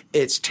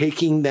it's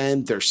taking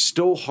them, they're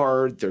still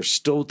hard, they're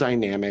still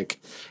dynamic.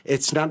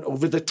 It's not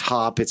over the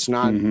top. It's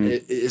not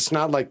it's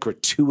not like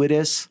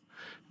gratuitous.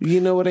 You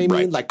know what I mean?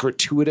 Right. Like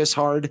gratuitous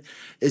hard.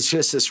 It's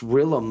just this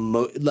real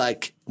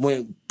like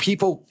when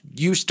people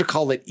used to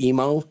call it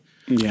emo,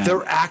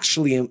 they're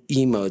actually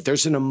emo.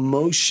 There's an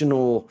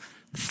emotional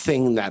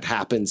thing that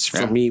happens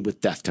for me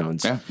with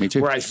Deftones. Yeah, me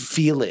too. Where I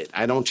feel it.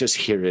 I don't just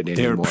hear it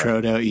They're anymore.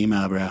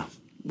 proto-emo, bro.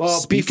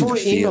 Well, Speaking before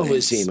of emo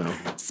feelings. was emo.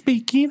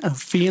 Speaking of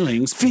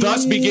feelings,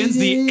 thus begins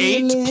the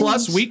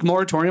 8+ week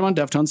moratorium on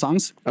Deftones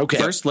songs. Okay.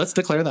 First, let's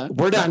declare that.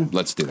 We're done.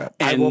 Let's do that.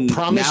 I will And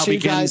promise now you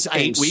begins guys, I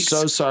am 8 weeks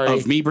so sorry.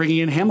 of me bringing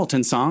in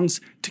Hamilton songs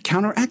to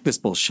counteract this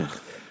bullshit.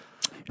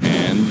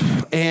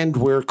 And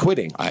we're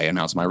quitting. I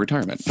announce my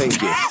retirement.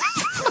 Thank you.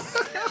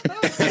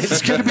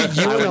 It's going to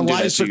be you and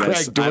Elijah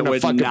Craig doing a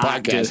fucking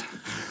podcast.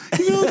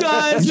 You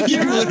guys,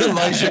 You and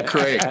Elijah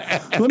Craig.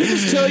 let me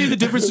just tell you the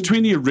difference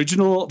between the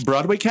original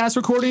Broadway cast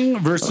recording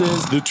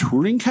versus the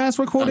touring cast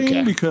recording.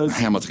 Okay. Because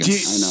Hamilton.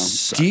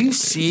 Do you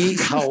see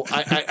how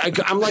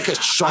I'm like a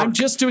shark? I'm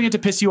just doing it to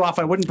piss you off.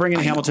 I wouldn't bring in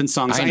Hamilton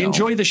songs. I know.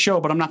 enjoy the show,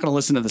 but I'm not going to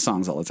listen to the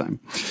songs all the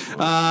time.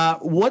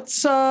 What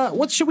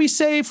should we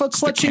say for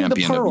clutching the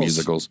Campion of pearls?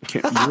 musicals.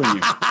 You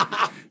and you.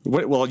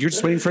 Well, you're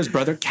just waiting for his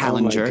brother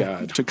Callinger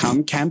God. to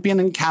come. Campion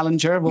and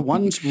Callinger will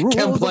once rule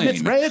the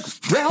Complain.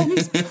 Myth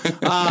realms.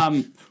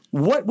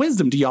 What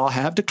wisdom do y'all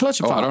have to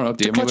clutchify? Oh, I don't know.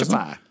 Do you have any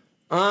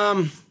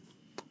wisdom?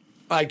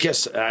 I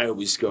guess I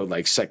always go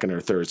like second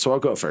or third, so I'll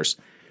go first.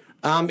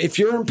 If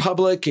you're in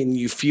public and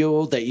you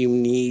feel that you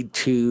need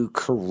to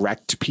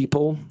correct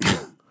people,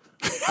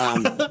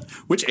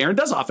 Which Aaron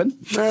does often.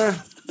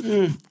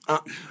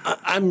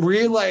 I'm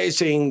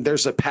realizing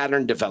there's a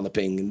pattern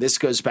developing, and this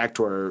goes back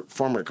to our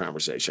former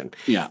conversation.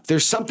 Yeah.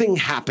 There's something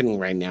happening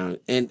right now,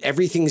 and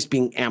everything's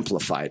being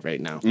amplified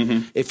right now.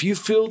 If you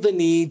feel the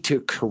need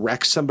to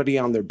correct somebody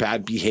on their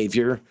bad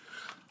behavior,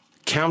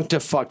 count to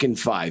fucking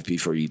 5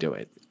 before you do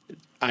it.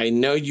 I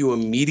know you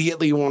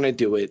immediately want to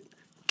do it.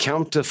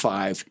 Count to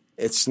 5.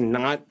 It's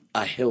not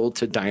a hill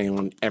to die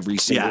on every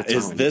single time.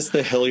 Is this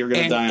the hill you're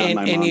going to die on?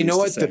 My mom And you know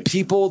what? used to The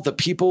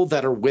people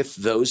that are with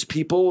those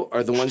people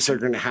are the ones that are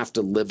going to have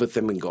to live with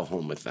them and go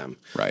home with them.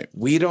 Right.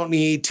 We don't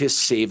need to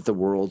save the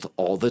world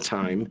all the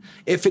time.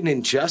 If an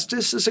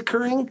injustice is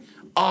occurring,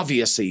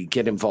 obviously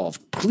get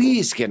involved.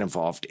 Please get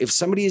involved. If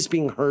somebody is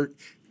being hurt,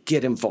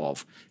 get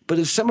involved. But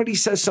if somebody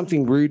says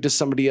something rude to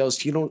somebody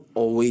else, you don't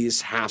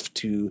always have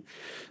to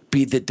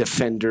be the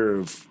defender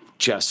of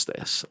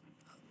justice.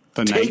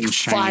 The knight Take in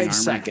shining 5 armor.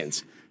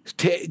 seconds.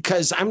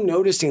 Because I'm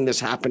noticing this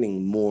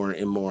happening more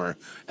and more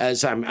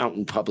as I'm out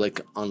in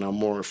public on a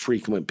more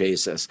frequent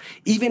basis.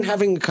 Even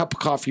having a cup of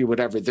coffee or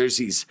whatever,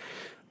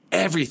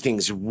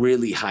 everything's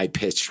really high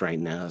pitched right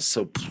now.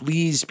 So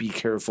please be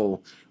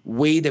careful.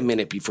 Wait a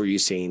minute before you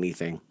say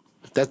anything.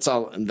 That's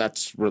all. And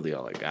that's really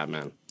all I got,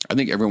 man. I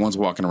think everyone's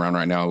walking around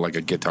right now like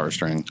a guitar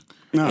string.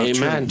 No,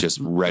 amen. Just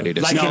ready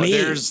to like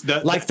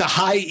snap. Like the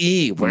high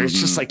E, where it's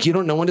just like you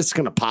don't know when it's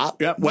going to pop.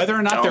 Yeah, whether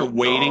or not they're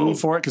waiting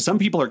for it, because some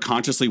people are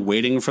consciously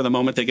waiting for the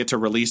moment they get to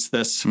release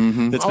this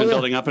that's been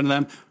building up into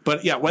them.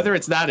 But yeah, whether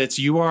it's that,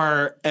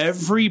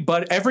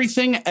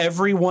 everything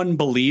everyone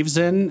believes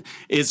in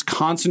is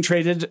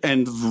concentrated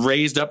and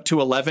raised up to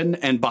 11,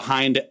 and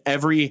behind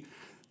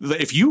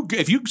if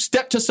you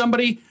step to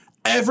somebody,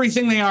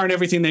 everything they are and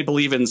everything they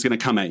believe in is going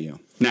to come at you.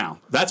 Now,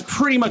 that's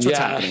pretty much what's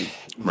happening.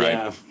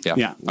 Right.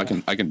 Yeah. I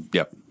can.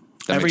 Yep.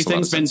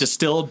 Everything's been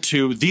distilled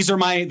to these are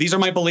my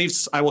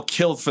beliefs. I will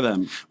kill for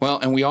them. Well,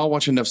 and we all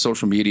watch enough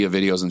social media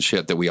videos and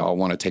shit that we all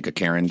want to take a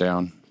Karen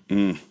down.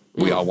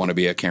 We all want to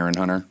be a Karen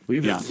hunter. We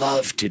would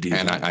love to do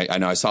that. And I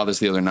know I saw this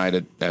the other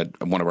night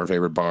at one of our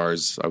favorite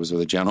bars. I was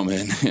with a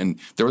gentleman, and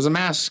there was a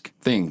mask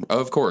thing.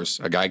 Of course,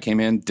 a guy came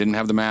in, didn't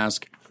have the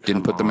mask,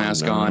 didn't put the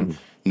mask on.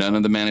 None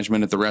of the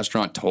management at the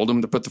restaurant told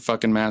him to put the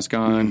fucking mask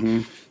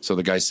on. So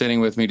the guy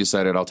sitting with me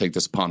decided I'll take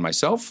this upon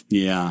myself.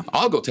 Yeah.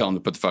 I'll go tell him to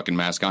put the fucking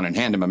mask on and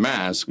hand him a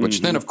mask, which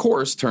then, of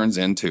course, turns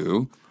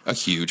into a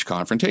huge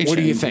confrontation. What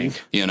do you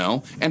think? You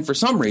know? And for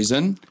some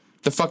reason,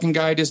 the fucking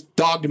guy just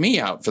dogged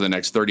me out for the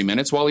next 30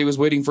 minutes while he was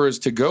waiting for his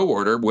to-go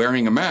order,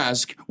 wearing a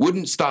mask,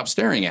 wouldn't stop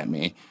staring at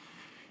me.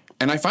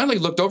 And I finally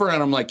looked over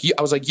and I'm like,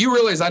 I was like, you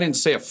realize I didn't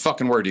say a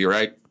fucking word to you,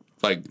 right?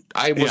 Like,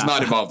 I was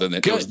not involved in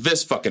it. It was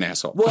this fucking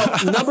asshole.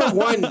 Well, number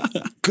one,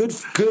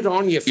 good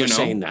on you for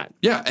saying that.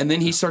 Yeah, and then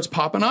he starts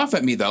popping off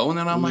at me, though, and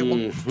then I'm like,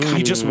 well,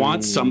 I just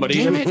want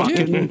somebody to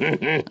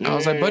fucking... I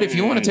was like, but if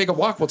you want to take a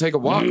walk, we'll take a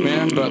walk,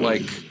 man. But,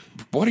 like,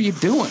 what are you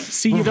doing?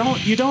 See,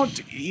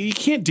 you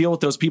can't deal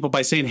with those people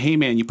by saying, hey,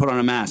 man, you put on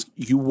a mask.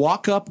 You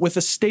walk up with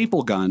a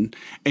staple gun,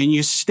 and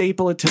you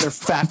staple it to their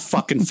fat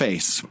fucking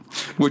face.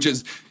 Which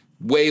is...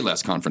 way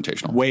less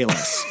confrontational. Way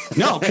less.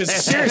 No, because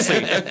seriously,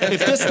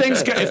 if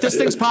this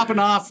thing's popping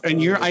off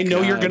and I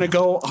know you're going to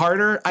go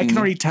harder, I can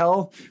already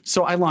tell.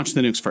 So I launched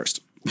the nukes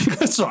first.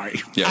 Sorry.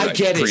 Yeah, I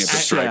get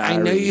it. I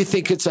know you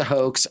think it's a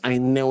hoax. I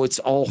know it's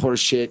all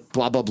horseshit,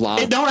 blah, blah, blah.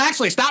 It don't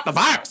actually stop the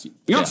virus. You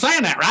know what I'm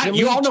saying that, right?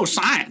 You all know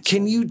science.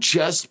 Can you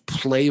just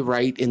play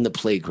right in the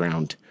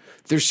playground?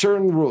 There's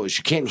certain rules.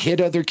 You can't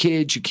hit other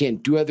kids. You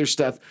can't do other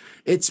stuff.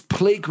 It's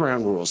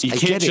playground rules. You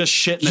can't just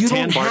shit in a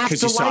tan bar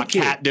because you saw a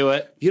cat do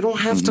it. You don't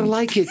have to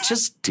like it.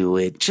 Just do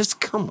it. Just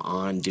come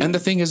on, dude. And the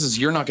thing is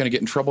you're not going to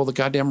get in trouble. The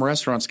goddamn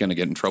restaurant's going to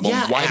get in trouble.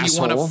 Yeah, why do you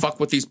want to fuck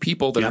with these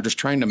people that are just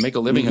trying to make a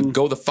living and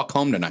go the fuck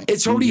home tonight?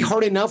 It's already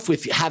hard enough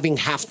with having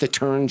half the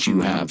turns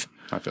you have.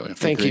 I feel you.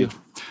 Thank you.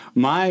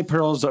 My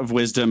pearls of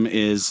wisdom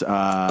is... we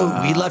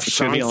left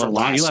Sean for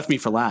last. You left me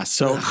for last.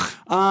 So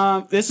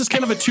this is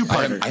kind of a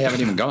two-parter. I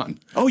haven't even gone.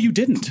 Oh, you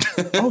didn't?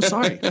 Oh,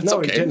 sorry. That's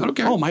okay. Didn't. I don't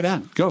care. Oh, my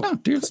bad. Go. Oh,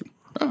 dear.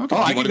 Oh, okay.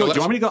 I can go. Do you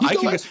want me to go?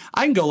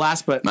 I can go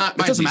last, but it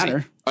doesn't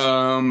matter.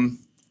 I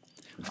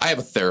have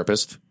a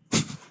therapist.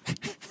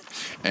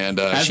 And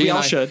As she we and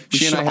all I, should.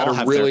 she and I had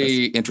a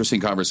really interesting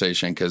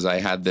conversation because I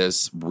had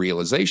this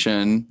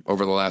realization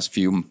over the last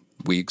few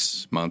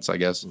months, I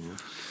guess,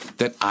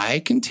 that I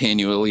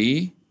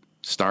continually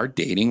start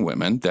dating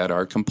women that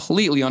are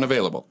completely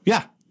unavailable.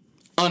 Yeah.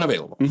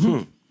 Unavailable.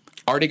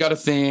 Already got a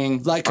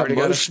thing. Like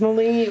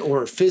emotionally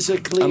or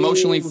physically?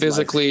 Emotionally,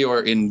 physically,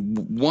 or in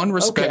one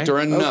respect or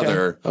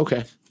another.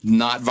 Okay.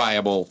 Not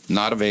viable,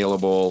 not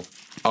available,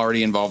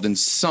 already involved in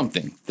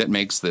something that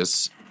makes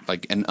this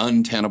like an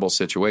untenable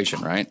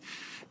situation, right?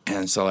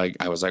 And so like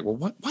I was like,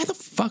 well, why the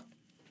fuck?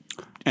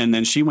 And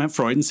then she went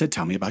Freud and said,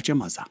 tell me about your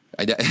mother.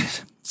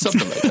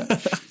 Something like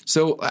that.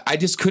 So I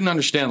just couldn't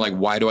understand, like,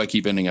 why do I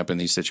keep ending up in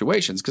these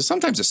situations? Because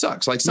sometimes it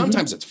sucks. Like,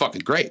 sometimes it's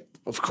fucking great.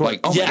 Of course. Like,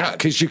 oh my God.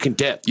 Because you can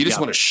dip. You just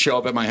want to show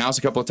up at my house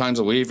a couple of times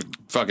a week,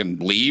 fucking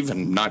leave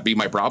and not be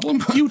my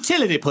problem.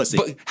 Utility pussy.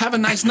 But have a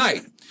nice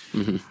night.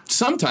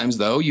 Sometimes,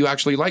 though, you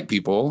actually like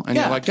people and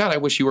you're like, God, I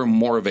wish you were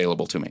more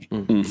available to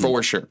me.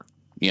 For sure.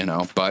 You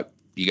know, but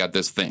you got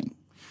this thing.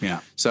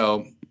 Yeah.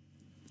 So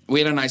we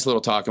had a nice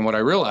little talk, and what I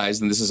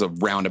realized, and this is a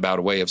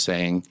roundabout way of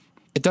saying,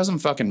 it doesn't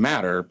fucking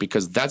matter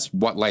because that's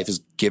what life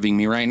is giving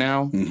me right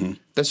now.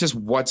 That's just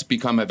what's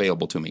become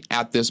available to me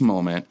at this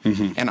moment.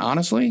 And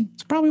honestly,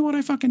 it's probably what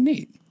I fucking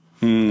need.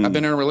 I've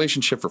been in a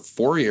relationship for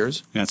 4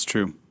 years. That's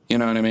true. You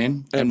know what I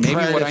mean? And maybe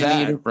what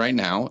I need right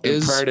now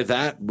is... prior to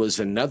that was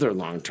another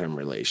long-term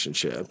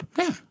relationship.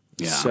 Yeah.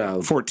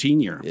 So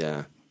 14-year.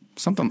 Yeah.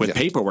 Something with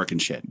paperwork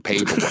and shit.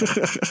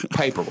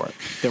 Paperwork.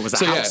 There was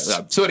a house.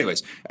 Yeah, so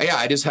anyways,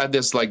 I just had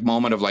this like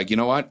moment of like, you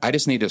know what? I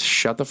just need to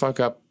shut the fuck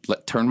up,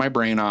 turn my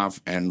brain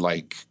off, and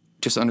like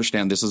just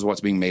understand this is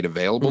what's being made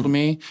available to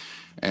me,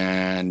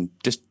 and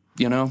just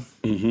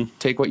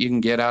take what you can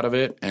get out of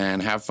it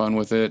and have fun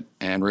with it,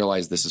 and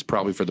realize this is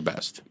probably for the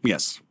best.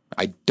 Yes,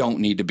 I don't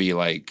need to be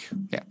like,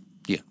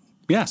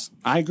 Yes,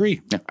 I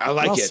agree. I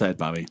like well it. said,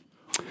 Bobby.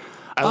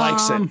 I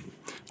likes it.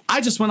 I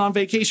just went on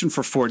vacation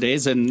for 4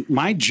 days, and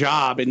my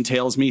job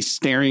entails me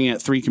staring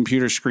at 3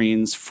 computer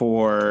screens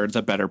for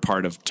the better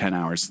part of 10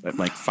 hours,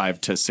 like 5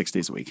 to 6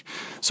 days a week.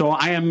 So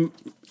I am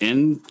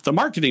in the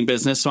marketing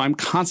business, so I'm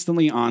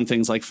constantly on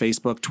things like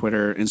Facebook,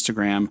 Twitter,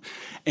 Instagram.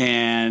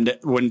 And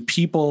when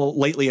people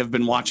lately have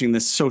been watching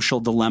this Social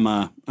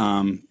Dilemma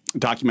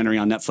documentary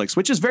on Netflix,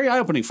 which is very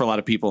eye-opening for a lot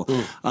of people.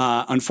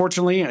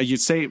 Unfortunately,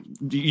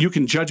 you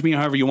can judge me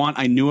however you want.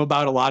 I knew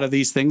about a lot of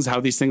these things, how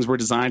these things were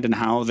designed and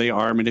how they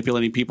are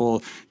manipulating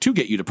people to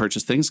get you to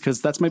purchase things,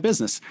 because that's my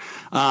business.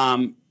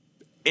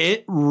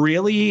 It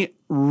really,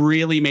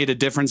 really made a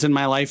difference in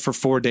my life for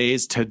 4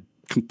 days to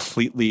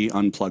completely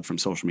unplug from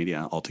social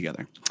media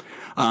altogether.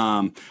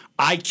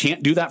 I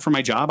can't do that for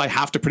my job. I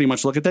have to pretty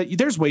much look at that.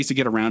 There's ways to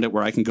get around it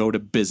where I can go to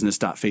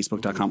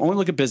business.facebook.com, only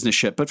look at business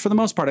shit. But for the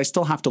most part, I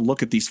still have to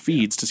look at these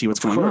feeds to see what's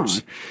going on.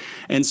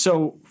 And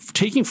so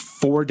taking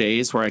 4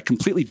 days where I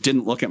completely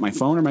didn't look at my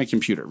phone or my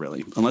computer,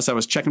 really, unless I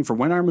was checking for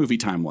when our movie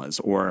time was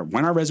or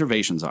when our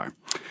reservations are.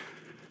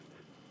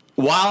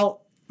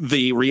 While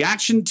the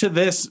reaction to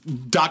this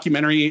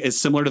documentary is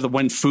similar to the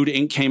when Food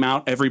Inc. came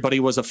out. Everybody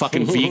was a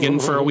fucking vegan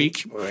for a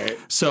week. Right.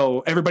 So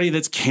everybody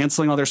that's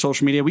canceling all their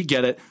social media, we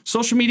get it.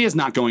 Social media is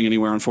not going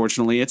anywhere,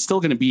 unfortunately. It's still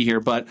going to be here,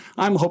 but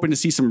I'm hoping to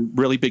see some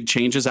really big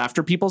changes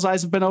after people's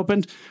eyes have been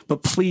opened.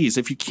 But please,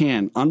 if you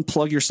can,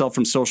 unplug yourself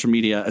from social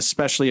media,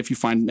 especially if you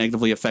find it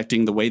negatively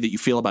affecting the way that you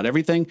feel about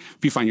everything.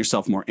 If you find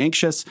yourself more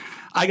anxious.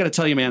 I got to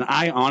tell you, man,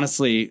 I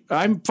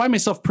find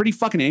myself pretty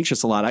fucking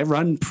anxious a lot. I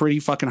run pretty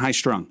fucking high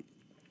strung.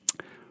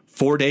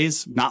 4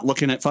 days not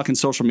looking at fucking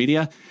social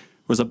media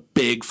was a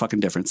big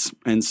fucking difference.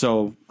 And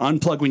so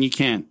unplug when you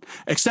can,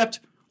 except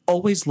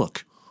always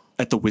look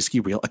at the Whiskey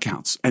Reel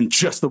accounts and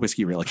just the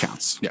Whiskey Reel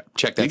accounts. Yeah.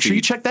 Check that. Make sure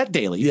you check that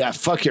daily. Yeah.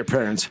 Fuck your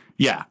parents.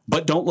 Yeah.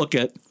 But don't look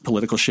at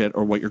political shit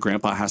or what your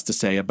grandpa has to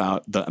say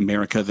about the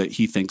America that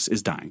he thinks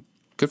is dying.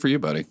 Good for you,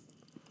 buddy.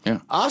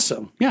 Yeah.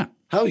 Awesome. Yeah.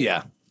 Hell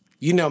yeah.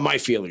 You know my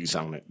feelings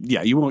on it.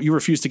 Yeah. You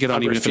refuse to get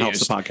on even if it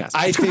helps the podcast.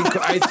 I think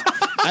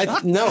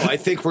I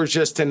think we're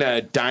just in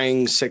a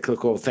dying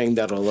cyclical thing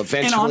that'll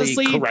eventually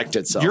honestly, correct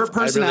itself. Your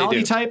personality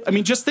really type. I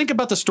mean, just think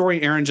about the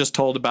story Aaron just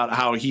told about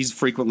how he's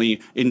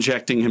frequently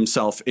injecting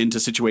himself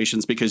into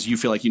situations because you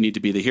feel like you need to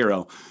be the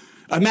hero.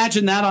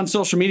 Imagine that on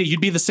social media.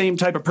 You'd be the same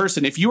type of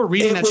person. If you were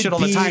reading that shit all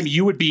the time,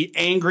 you would be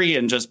angry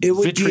and just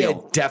vitriol.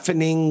 Be a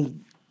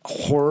deafening,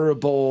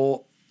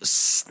 horrible,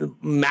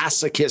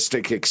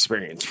 masochistic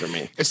experience for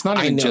me. It's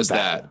not even just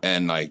that.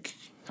 And like,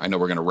 I know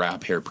we're going to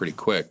wrap here pretty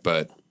quick,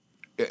 but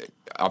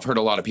I've heard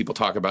a lot of people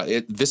talk about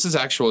it. This is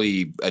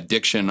actually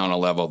addiction on a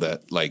level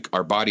that like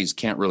our bodies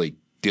can't really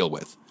deal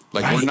with.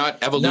 Like we're not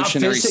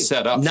evolutionary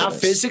set up. Not for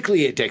this.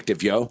 Physically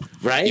addictive, yo.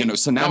 Right? You know.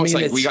 So now it's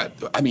like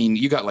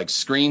you got like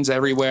screens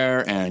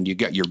everywhere, and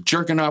you're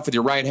jerking off with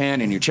your right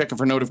hand, and you're checking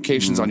for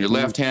notifications on your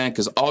left hand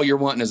because all you're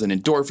wanting is an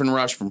endorphin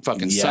rush from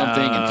fucking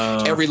something,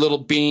 and every little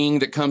bing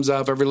that comes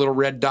up, every little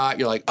red dot,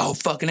 you're like, oh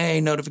fucking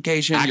A,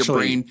 notification. Actually, your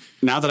brain.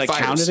 Now that I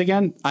fires. count it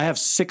again, I have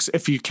 6.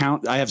 If you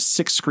count, I have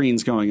 6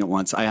 screens going at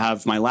once. I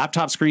have my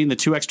laptop screen, the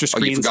 2 extra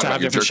screens. You forgot to about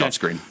have your different jerk-off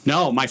screen.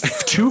 No, my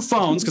 2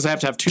 phones because I have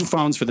to have 2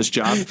 phones for this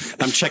job.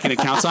 I'm checking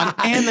accounts on.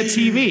 And the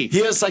TV.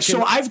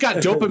 So I've got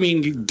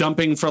dopamine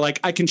dumping for like,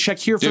 I can check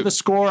here for the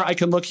score. I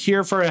can look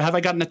here for, have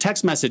I gotten a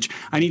text message?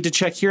 I need to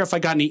check here if I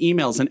got any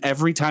emails. And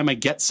every time I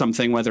get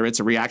something, whether it's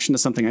a reaction to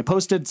something I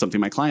posted,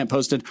 something my client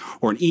posted,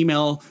 or an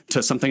email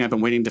to something I've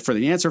been waiting for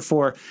the answer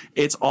for,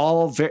 it's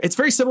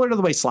very similar to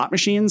the way slot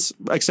machines,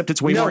 except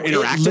it's way more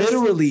interactive.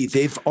 Literally,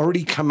 they've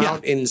already come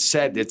out and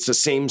said it's the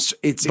same.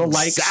 It's the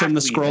likes and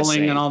the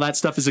scrolling and all that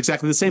stuff is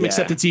exactly the same,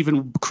 except it's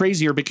even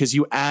crazier because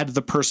you add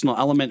the personal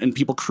element and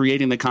people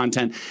creating the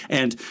content.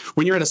 And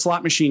when you're at a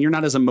slot machine, you're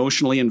not as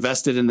emotionally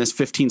invested in this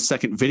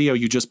 15-second video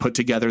you just put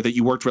together that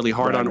you worked really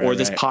hard on, or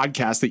this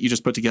podcast that you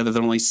just put together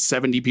that only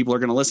 70 people are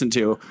going to listen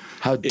to.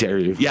 How dare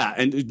you? Yeah.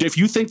 And if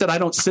you think that I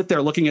don't sit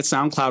there looking at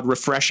SoundCloud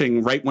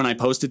refreshing right when I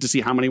post it to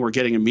see how many we're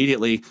getting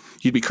immediately,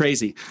 you'd be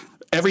crazy.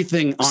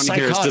 Everything on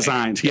here is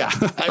designed. Yeah.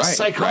 It's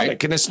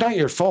psychotic. And it's not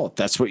your fault.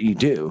 That's what you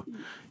do.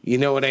 You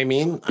know what I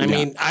mean? I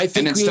mean, I think.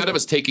 And instead of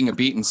us taking a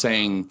beat and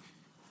saying,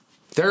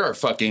 there are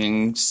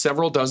fucking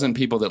several dozen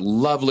people that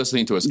love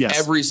listening to us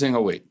every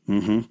single week,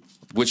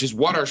 which is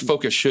what our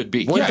focus should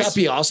be. Wouldn't that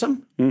be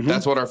awesome?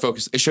 That's what our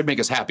focus. It should make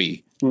us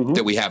happy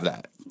that we have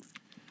that.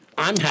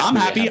 I'm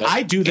happy.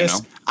 I do this. You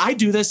know? I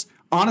do this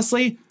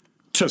honestly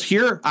to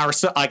hear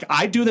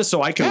I do this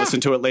so I can listen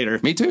to it later.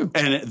 Me too.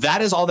 And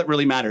that is all that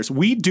really matters.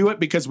 We do it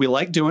because we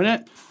like doing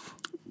it.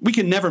 We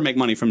can never make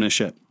money from this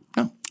shit.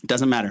 No, it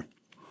doesn't matter.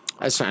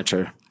 That's not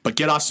true. But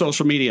get off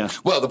social media.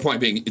 Well, the point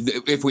being,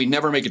 if we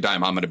never make a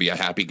dime, I'm going to be a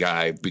happy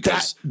guy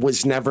because that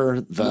was never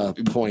the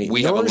point.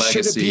 We have a legacy.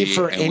 Should it be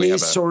for any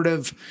sort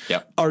of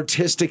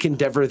artistic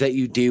endeavor that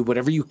you do,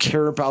 whatever you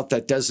care about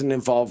that doesn't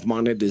involve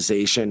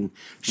monetization,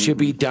 should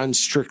be done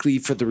strictly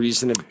for the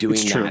reason of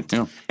doing that.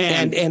 Yeah.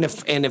 And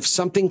if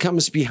something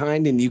comes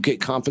behind and you get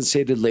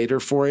compensated later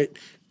for it,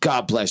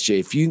 God bless you.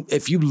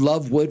 If you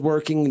love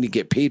woodworking and you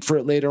get paid for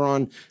it later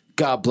on,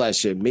 God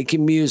bless you.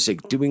 Making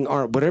music, doing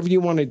art, whatever you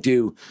want to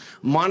do.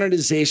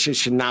 Monetization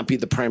should not be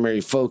the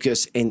primary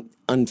focus. And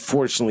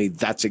unfortunately,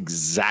 that's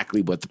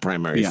exactly what the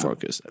primary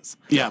focus is.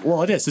 Yeah,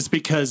 well, it is. It's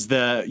because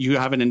you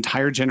have an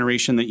entire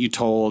generation that you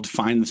told,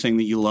 find the thing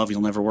that you love,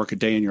 you'll never work a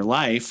day in your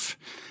life.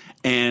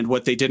 And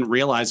what they didn't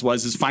realize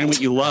is find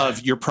what you love.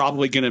 You're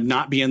probably going to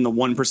not be in the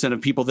 1% of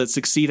people that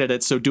succeed at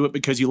it. So do it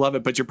because you love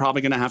it, but you're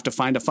probably going to have to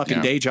find a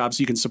fucking day job so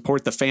you can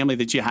support the family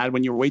that you had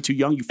when you were way too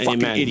young, you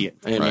fucking idiot.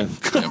 Amen.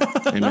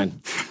 Right. Amen.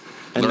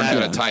 And learn how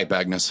to type,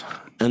 Agnes.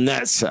 And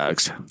that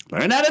sucks.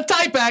 Learn how to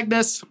type,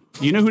 Agnes.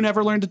 You know who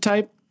never learned to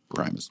type?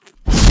 Primus.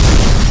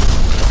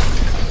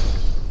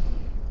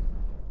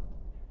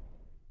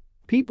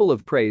 People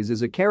of Praise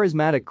is a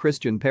charismatic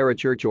Christian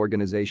parachurch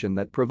organization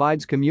that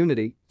provides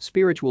community,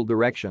 spiritual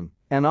direction,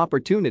 and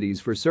opportunities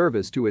for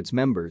service to its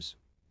members.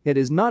 It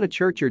is not a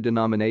church or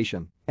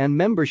denomination, and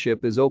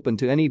membership is open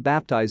to any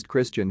baptized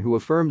Christian who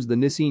affirms the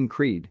Nicene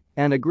Creed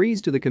and agrees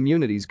to the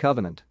community's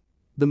covenant.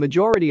 The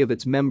majority of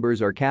its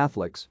members are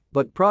Catholics,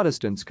 but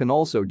Protestants can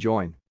also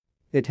join.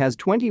 It has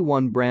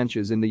 21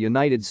 branches in the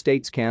United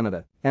States,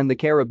 Canada, and the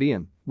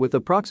Caribbean, with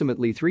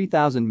approximately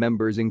 3,000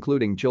 members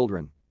including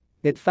children.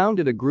 It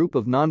founded a group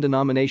of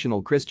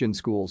non-denominational Christian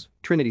schools,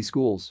 Trinity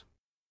Schools.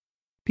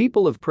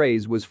 People of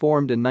Praise was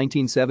formed in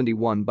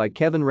 1971 by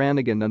Kevin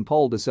Rannigan and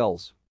Paul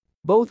DeSelles.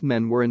 Both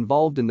men were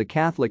involved in the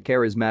Catholic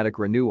Charismatic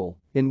Renewal,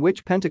 in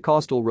which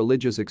Pentecostal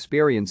religious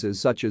experiences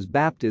such as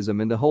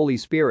baptism in the Holy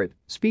Spirit,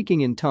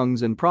 speaking in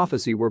tongues and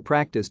prophecy were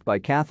practiced by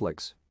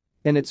Catholics.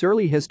 In its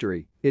early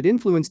history, it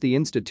influenced the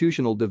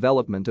institutional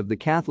development of the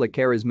Catholic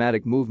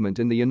Charismatic movement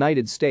in the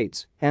United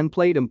States and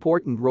played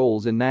important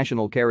roles in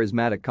national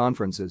charismatic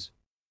conferences.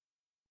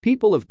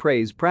 People of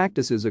Praise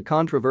practices a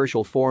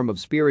controversial form of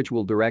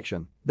spiritual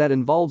direction that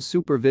involves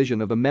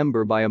supervision of a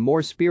member by a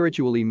more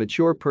spiritually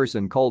mature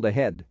person called a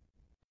head.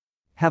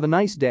 Have a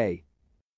nice day.